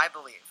vocalist, I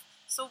believe.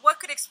 So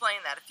what could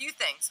explain that? A few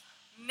things.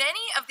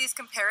 Many of these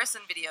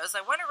comparison videos,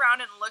 I went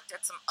around and looked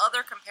at some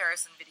other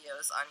comparison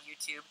videos on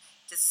YouTube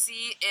to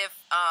see if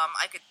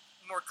I could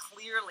more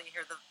clearly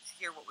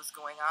hear what was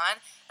going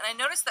on. And I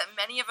noticed that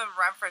many of them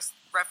reference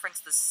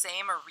the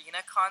same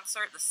arena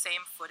concert, the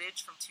same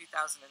footage from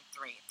 2003.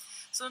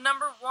 So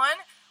number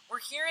one, we're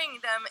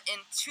hearing them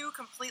in two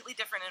completely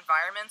different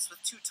environments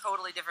with two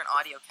totally different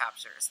audio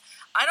captures.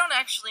 I don't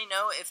actually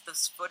know if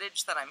this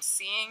footage that I'm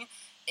seeing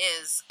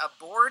is a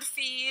board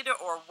feed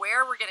or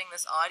where we're getting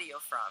this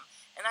audio from.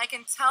 And I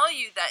can tell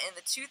you that in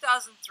the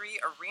 2003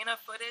 arena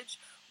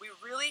footage, we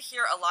really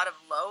hear a lot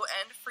of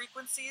low-end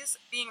frequencies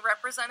being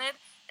represented.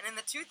 And in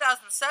the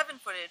 2007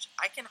 footage,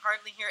 I can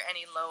hardly hear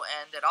any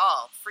low-end at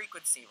all,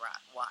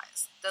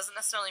 frequency-wise. Doesn't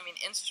necessarily mean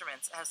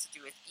instruments. It has to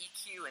do with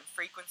EQ and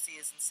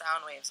frequencies and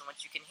sound waves and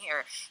what you can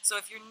hear. So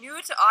if you're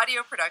new to audio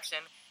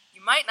production,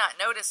 you might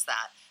not notice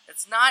that.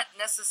 It's not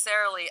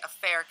necessarily a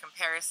fair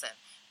comparison.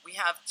 We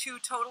have two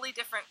totally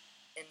different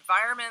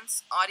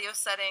environments, audio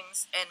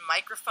settings, and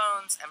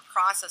microphones and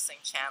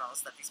processing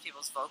channels that these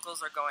people's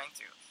vocals are going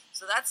through.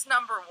 So that's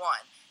number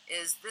one,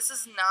 is this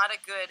is not a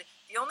good,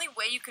 the only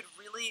way you could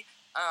really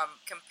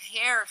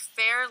compare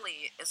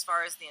fairly as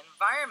far as the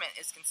environment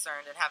is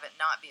concerned and have it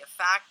not be a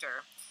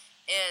factor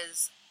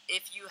is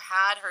if you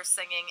had her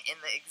singing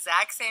in the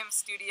exact same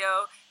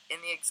studio,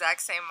 in the exact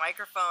same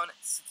microphone,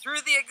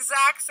 through the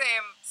exact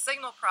same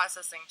signal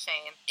processing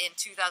chain in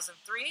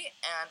 2003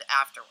 and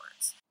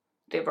afterwards.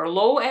 There were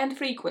low-end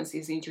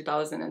frequencies in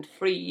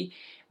 2003,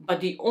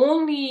 but the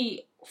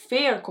only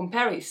fair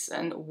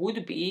comparison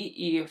would be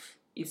if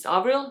it's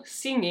Avril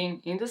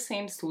singing in the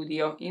same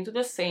studio, into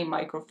the same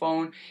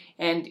microphone,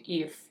 and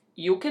if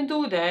you can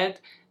do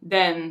that,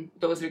 then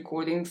those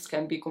recordings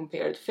can be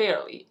compared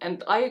fairly.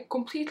 And I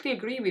completely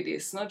agree with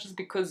this, not just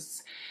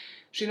because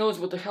she knows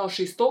what the hell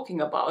she's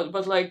talking about,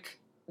 but like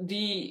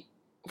the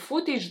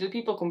footage that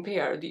people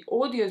compare, the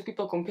audio that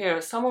people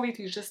compare, some of it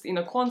is just in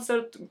a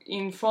concert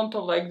in front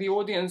of like the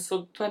audience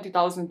of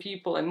 20,000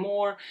 people and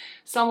more.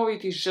 Some of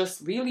it is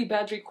just really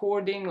bad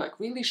recording, like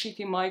really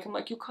shitty mic. I'm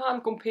like, you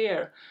can't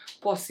compare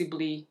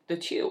possibly the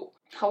two.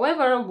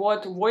 However,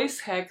 what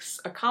VoiceHack's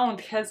account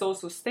has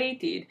also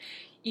stated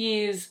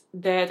is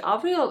that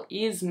Avril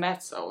is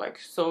mezzo, like,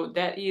 so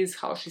that is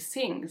how she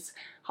sings.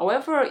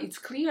 However, it's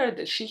clear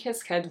that she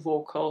has had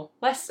vocal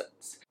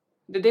lessons.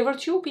 That there were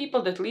two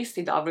people that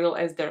listed Avril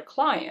as their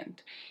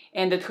client,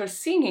 and that her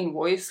singing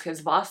voice has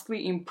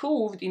vastly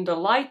improved in the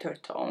lighter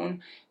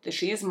tone, that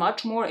she is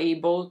much more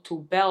able to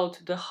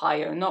belt the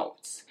higher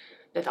notes.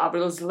 That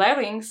Avril's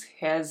larynx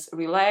has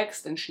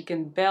relaxed and she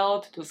can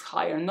belt those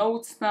higher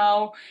notes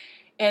now.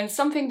 And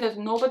something that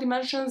nobody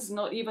mentions,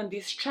 not even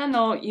this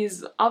channel,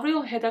 is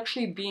Avril had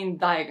actually been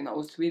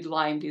diagnosed with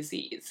Lyme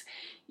disease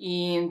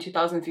in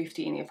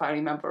 2015, if I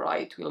remember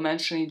right. We'll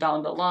mention it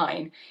down the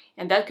line,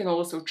 and that can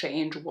also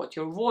change what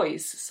your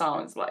voice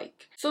sounds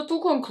like. So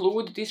to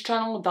conclude, this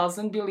channel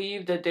doesn't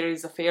believe that there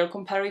is a fair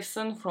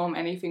comparison from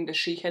anything that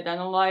she had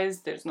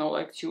analyzed. There's no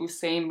like two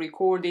same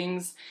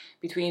recordings.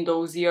 between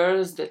those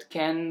years that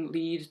can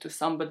lead to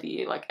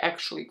somebody like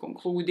actually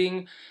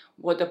concluding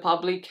what the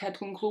public had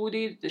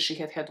concluded, that she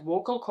had had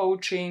vocal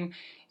coaching,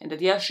 and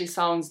that yes, she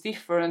sounds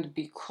different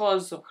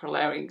because of her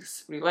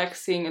larynx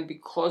relaxing and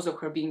because of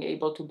her being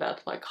able to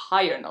bat like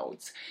higher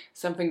notes,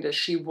 something that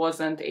she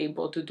wasn't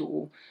able to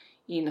do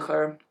in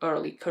her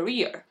early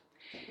career.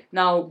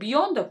 Now,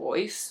 beyond the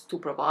voice, to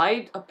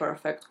provide a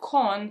perfect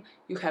con,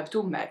 you have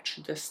to match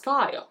the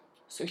style.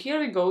 So here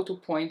we go to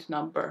point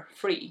number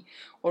 3,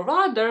 or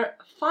rather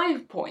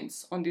 5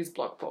 points on this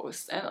blog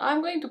post, and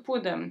I'm going to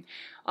put them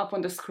up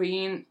on the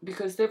screen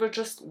because they were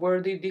just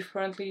worded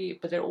differently,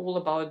 but they're all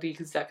about the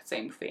exact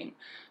same thing.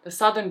 The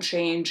sudden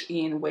change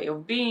in way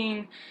of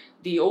being,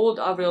 the old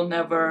Avril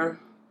never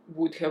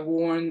would have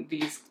worn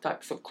these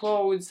types of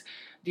clothes,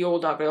 the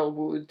old Avril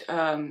would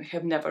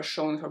have never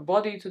shown her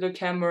body to the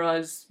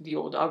cameras, the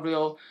old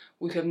Avril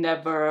would have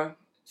never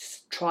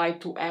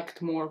tried to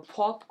act more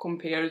pop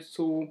compared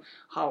to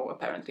how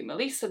apparently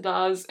Melissa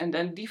does, and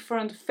then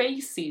different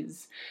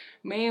faces,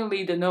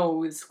 mainly the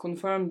nose,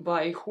 confirmed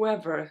by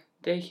whoever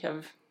they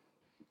have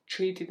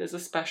treated as a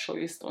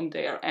specialist on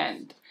their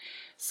end.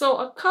 So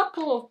a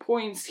couple of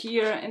points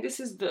here, and this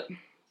is the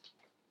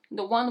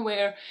one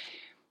where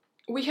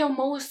we have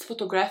most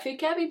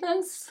photographic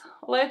evidence,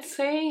 let's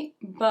say,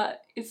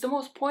 but it's the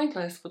most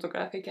pointless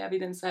photographic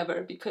evidence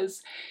ever,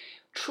 because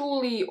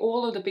truly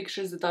all of the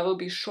pictures that I will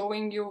be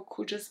showing you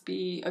could just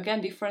be,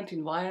 again, different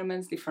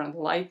environments, different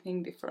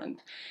lighting, different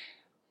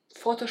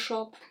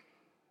Photoshop,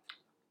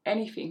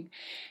 anything.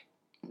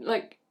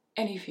 Like,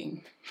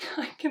 anything.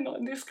 I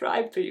cannot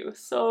describe to you.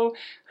 So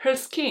her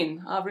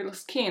skin,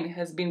 Avril's skin,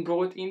 has been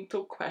brought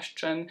into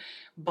question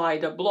by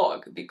the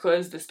blog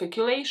because the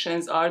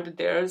speculations are that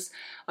there's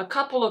a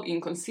couple of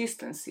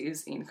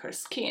inconsistencies in her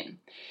skin.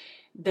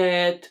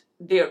 That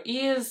there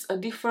is a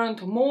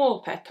different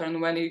mole pattern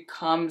when it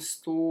comes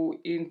to,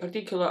 in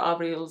particular,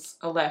 Avril's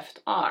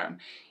left arm,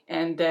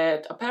 and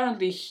that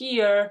apparently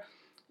here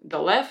the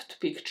left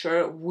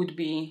picture would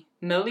be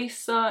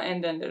Melissa,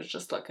 and then there's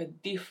just like a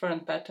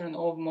different pattern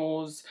of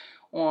moles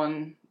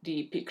on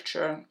the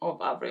picture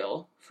of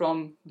Avril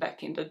from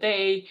back in the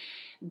day.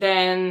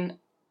 Then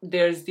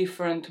there's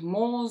different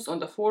moles on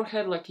the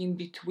forehead, like in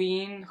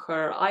between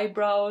her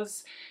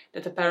eyebrows,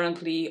 that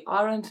apparently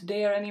aren't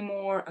there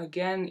anymore.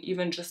 Again,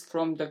 even just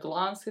from the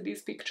glance at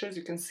these pictures,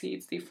 you can see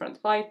it's different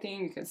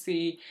lighting, you can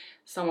see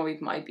some of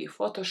it might be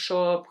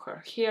Photoshop,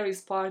 her hair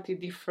is parted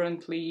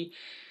differently,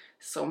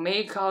 so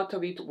make out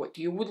of it what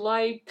you would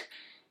like.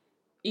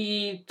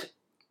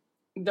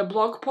 The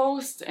blog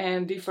posts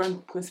and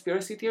different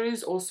conspiracy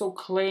theories also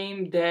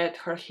claim that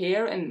her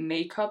hair and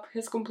makeup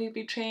has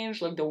completely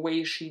changed, like the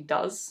way she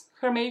does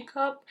her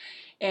makeup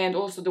and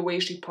also the way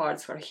she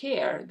parts her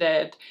hair,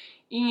 that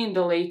in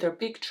the later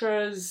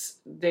pictures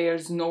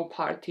there's no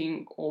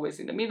parting always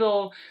in the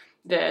middle,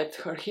 that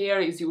her hair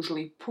is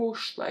usually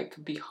pushed like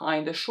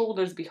behind the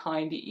shoulders,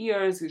 behind the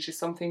ears, which is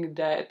something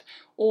that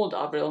old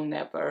Avril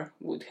never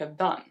would have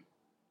done.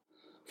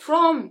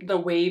 From the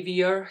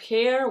wavier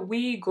hair,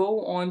 we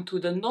go on to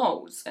the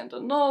nose, and the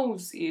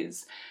nose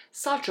is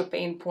such a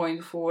pain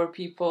point for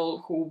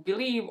people who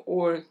believe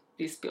or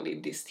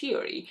disbelieve this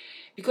theory,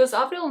 because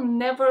Avril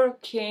never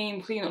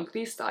came clean on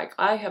this. Like,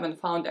 I haven't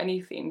found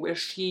anything where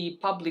she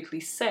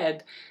publicly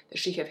said that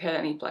she had had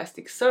any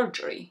plastic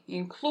surgery,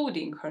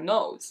 including her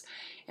nose.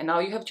 And now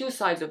you have two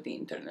sides of the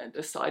internet,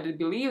 the side that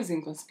believes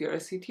in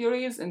conspiracy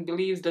theories and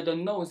believes that the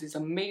nose is a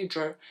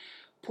major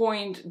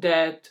point,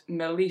 that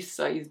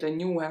Melissa is the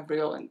new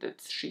Avril and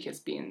that she has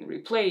been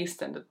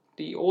replaced and that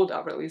the old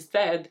Avril is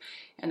dead,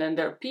 and then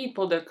there are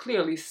people that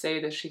clearly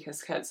say that she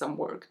has had some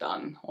work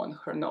done on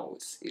her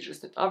nose. It's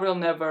just that Avril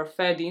never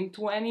fed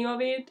into any of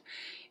it,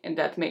 and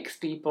that makes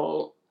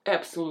people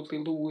absolutely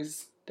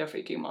lose their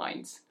freaking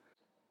minds.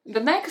 The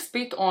next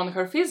bit on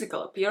her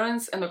physical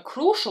appearance, and a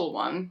crucial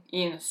one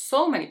in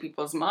so many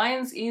people's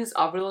minds, is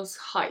Avril's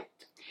height.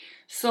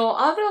 So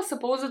Avril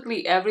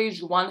supposedly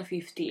averaged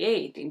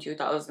 158 in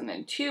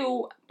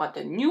 2002, but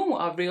the new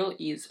Avril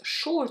is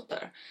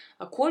shorter.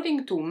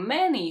 According to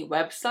many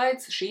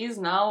websites, she is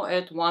now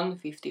at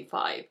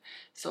 155.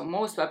 So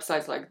most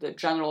websites, like the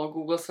general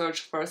Google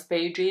search first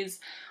pages,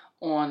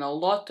 on a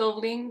lot of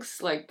links,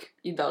 like,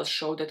 it does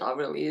show that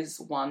Avril is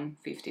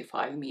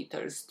 155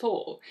 meters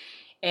tall.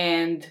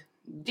 And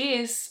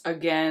this,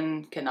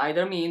 again, can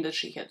either mean that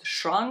she had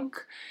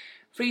shrunk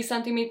 3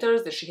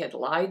 centimeters, that she had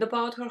lied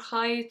about her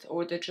height,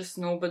 or that just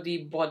nobody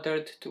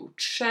bothered to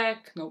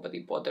check, nobody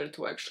bothered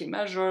to actually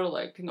measure,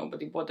 like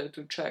nobody bothered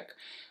to check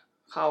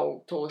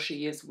how tall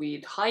she is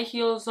with high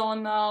heels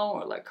on now,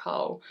 or like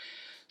how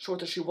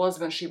shorter she was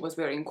when she was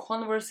wearing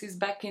Converses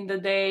back in the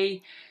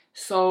day.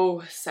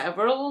 So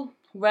several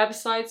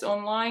websites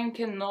online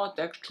cannot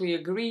actually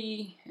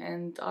agree,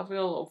 and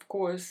Avril, of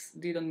course,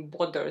 didn't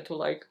bother to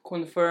like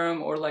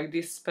confirm or like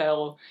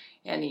dispel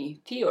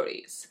any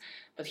theories.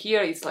 But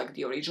here it's like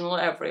the original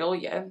Avril,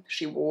 yeah,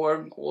 she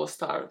wore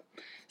all-star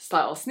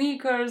style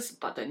sneakers,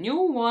 but a new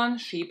one,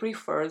 she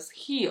prefers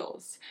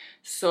heels.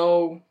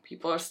 So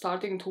people are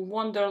starting to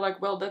wonder,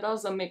 like, well, that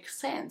doesn't make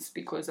sense,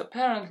 because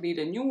apparently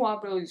the new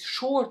Avril is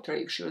shorter.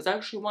 If she was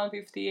actually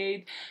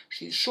 158,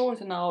 she's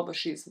shorter now, but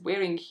she's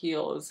wearing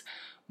heels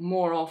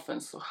more often.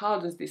 So how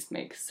does this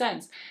make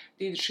sense?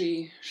 Did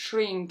she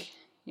shrink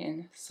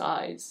in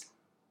size?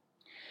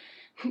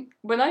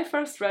 When I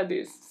first read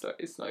this, so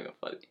it's not even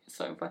funny, it's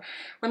not even funny.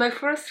 When I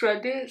first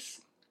read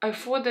this, I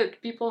thought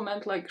that people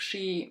meant like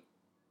she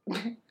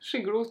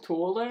grew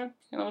taller,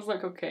 and I was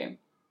like, okay,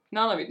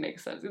 none of it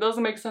makes sense. It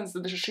doesn't make sense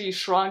that she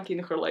shrunk in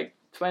her like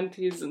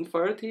 20s and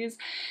 30s,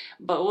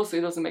 but also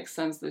it doesn't make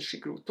sense that she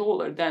grew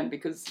taller then,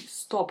 because you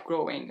stop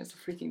growing as a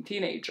freaking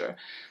teenager.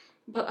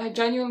 But I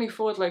genuinely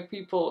thought like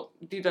people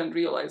didn't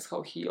realize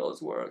how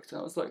heels worked, and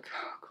I was like,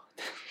 oh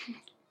god.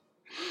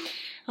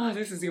 Oh,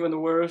 this is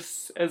even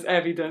worse as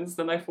evidence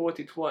than I thought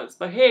it was.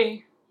 But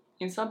hey,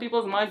 in some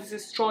people's minds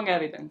this is strong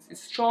evidence.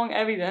 It's strong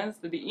evidence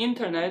that the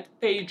internet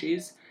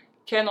pages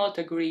cannot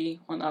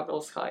agree on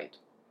Avril's height.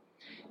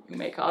 You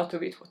make out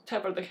of it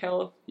whatever the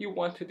hell you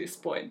want at this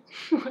point.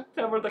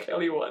 Whatever the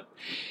hell you want.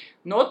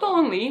 Not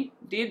only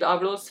did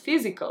Avril's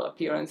physical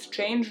appearance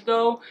change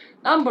though,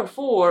 number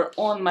 4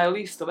 on my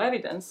list of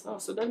evidence, oh,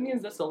 so that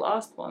means that's the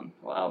last one,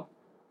 wow.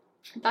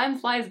 Time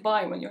flies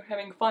by when you're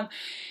having fun.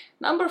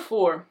 Number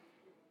 4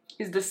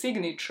 is the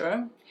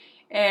signature,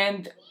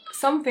 and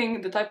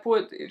something that I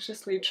put, it's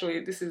just literally,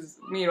 this is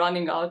me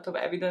running out of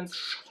evidence,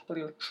 shut up,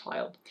 little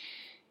child,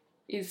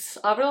 is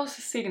Avril's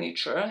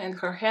signature and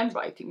her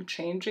handwriting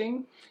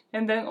changing,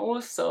 and then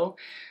also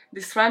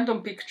this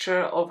random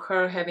picture of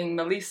her having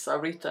Melissa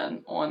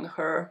written on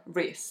her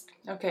wrist.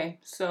 Okay,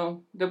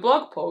 so the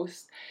blog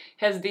post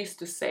has this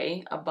to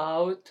say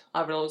about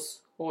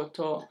Avril's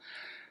autograph.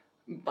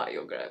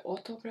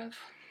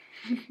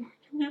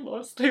 We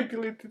lost the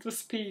ability to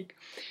speak.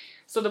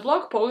 So the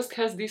blog post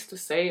has this to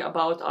say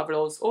about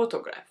Avril's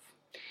autograph.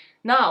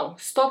 Now,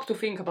 stop to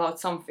think about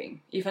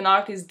something. If an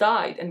artist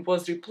died and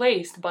was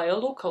replaced by a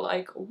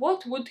lookalike,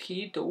 what would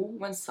he do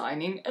when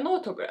signing an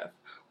autograph?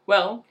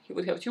 Well, he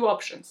would have 2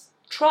 options.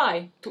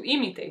 Try to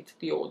imitate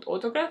the old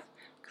autograph,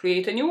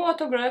 create a new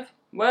autograph.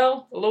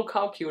 Well, look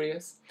how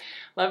curious.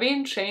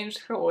 Lavigne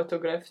changed her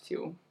autograph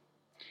too.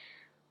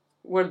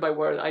 Word by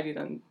word, I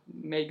didn't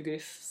make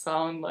this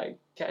sound like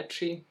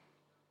catchy.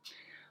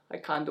 I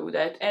can't do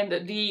that.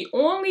 And the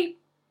only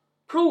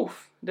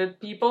proof that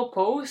people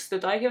post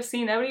that I have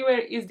seen everywhere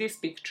is this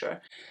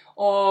picture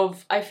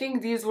of, I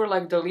think these were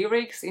like the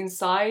lyrics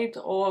inside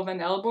of an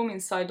album,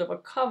 inside of a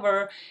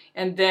cover,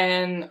 and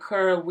then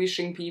her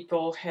wishing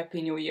people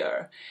Happy New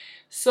Year.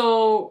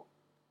 So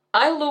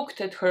I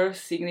looked at her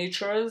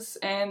signatures,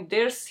 and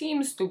there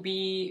seems to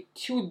be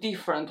 2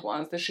 different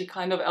ones that she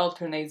kind of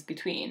alternates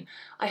between.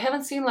 I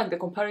haven't seen like the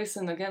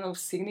comparison again of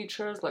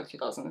signatures like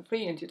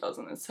 2003 and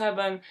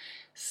 2007,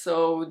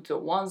 so the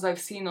ones I've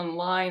seen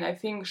online, I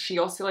think she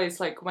oscillates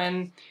like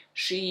when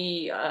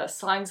she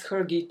signs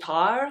her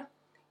guitar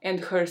and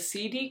her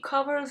CD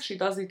covers, she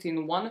does it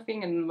in one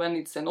thing, and when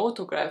it's an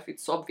autograph,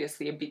 it's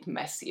obviously a bit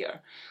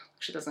messier.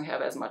 She doesn't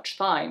have as much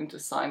time to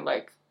sign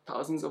like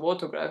thousands of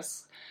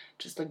autographs.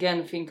 Just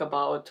again think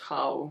about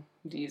how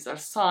these are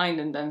signed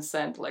and then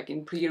sent like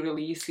in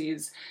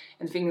pre-releases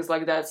and things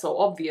like that, so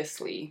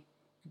obviously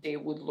they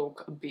would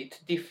look a bit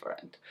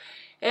different.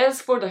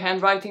 As for the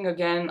handwriting,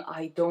 again,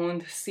 I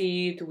don't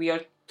see it. We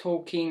are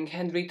talking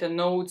handwritten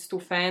notes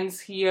to fans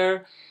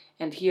here,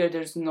 and here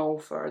there's no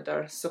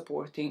further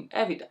supporting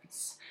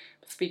evidence.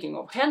 Speaking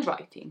of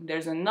handwriting,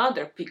 there's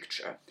another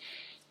picture.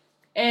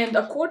 And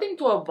according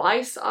to a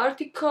Vice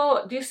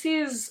article, this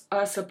is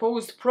a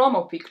supposed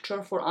promo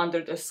picture for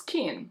Under the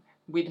Skin,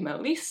 with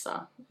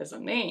Melissa as a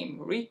name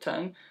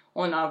written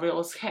on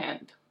Avril's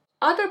hand.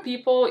 Other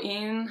people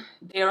in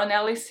their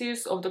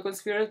analysis of the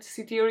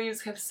conspiracy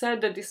theories have said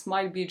that this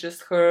might be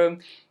just her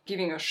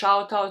giving a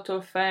shout out to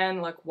a fan,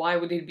 like why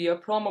would it be a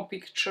promo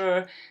picture,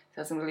 it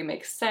doesn't really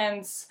make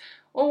sense,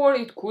 or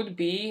it could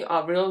be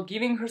Avril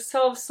giving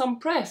herself some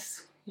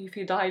press if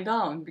he died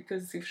down,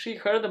 because if she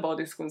heard about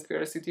this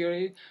conspiracy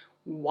theory,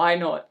 why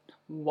not?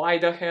 Why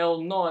the hell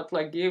not?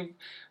 Like, give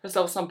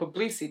herself some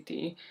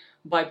publicity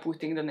by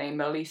putting the name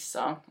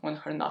Melissa on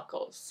her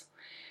knuckles.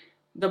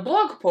 The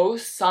blog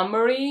post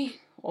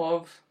summary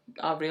of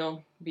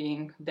Avril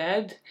being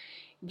dead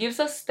gives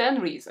us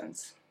 10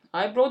 reasons.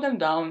 I brought them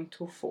down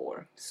to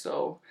 4.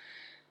 So,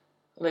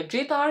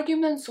 legit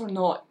arguments or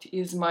not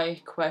is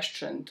my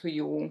question to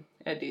you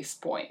at this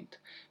point.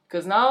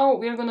 Because now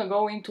we're gonna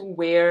go into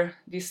where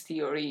this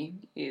theory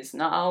is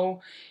now,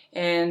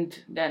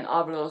 and then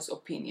Avril's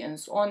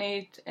opinions on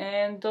it,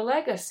 and the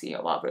legacy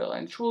of Avril,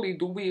 and truly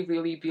do we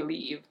really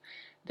believe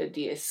that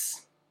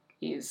this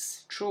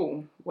is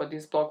true, what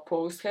this blog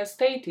post has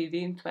stated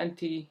in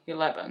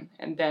 2011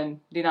 and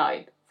then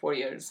denied 4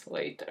 years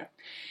later.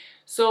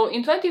 So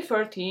in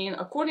 2013,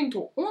 according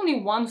to only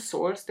one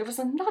source, there was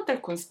another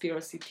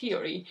conspiracy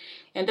theory,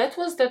 and that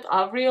was that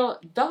Avril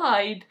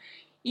died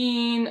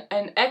in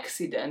an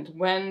accident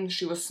when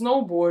she was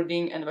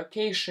snowboarding and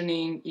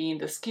vacationing in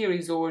the ski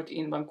resort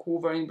in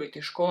Vancouver in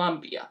British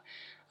Columbia.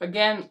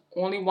 Again,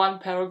 only one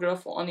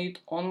paragraph on it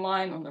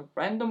online on a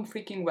random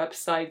freaking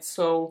website,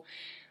 so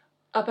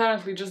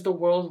apparently just the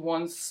world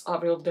wants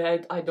Avril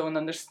dead. I don't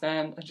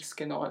understand. I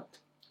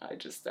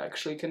just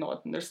actually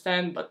cannot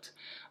understand. But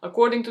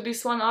according to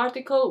this one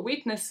article,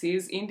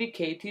 witnesses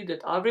indicated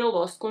that Avril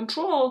lost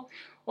control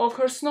of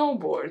her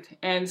snowboard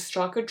and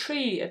struck a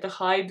tree at a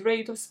high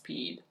rate of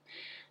speed.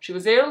 She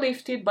was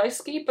airlifted by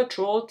ski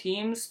patrol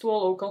teams to a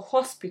local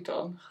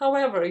hospital.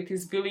 However, it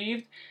is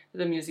believed that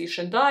the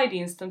musician died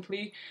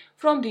instantly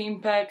from the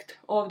impact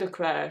of the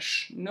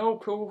crash. No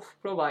proof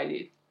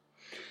provided.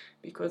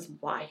 Because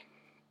why?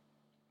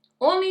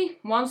 Only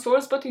one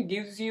source, but it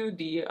gives you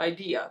the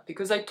idea.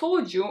 Because I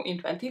told you in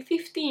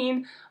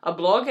 2015, a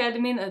blog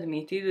admin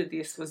admitted that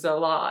this was a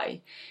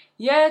lie.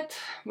 Yet,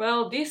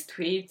 well, this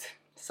tweet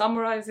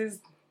summarizes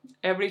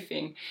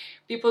everything,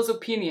 people's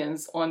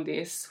opinions on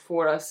this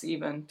for us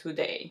even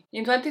today.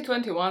 In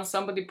 2021,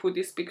 somebody put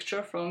this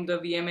picture from the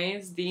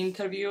VMAs, the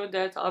interview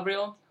that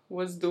Avril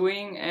was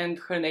doing, and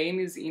her name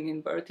is in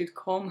inverted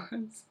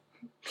commas.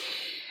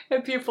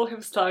 And people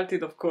have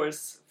started, of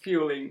course,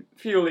 fueling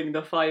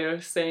the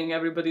fire, saying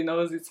everybody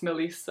knows it's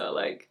Melissa.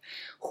 Like,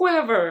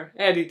 whoever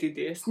edited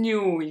this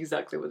knew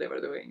exactly what they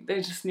were doing.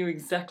 They just knew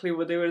exactly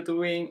what they were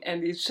doing,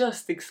 and it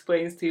just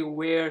explains to you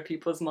where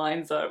people's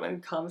minds are when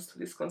it comes to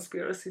this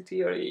conspiracy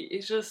theory.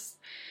 It's just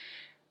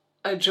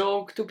a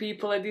joke to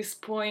people at this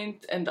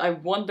point, and I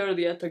wondered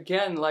yet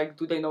again, like,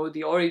 do they know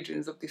the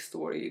origins of this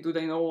story? Do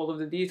they know all of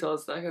the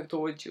details that I have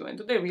told you? And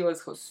do they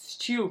realize how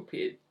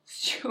stupid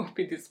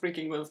this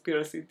freaking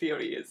conspiracy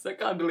theory is? I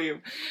can't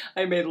believe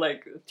I made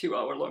like a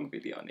 2-hour-long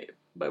video on it,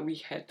 but we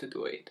had to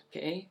do it,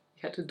 okay?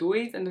 We had to do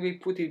it, and we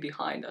put it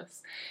behind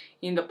us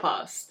in the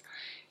past.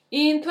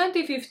 In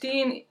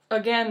 2015,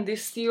 again,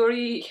 this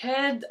theory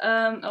had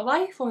a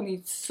life on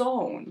its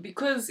own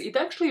because it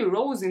actually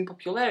rose in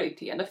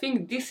popularity, and I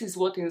think this is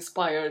what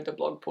inspired the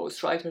blog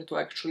post writer to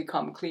actually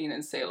come clean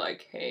and say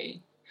like,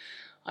 hey,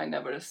 I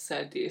never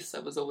said this, I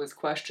was always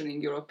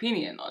questioning your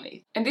opinion on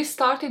it. And this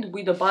started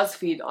with a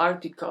BuzzFeed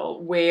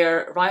article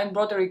where Ryan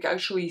Broderick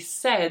actually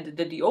said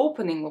that the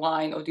opening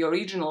line of the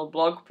original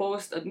blog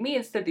post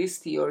admits that this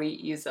theory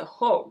is a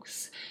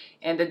hoax,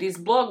 and that this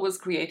blog was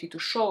created to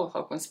show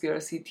how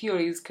conspiracy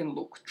theories can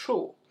look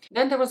true.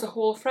 Then there was a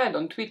whole thread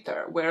on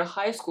Twitter where a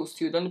high school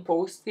student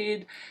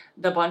posted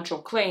the bunch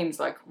of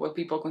claims, like what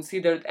people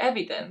considered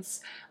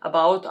evidence,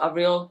 about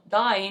Avril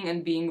dying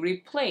and being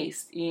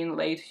replaced in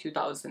late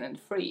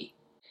 2003.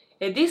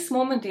 At this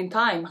moment in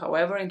time,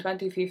 however, in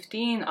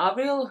 2015,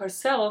 Avril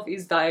herself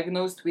is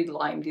diagnosed with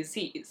Lyme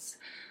disease.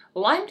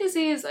 Lyme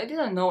disease, I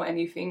didn't know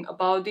anything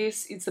about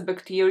this. It's a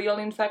bacterial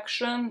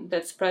infection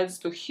that spreads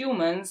to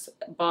humans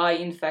by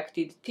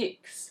infected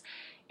ticks.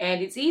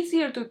 And it's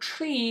easier to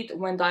treat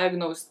when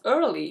diagnosed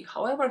early.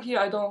 However, here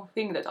I don't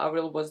think that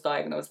Avril was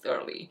diagnosed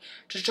early,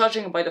 just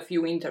judging by the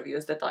few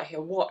interviews that I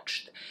have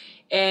watched.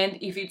 And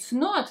if it's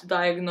not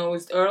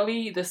diagnosed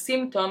early, the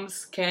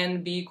symptoms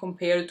can be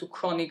compared to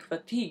chronic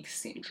fatigue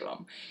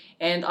syndrome.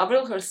 And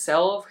Avril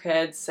herself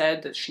had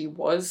said that she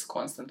was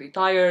constantly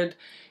tired,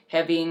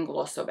 having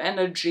loss of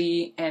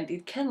energy, and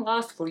it can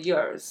last for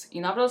years.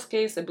 In Avril's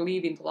case, I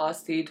believe it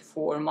lasted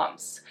 4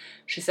 months.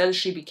 She said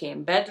she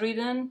became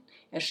bedridden,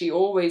 and she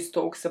always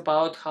talks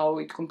about how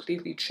it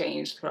completely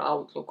changed her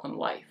outlook on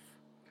life.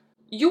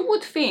 You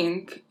would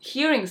think,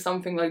 hearing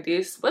something like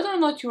this, whether or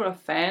not you're a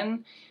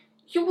fan,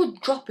 you would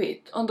drop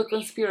it on the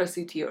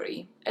conspiracy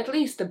theory, at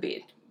least a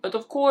bit. But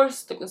of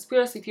course, the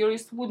conspiracy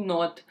theorists would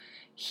not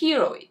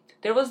hero it.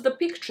 There was the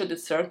picture that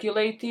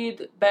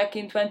circulated back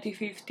in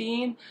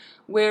 2015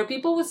 where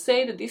people would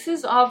say that this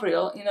is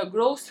Avril in a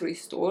grocery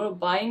store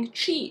buying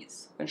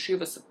cheese when she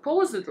was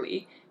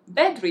supposedly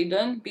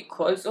bedridden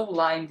because of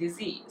Lyme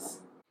disease.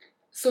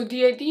 So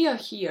the idea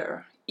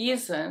here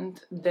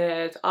isn't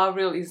that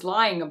Avril is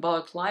lying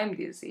about Lyme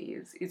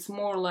disease. It's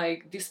more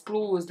like this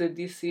proves that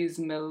this is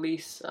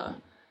Melissa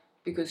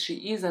because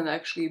she isn't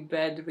actually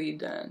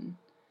bedridden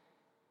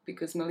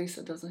because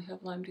Melissa doesn't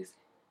have Lyme disease.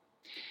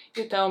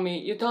 You tell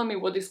me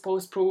what this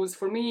post proves.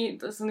 For me, it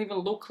doesn't even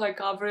look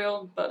like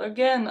Avril, but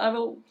again, I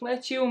will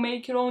let you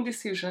make your own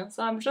decisions.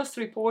 I'm just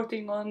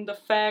reporting on the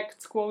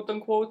facts,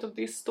 quote-unquote, of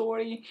this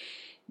story.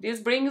 This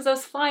brings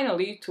us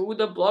finally to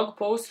the blog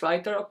post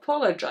writer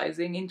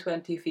apologizing in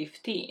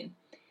 2015.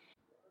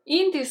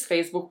 In this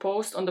Facebook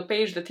post on the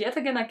page that yet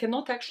again I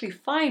cannot actually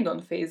find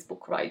on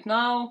Facebook right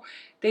now,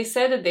 they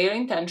said that their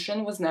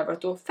intention was never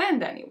to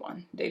offend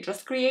anyone. They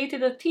just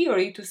created a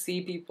theory to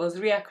see people's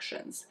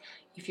reactions.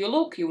 If you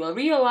look, you will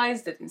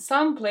realize that in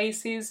some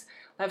places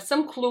I have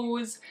some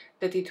clues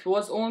that it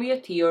was only a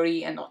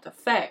theory and not a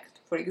fact.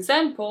 For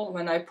example,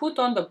 when I put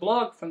on the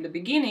blog from the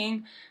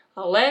beginning,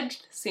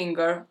 alleged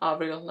singer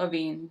Avril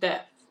Lavigne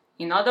death.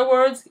 In other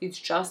words, it's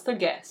just a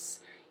guess.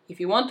 If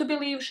you want to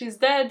believe she's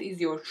dead, is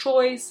your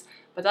choice,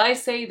 but I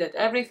say that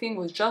everything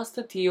was just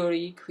a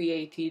theory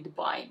created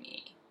by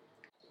me.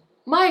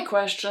 My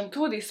question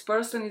to this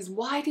person is,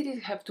 why did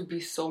it have to be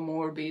so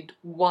morbid?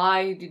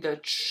 Why did the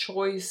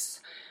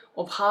choice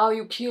of how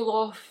you kill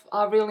off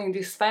Avril in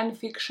this fan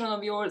fiction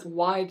of yours,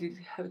 why did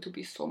it have to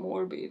be so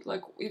morbid?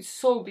 Like, it's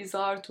so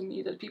bizarre to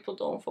me that people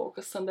don't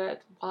focus on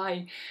that.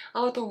 Why?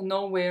 Out of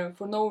nowhere,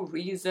 for no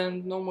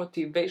reason, no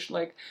motivation,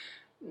 like,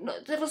 no,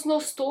 there was no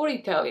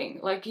storytelling.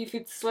 Like, if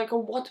it's like a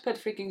Wattpad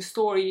freaking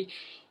story,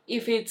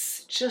 if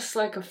it's just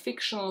like a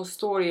fictional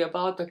story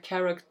about a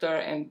character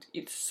and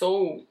it's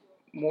so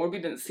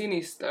morbid and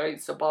sinister,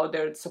 it's about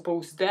their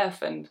supposed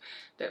death and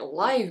their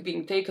life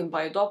being taken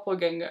by a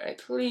doppelganger,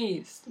 at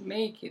least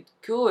make it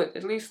good,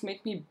 at least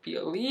make me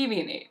believe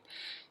in it.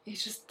 It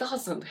just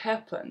doesn't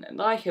happen,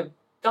 and I have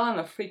done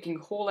a freaking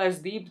whole ass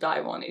deep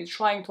dive on it,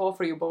 trying to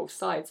offer you both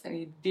sides, and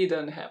it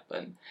didn't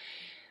happen.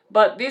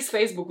 But this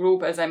Facebook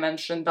group, as I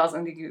mentioned,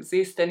 doesn't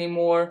exist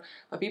anymore,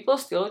 but people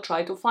still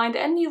try to find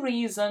any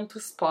reason to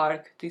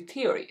spark the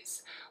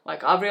theories.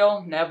 Like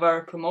Avril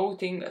never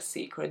promoting a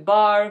secret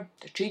bar,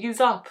 the jig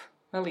is up,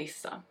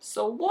 Melissa.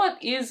 So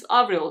what is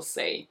Avril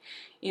say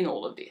in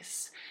all of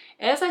this?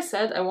 As I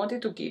said, I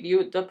wanted to give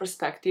you the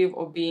perspective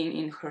of being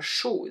in her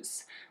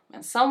shoes,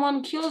 when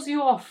someone kills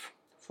you off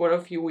for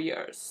a few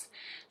years.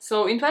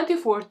 So in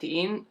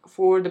 2014,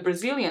 for the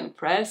Brazilian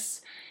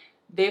press,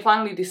 they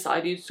finally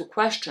decided to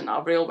question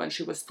Avril when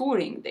she was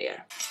touring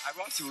there. I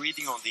was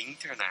reading on the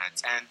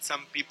internet, and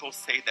some people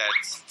say that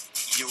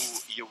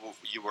you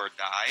were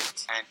died,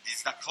 and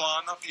this is a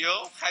clone of you.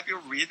 Have you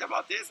read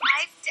about this?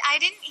 I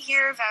didn't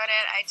hear about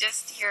it. I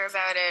just hear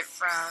about it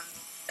from...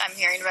 I'm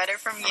hearing about it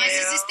from you. Mas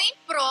existem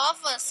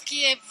provas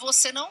que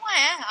você não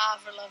é a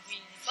Avril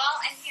Lavigne. Well,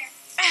 I'm here.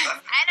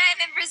 And I'm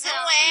in Brazil.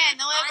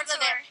 Não é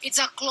verdadeiro. It's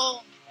a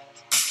clone.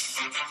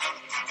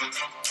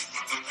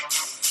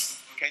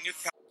 Can you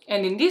tell?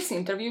 And in this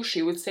interview,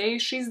 she would say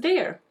she's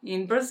there,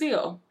 in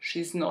Brazil.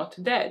 She's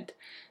not dead.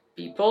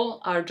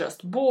 People are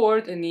just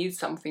bored and need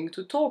something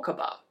to talk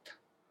about.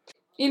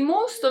 In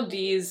most of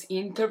these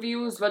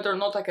interviews, whether or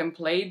not I can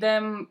play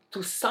them,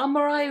 to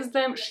summarize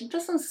them, she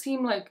doesn't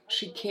seem like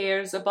she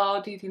cares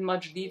about it in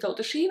much detail,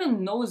 that she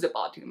even knows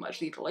about it in much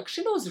detail. Like,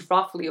 she knows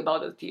roughly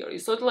about the theory,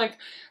 so it's like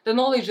the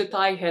knowledge that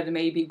I had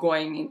maybe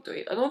going into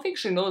it. I don't think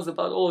she knows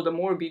about all the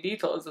morbid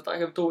details that I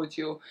have told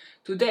you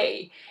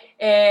today.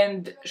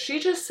 And she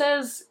just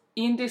says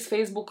in this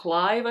Facebook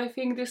Live, I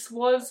think this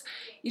was,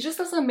 it just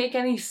doesn't make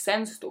any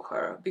sense to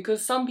her,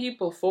 because some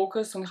people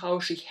focus on how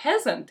she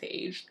hasn't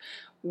aged,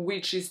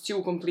 which is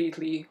two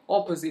completely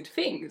opposite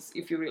things,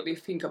 if you really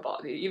think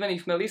about it. Even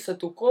if Melissa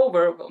took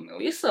over, well,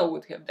 Melissa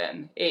would have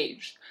then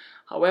aged.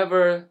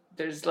 However,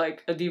 there's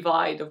like a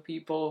divide of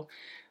people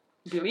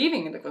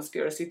believing in the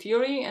conspiracy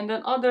theory, and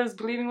then others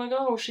believing like,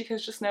 oh, she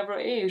has just never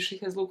aged, she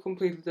has looked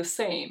completely the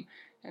same.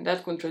 And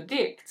that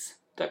contradicts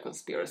the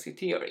conspiracy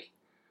theory.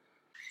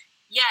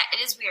 Yeah, it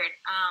is weird.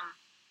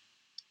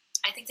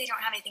 I think they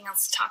don't have anything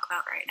else to talk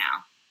about right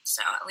now.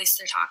 So at least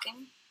they're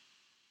talking.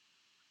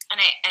 And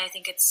I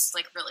think it's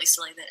like really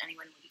silly that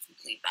anyone would even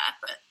believe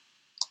that, but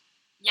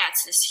yeah,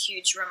 it's this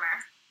huge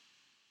rumor.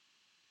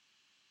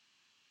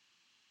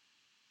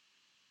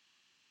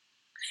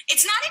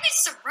 It's not even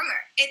just a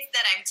rumor. It's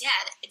that I'm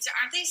dead.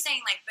 Aren't they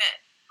saying like that?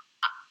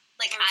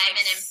 Like I'm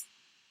an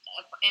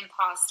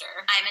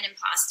imposter. I'm an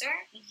imposter.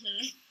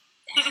 Mm-hmm.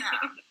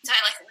 Damn. So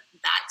I like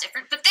that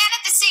different. But then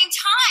at the same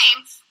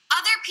time,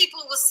 other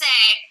people will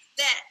say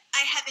that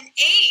I haven't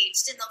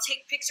aged, and they'll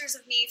take pictures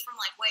of me from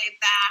like way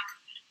back.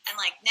 And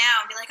like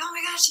now, and be like, oh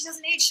my gosh, she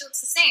doesn't age, she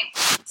looks the same.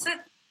 So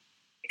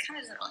it kind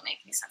of doesn't really make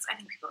any sense. I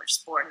think people are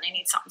just bored and they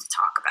need something to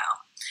talk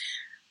about.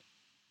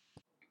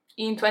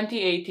 In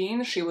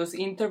 2018, she was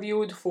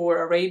interviewed for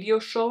a radio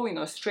show in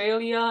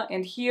Australia,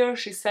 and here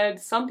she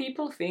said, some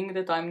people think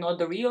that I'm not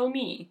the real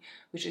me,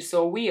 which is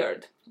so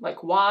weird.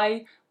 Like,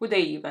 why would they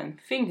even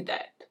think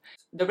that?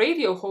 The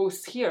radio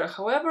hosts here,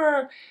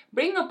 however,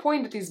 bring a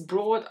point that is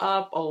brought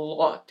up a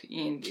lot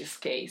in this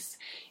case,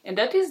 and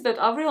that is that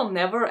Avril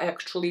never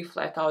actually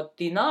flat out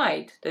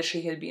denied that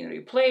she had been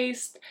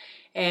replaced,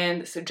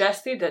 and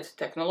suggested that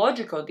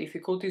technological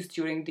difficulties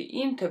during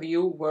the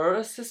interview were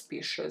a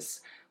suspicious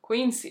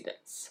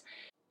coincidence.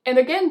 And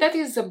again, that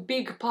is a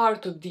big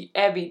part of the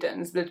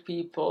evidence that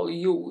people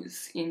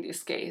use in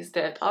this case,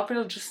 that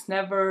Avril just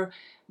never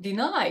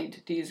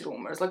denied these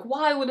rumors. Like,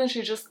 why wouldn't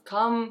she just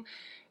come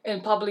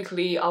and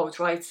publicly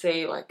outright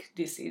say, like,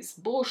 this is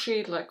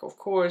bullshit, like, of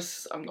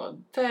course I'm not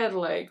dead,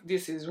 like,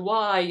 this is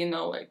why, you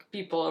know, like,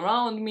 people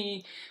around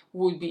me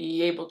would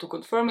be able to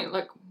confirm it.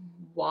 Like,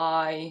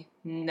 why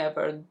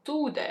never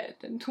do that?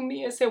 And to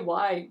me, I say,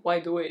 why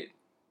do it?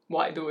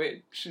 Why do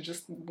it? She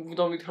just moved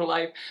on with her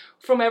life.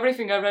 From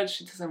everything I read,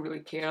 she doesn't really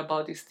care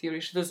about this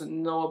theory, she doesn't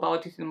know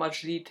about it in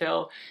much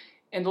detail.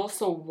 And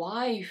also,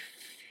 why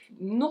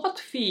not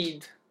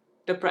feed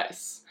the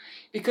press?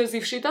 Because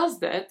if she does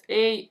that,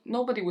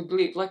 nobody would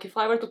believe. Like, if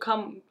I were to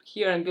come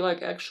here and be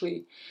like,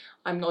 actually,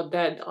 I'm not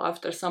dead,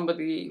 after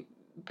somebody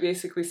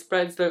basically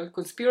spreads the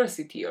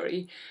conspiracy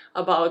theory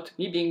about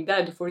me being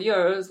dead for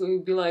years, we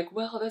would be like,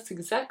 well, that's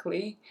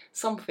exactly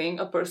something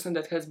a person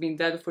that has been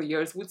dead for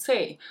years would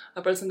say.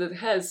 A person that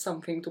has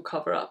something to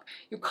cover up.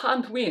 You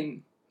can't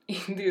win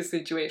in these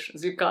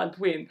situations. You can't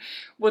win.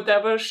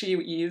 Whatever she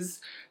is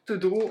to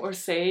do or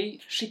say,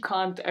 she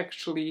can't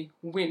actually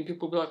win.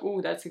 People will be like,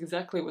 oh, that's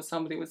exactly what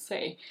somebody would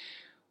say.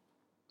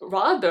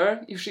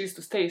 Rather, if she is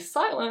to stay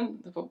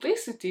silent, the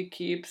publicity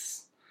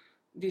keeps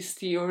this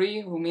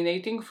theory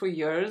ruminating for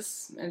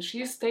years, and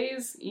she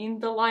stays in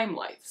the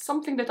limelight.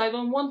 Something that I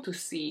don't want to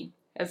see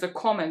as a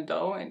comment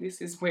though, and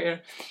this is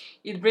where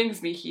it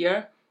brings me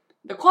here.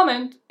 The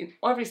comment in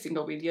every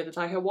single video that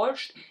I have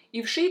watched,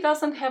 if she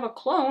doesn't have a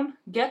clone,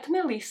 get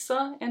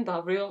Melissa and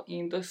Avril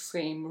in the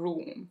same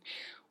room.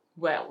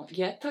 Well,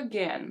 yet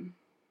again,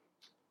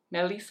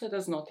 Melissa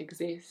does not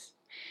exist.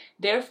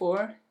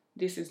 Therefore,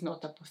 this is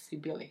not a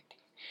possibility.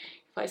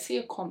 If I see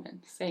a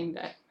comment saying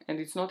that, and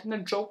it's not in a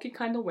jokey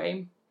kind of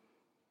way,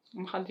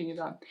 I'm hunting you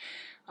down.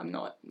 I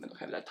don't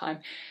have that time.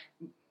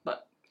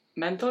 But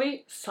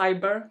mentally,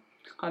 cyber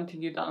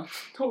hunting you down.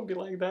 Don't be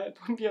like that.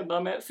 Don't be a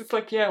dumbass. It's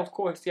like, yeah, of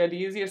course. Yeah, the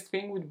easiest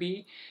thing would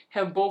be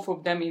have both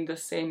of them in the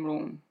same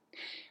room.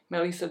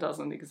 Melissa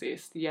doesn't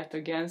exist yet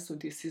again, so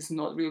this is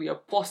not really a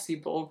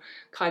possible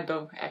kind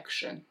of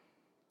action.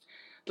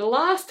 The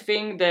last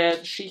thing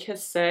that she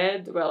has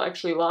said, well,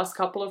 actually last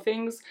couple of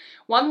things,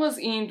 one was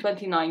in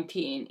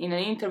 2019 in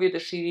an interview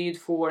that she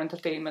did for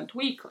Entertainment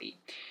Weekly.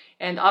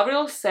 And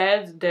Avril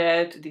said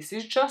that this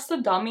is just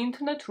a dumb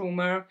internet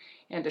rumor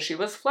and that she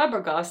was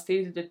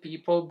flabbergasted that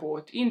people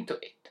bought into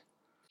it.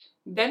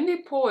 Then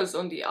we pause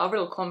on the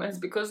Avril comments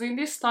because in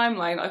this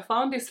timeline I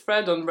found this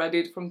thread on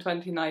Reddit from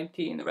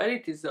 2019.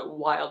 Reddit is a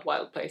wild,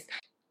 wild place.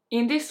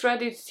 In this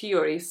Reddit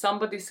theory,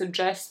 somebody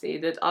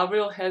suggested that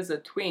Avril has a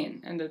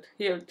twin and that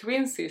her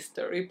twin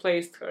sister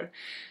replaced her.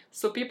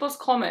 So people's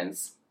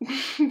comments,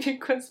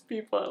 because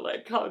people are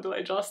like, how do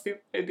I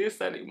justify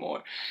this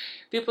anymore?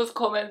 People's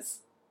comments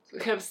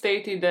have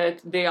stated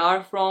that they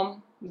are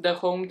from the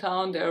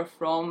hometown, they're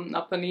from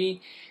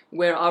Napani,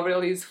 where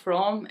Avril is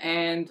from,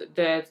 and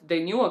that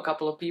they knew a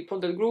couple of people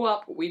that grew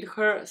up with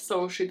her,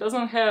 so she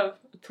doesn't have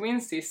a twin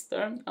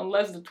sister,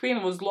 unless the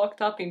twin was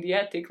locked up in the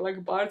attic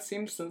like Bart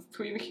Simpson's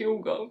twin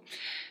Hugo.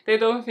 They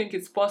don't think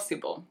it's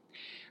possible.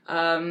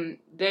 They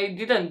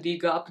didn't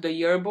dig up the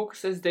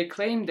yearbooks as they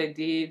claimed they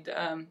did.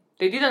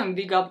 They didn't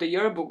dig up the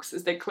yearbooks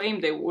as they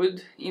claimed they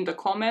would in the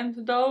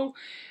comment though.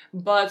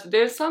 But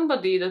there's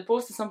somebody that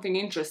posted something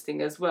interesting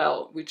as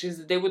well, which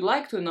is they would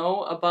like to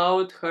know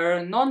about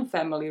her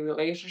non-family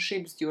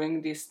relationships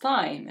during this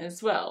time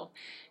as well.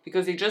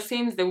 Because it just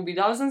seems there would be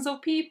dozens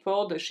of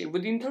people that she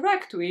would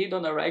interact with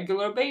on a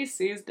regular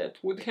basis that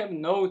would have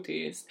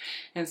noticed,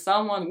 and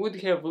someone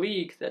would have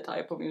leaked that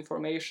type of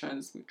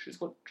information, which is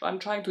what I'm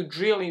trying to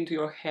drill into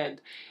your head.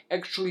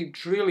 Actually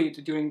drill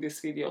it during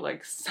this video,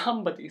 like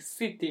somebody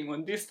sitting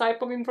on this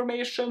type of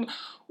information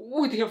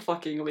would have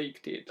fucking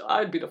leaked it.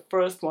 I'd be the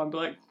first one to be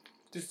like,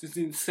 this is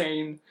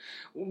insane.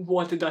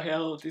 What the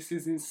hell? This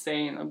is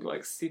insane. I'd be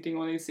like sitting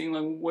on it saying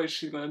like, what is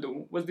she gonna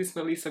do? What's this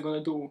Melissa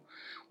gonna do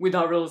with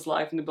Avril's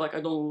life? And they'd be like, I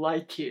don't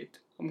like it.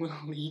 I'm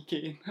gonna leak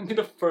it. I'd be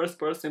the first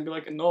person to be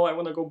like, no, I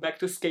wanna go back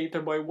to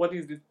Skater Boy. What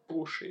is this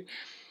bullshit?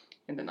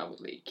 And then I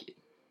would leak it.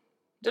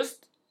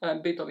 Just a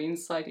bit of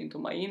insight into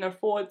my inner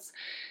thoughts.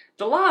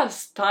 The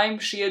last time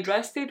she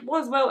addressed it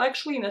was, well,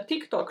 actually in a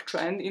TikTok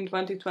trend in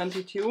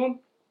 2022.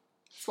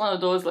 It's one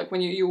of those, like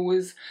when you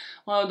use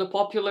one of the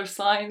popular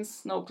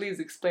signs, no, please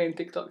explain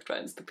TikTok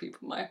trends to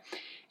people,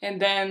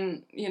 and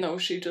then, you know,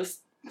 she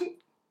just,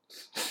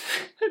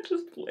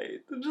 just play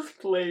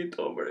it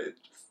over it.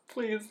 Just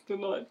please do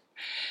not,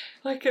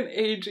 like an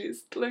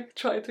ageist, like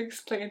try to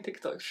explain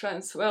TikTok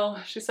trends. Well,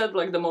 she said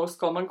like the most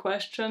common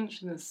question,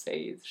 she didn't say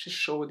it, she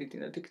showed it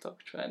in a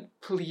TikTok trend.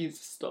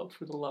 Please stop,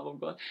 for the love of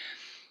God.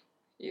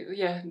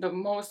 Yeah, the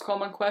most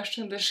common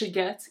question that she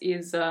gets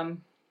is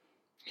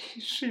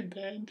she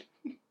dead?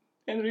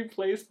 And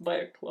replaced by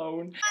a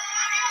clone.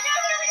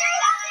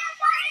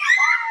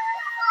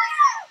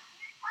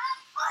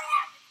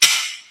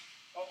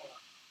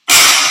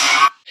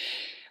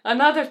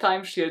 Another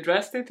time she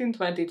addressed it in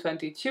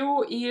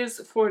 2022 is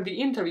for the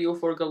interview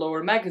for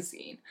Galore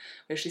magazine,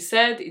 where she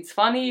said, it's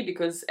funny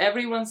because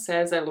everyone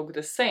says I look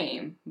the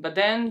same, but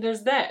then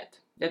there's that.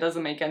 That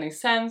doesn't make any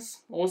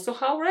sense. Also,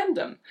 how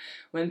random.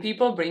 When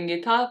people bring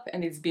it up,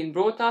 and it's been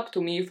brought up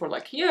to me for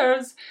like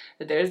years,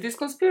 that there's this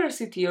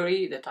conspiracy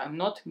theory that I'm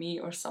not me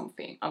or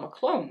something. I'm a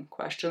clone,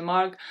 question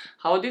mark.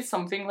 How did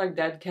something like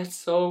that get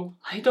so?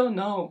 I don't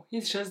know.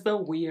 It's just the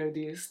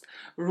weirdest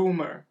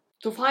rumor.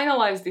 To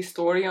finalize this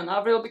story on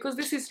Avril, because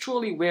this is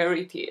truly where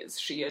it is.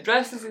 She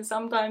addresses it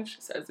sometimes,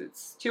 she says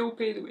it's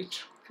stupid,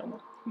 which, come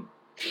on.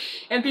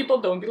 And people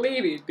don't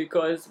believe it,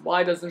 because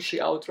why doesn't she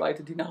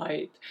outright deny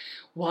it?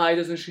 Why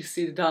doesn't she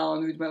sit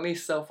down with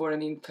Melissa for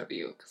an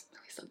interview? Because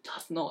Melissa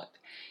does not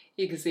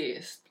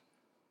exist.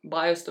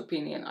 Biased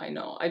opinion, I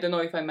know. I don't know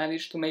if I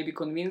managed to maybe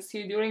convince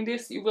you during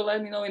this. You will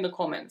let me know in the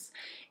comments.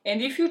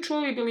 And if you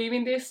truly believe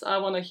in this, I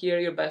want to hear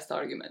your best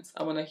arguments.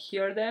 I want to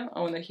hear them. I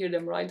want to hear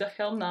them right the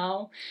hell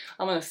now.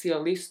 I want to see a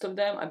list of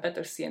them. I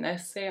better see an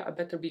essay. I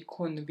better be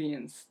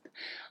convinced.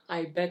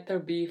 I better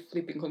be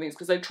flipping convinced.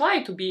 Because I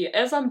try to be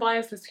as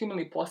unbiased as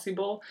humanly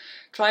possible.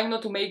 Trying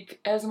not to make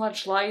as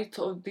much light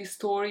of this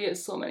story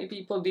as so many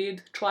people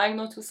did. Trying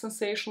not to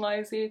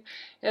sensationalize it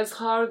as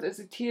hard as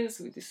it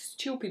is with this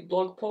stupid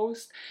blog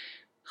post.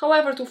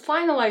 However, to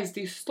finalize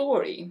this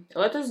story,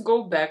 let us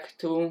go back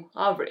to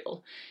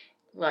Avril.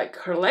 Like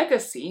her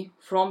legacy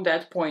from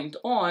that point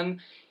on,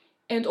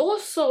 and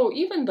also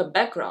even the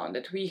background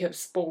that we have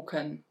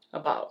spoken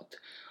about.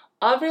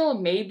 Avril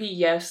maybe,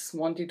 yes,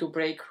 wanted to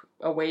break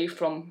away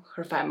from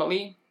her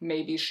family.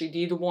 Maybe she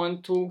did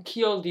want to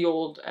kill the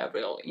old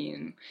Avril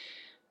in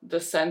the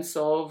sense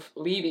of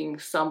leaving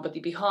somebody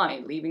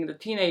behind, leaving the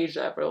teenage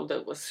Avril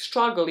that was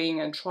struggling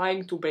and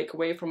trying to break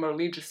away from a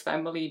religious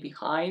family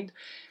behind.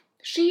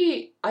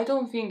 She, I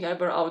don't think,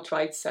 ever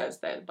outright says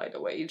that, by the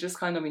way. It just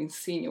kind of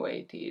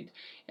insinuated.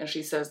 And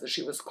she says that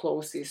she was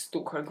closest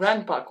to her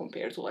grandpa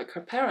compared to like her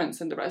parents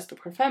and the rest of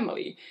her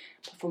family.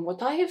 But from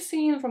what I have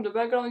seen from the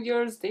background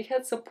years, they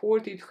had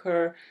supported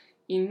her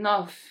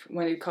enough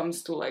when it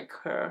comes to like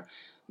her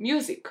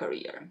music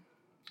career.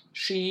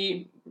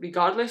 She,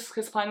 regardless,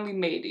 has finally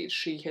made it.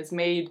 She has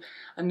made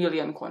a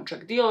million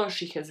contract deals,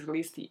 she has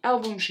released the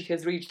album, she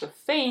has reached the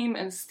fame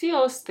and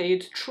still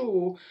stayed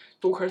true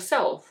to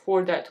herself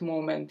for that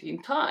moment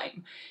in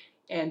time.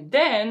 And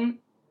then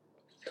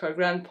her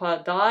grandpa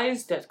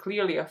dies, that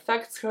clearly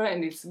affects her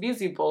and it's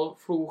visible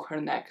through her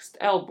next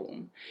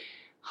album.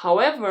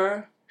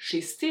 However,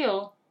 she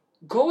still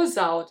goes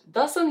out,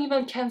 doesn't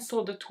even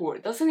cancel the tour,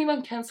 doesn't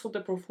even cancel the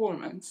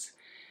performance.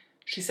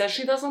 She says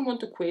she doesn't want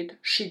to quit.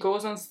 She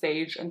goes on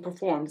stage and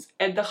performs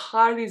at the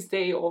hardest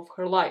day of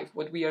her life,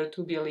 what we are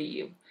to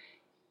believe.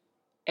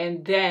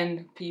 And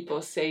then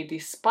people say,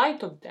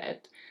 despite of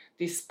that,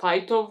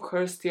 despite of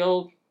her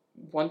still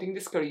wanting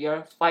this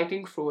career,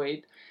 fighting through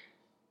it,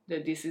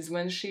 that this is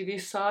when she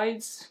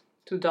decides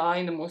to die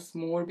in the most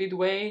morbid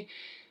way.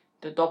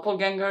 The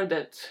doppelganger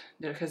that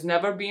there has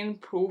never been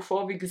proof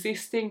of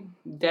existing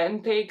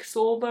then takes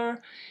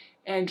over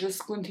and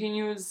just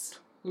continues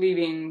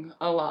living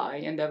a lie,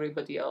 and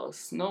everybody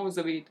else knows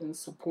of it and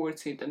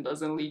supports it and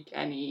doesn't leak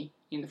any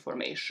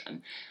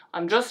information.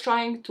 I'm just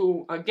trying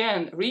to,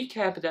 again,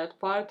 recap that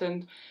part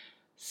and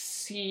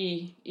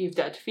see if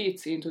that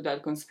fits into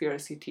that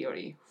conspiracy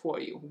theory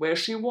for you, where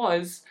she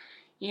was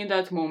in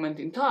that moment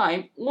in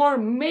time. Or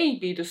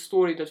maybe the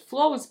story that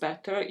flows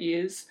better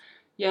is,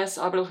 yes,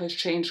 Avril has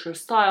changed her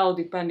style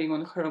depending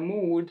on her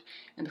mood,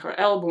 and her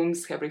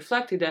albums have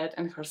reflected that,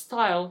 and her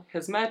style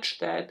has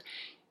matched that.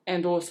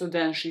 And also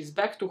then she's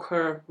back to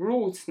her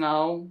roots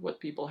now, what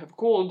people have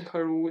called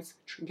her roots,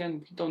 which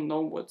again, we don't know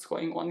what's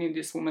going on in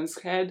this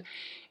woman's head.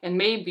 And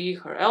maybe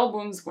her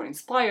albums were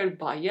inspired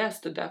by, yes,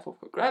 the death of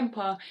her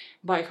grandpa,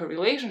 by her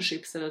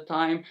relationships at the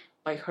time,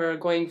 by her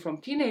going from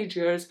teenage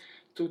years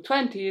to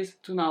 20s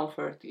to now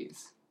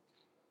 30s.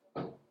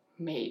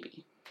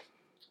 Maybe.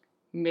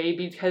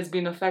 Maybe it has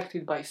been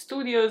affected by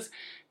studios,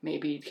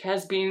 maybe it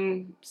has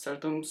been,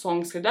 certain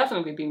songs have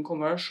definitely been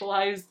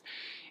commercialized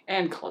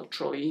and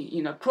culturally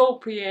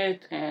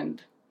inappropriate,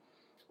 and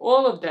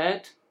all of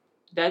that,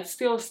 that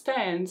still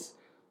stands.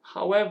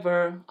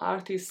 However,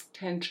 artists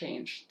can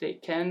change. They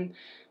can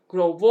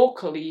grow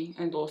vocally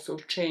and also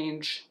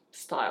change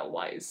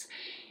style-wise.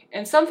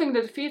 And something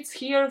that fits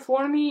here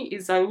for me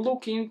is I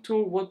look into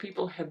what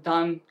people have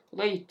done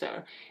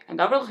later.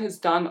 And Avril has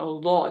done a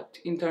lot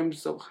in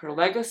terms of her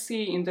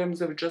legacy, in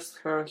terms of just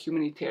her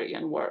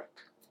humanitarian work.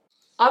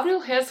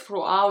 Avril has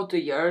throughout the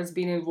years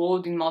been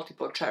involved in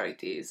multiple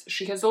charities.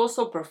 She has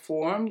also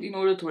performed in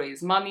order to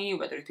raise money,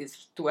 whether it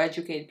is to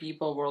educate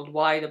people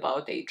worldwide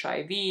about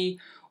HIV,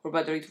 or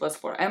whether it was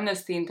for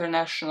Amnesty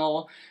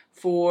International.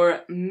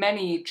 For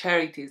many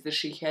charities that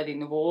she had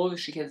involved,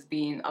 she has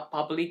been a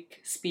public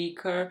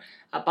speaker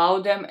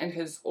about them and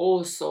has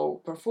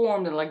also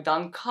performed and like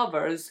done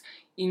covers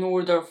in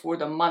order for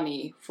the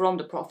money from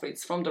the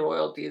profits, from the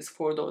royalties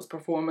for those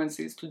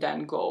performances to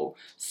then go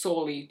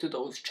solely to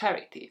those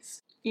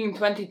charities. In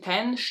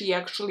 2010, she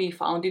actually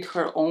founded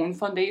her own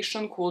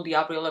foundation called the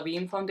Avril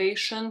Lavigne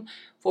Foundation,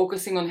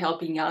 focusing on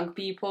helping young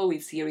people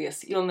with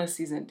serious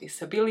illnesses and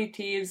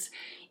disabilities.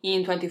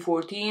 In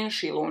 2014,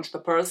 she launched a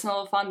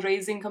personal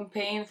fundraising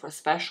campaign for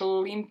Special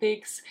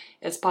Olympics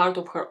as part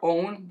of her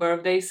own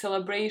birthday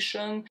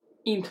celebration.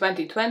 In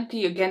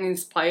 2020, again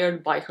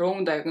inspired by her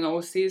own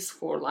diagnosis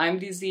for Lyme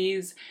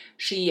disease,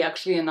 she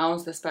actually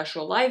announced a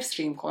special live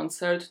stream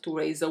concert to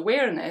raise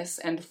awareness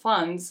and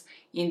funds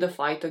in the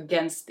fight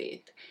against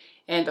it.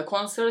 And the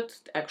concert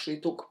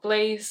actually took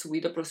place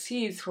with the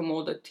proceeds from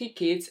all the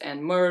tickets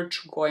and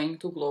merch going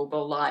to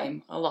Global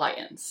Lyme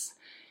Alliance.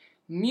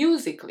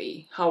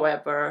 Musically,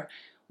 however,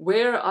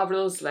 where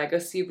Avril's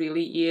legacy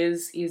really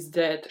is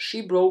that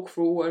she broke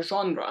through a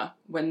genre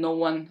when no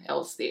one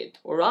else did,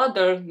 or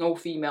rather, no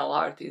female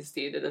artist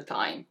did at the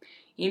time.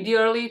 In the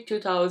early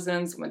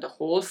 2000s, when the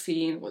whole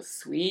scene was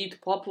sweet,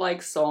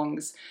 pop-like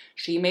songs,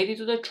 she made it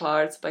to the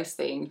charts by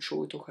staying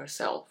true to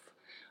herself.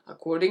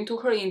 According to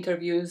her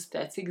interviews,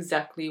 that's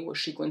exactly what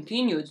she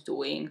continued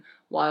doing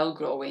while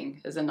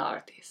growing as an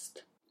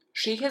artist.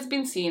 She has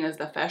been seen as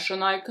the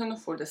fashion icon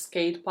for the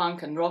skate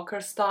punk and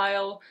rocker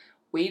style,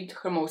 with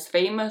her most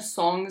famous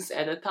songs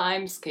at the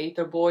time,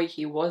 Skater Boy,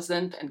 He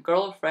Wasn't, and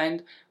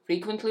Girlfriend,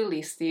 frequently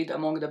listed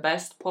among the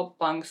best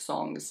pop-punk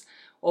songs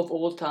of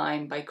all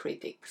time by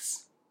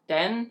critics.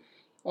 Then,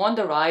 on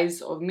the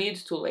rise of mid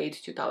to late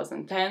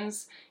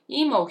 2010s,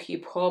 emo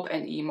hip-hop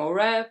and emo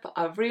rap,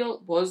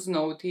 Avril was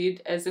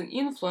noted as an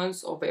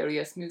influence of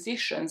various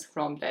musicians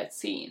from that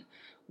scene,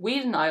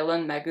 with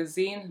Nylon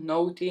magazine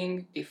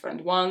noting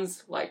different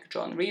ones like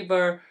John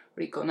River,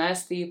 Rico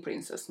Nasty,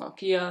 Princess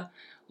Nokia,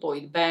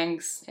 Lloyd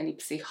Banks, and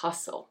Nipsey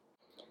Hussle.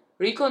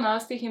 Rico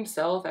Nasty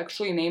himself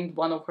actually named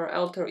one of her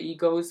alter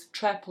egos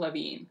Trap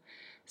Lavigne,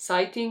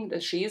 citing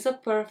that she is a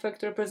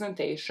perfect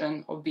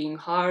representation of being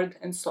hard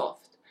and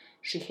soft.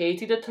 She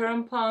hated the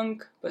term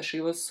punk, but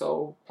she was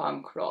so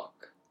punk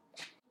rock.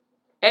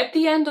 At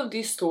the end of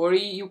this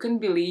story, you can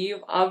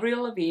believe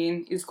Avril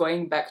Lavigne is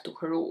going back to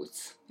her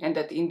roots, and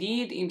that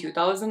indeed in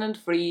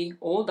 2003,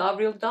 old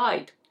Avril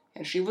died,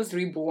 and she was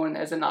reborn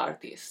as an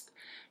artist.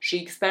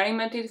 She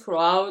experimented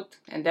throughout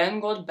and then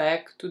got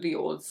back to the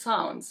old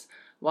sounds,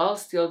 while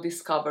still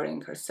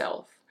discovering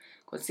herself,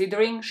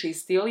 considering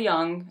she's still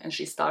young and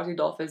she started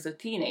off as a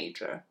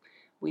teenager,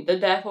 with the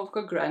death of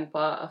her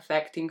grandpa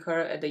affecting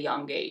her at a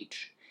young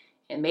age.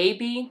 And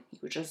maybe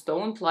you just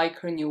don't like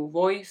her new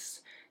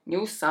voice,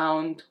 new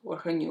sound, or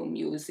her new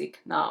music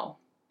now.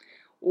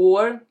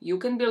 Or you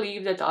can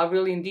believe that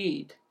Avril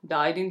indeed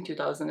died in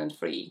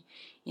 2003,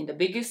 in the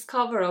biggest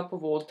cover-up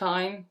of all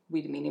time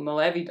with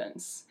minimal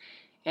evidence,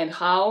 and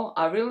how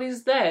Avril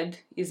is dead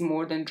is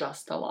more than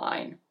just a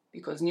line,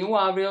 because new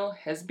Avril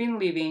has been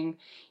living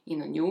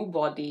in a new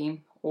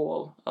body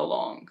all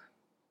along.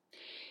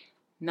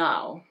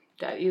 Now,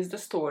 that is the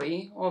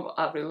story of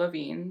Avril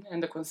Lavigne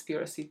and the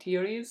conspiracy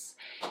theories,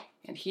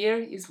 and here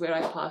is where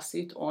I pass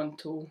it on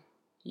to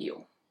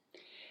you.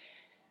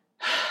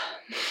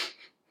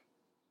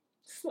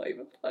 It's not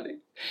even funny.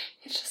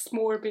 It's just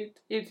morbid.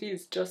 It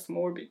is just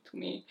morbid to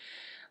me.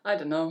 I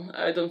don't know.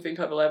 I don't think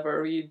I will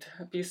ever read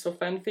a piece of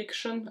fan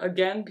fiction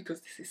again,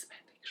 because this is fan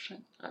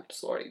fiction. I'm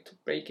sorry to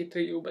break it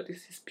to you, but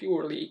this is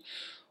purely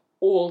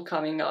all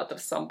coming out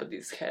of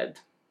somebody's head.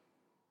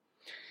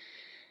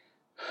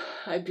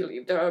 I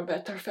believe there are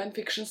better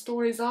fanfiction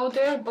stories out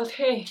there, but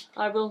hey,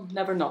 I will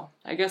never know.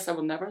 I guess I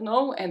will never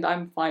know, and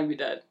I'm fine with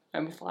that.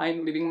 I'm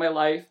fine living my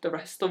life, the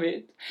rest of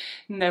it,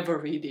 never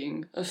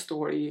reading a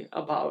story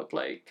about,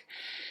 like,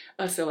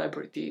 a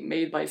celebrity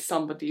made by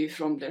somebody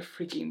from their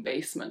freaking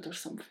basement or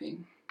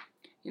something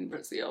in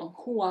Brazil.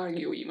 Who are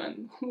you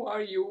even? Who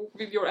are you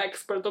with your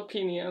expert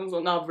opinions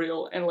on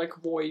Avril and, like,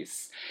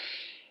 voice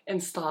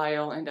and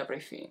style and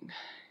everything?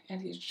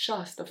 And it's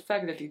just the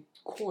fact that it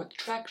caught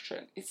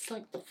traction. It's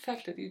like the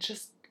fact that it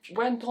just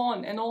went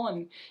on and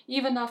on,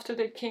 even after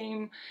they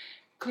came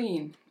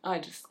clean. I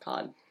just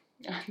can't.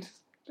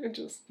 It's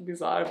just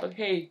bizarre. But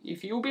hey,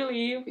 if you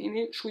believe in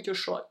it, shoot your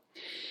shot.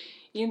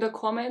 In the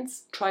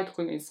comments, try to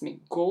convince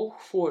me. Go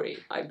for it.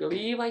 I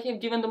believe I have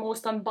given the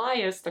most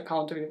unbiased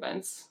account of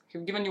events. I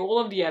have given you all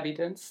of the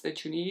evidence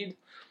that you need.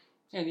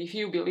 And if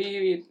you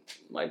believe it,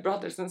 my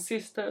brothers and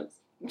sisters,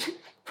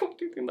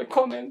 put it in the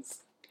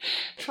comments.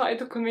 Try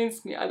to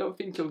convince me. I don't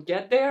think you'll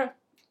get there,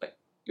 but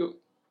you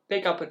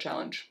take up a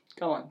challenge.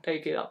 Come on,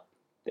 take it up.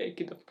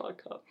 Take it the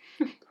fuck up.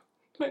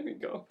 Let me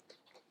go.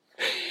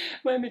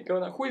 Let me go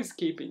now. Who is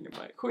keeping it,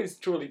 Mike? Who is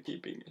truly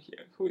keeping it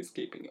here? Who is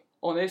keeping it?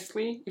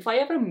 Honestly, if I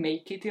ever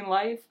make it in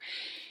life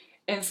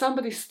and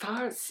somebody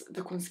starts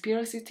the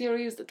conspiracy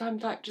theories, that I'm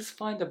like, just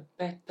find a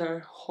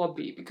better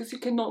hobby, because you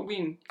cannot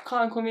win. You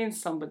can't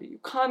convince somebody. You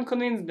can't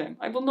convince them.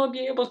 I will not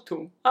be able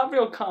to.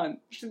 Avril can't.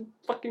 She's a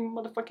fucking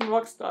motherfucking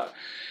rock star.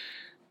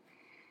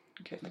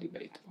 Okay,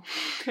 debatable.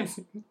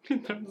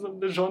 In terms of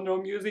the genre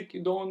of music,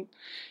 you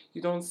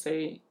don't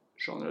say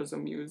genres of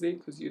music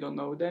because you don't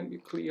know them. You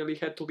clearly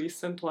had to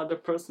listen to other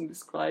person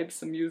describe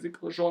some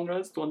musical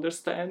genres to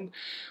understand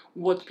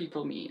what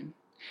people mean.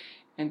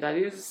 And that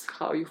is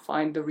how you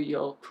find the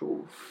real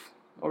proof,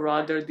 or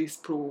rather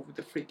disprove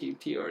the freaking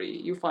theory.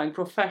 You find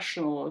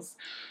professionals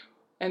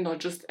and not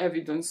just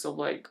evidence of,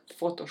 like,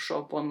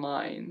 Photoshop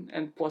online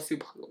and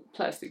possible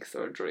plastic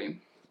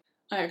surgery.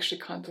 I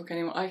actually can't talk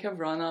anymore. I have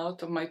run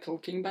out of my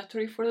talking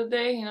battery for the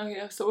day. You know, you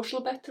have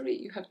social battery,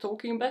 you have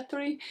talking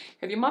battery.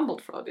 Have you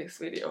mumbled throughout this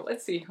video?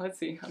 Let's see.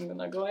 I'm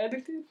gonna go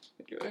edit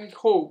it.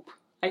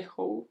 I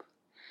hope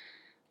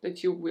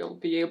that you will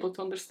be able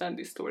to understand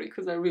this story,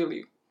 because I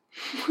really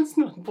was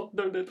not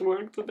bothered at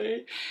work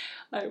today.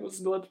 I was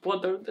not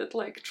bothered at,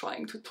 like,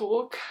 trying to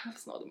talk. I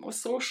was not the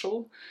most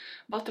social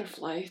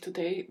butterfly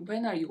today.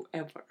 When are you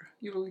ever?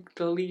 You're like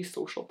the least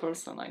social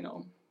person I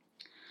know.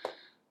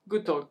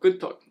 Good talk, good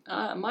talk.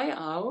 Am I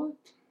out?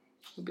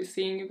 I'll be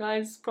seeing you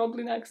guys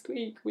probably next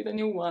week with a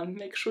new one.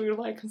 Make sure you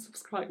like and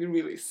subscribe. You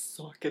really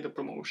suck at the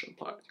promotion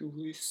part. You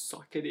really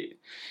suck at it.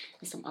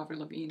 And some Avril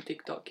Lavigne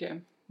TikTok, yeah.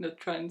 The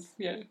trends,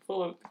 yeah,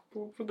 follow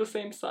for the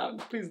same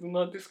sound. Please do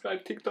not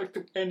describe TikTok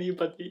to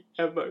anybody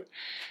ever.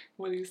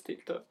 What is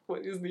TikTok?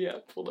 What is the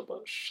app all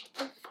about? Shut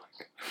the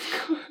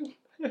fuck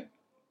up.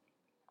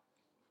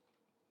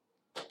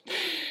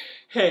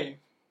 Hey,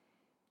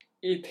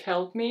 it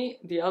helped me,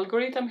 the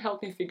algorithm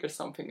helped me figure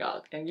something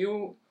out, and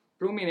you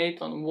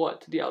ruminate on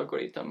what the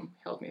algorithm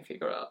helped me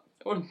figure out.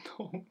 Or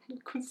no,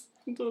 because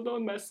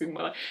don't mess with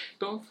my life.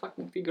 Don't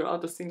fucking figure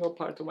out a single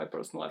part of my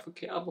personal life,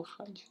 okay? I will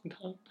hunt you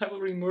down. I will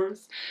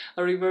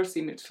reverse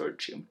image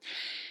search you.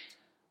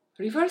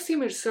 Reverse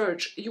image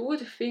search, you would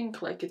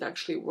think like it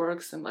actually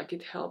works and like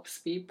it helps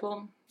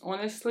people.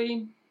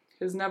 Honestly,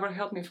 has never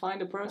helped me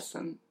find a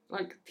person.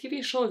 Like,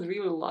 TV shows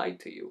really lie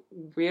to you.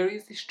 Where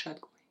is this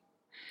chat going?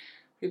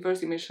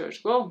 Reverse image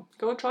search. Go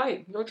try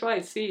it. Go try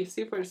it. See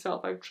for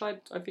yourself. I've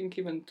tried, I think,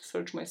 even to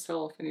search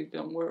myself and it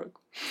didn't work.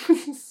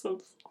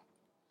 So,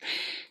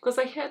 because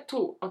I had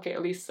to, okay,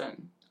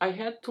 listen. I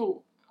had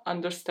to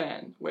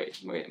understand,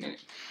 wait a minute.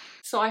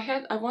 So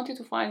I wanted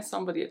to find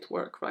somebody at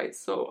work, right?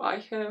 So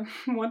I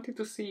wanted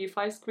to see if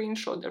I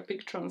screenshot their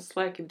picture on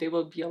Slack, if they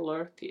will be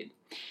alerted.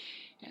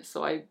 And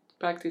so I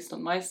practiced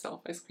on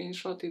myself. I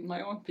screenshotted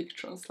my own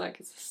picture on Slack.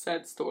 It's a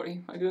sad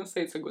story. I didn't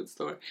say it's a good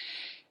story.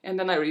 And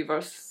then I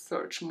reverse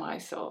searched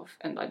myself,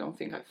 and I don't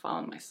think I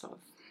found myself.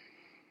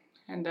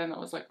 And then I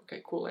was like,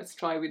 okay, cool, let's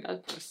try with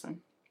that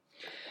person.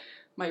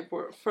 My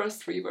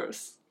first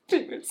reverse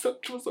image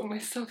search was on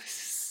myself. This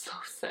is so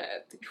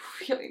sad. You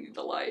really need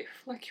a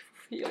life. Like,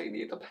 you really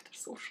need a better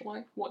social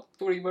life. What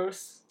to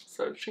reverse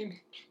search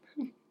image?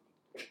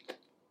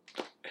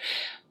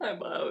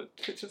 I'm out.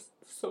 It's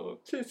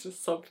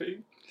just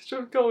something.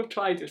 Sure, go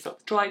try it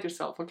yourself. Try it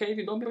yourself, okay? If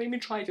you don't believe me,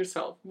 try it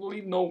yourf. You'll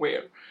lead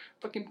nowhere.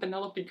 Fucking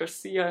Penelope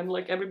Garcia and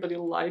like everybody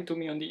lied to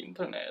me on the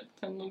internet.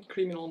 And on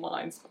Criminal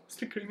Minds.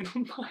 Mostly Criminal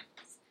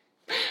Minds.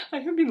 I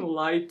have been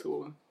lied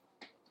to.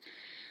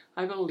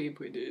 I will live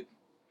with it.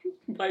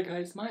 Bye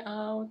guys, my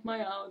out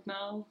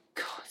now.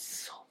 God,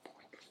 so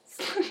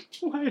pointless.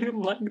 Why do you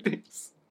like this?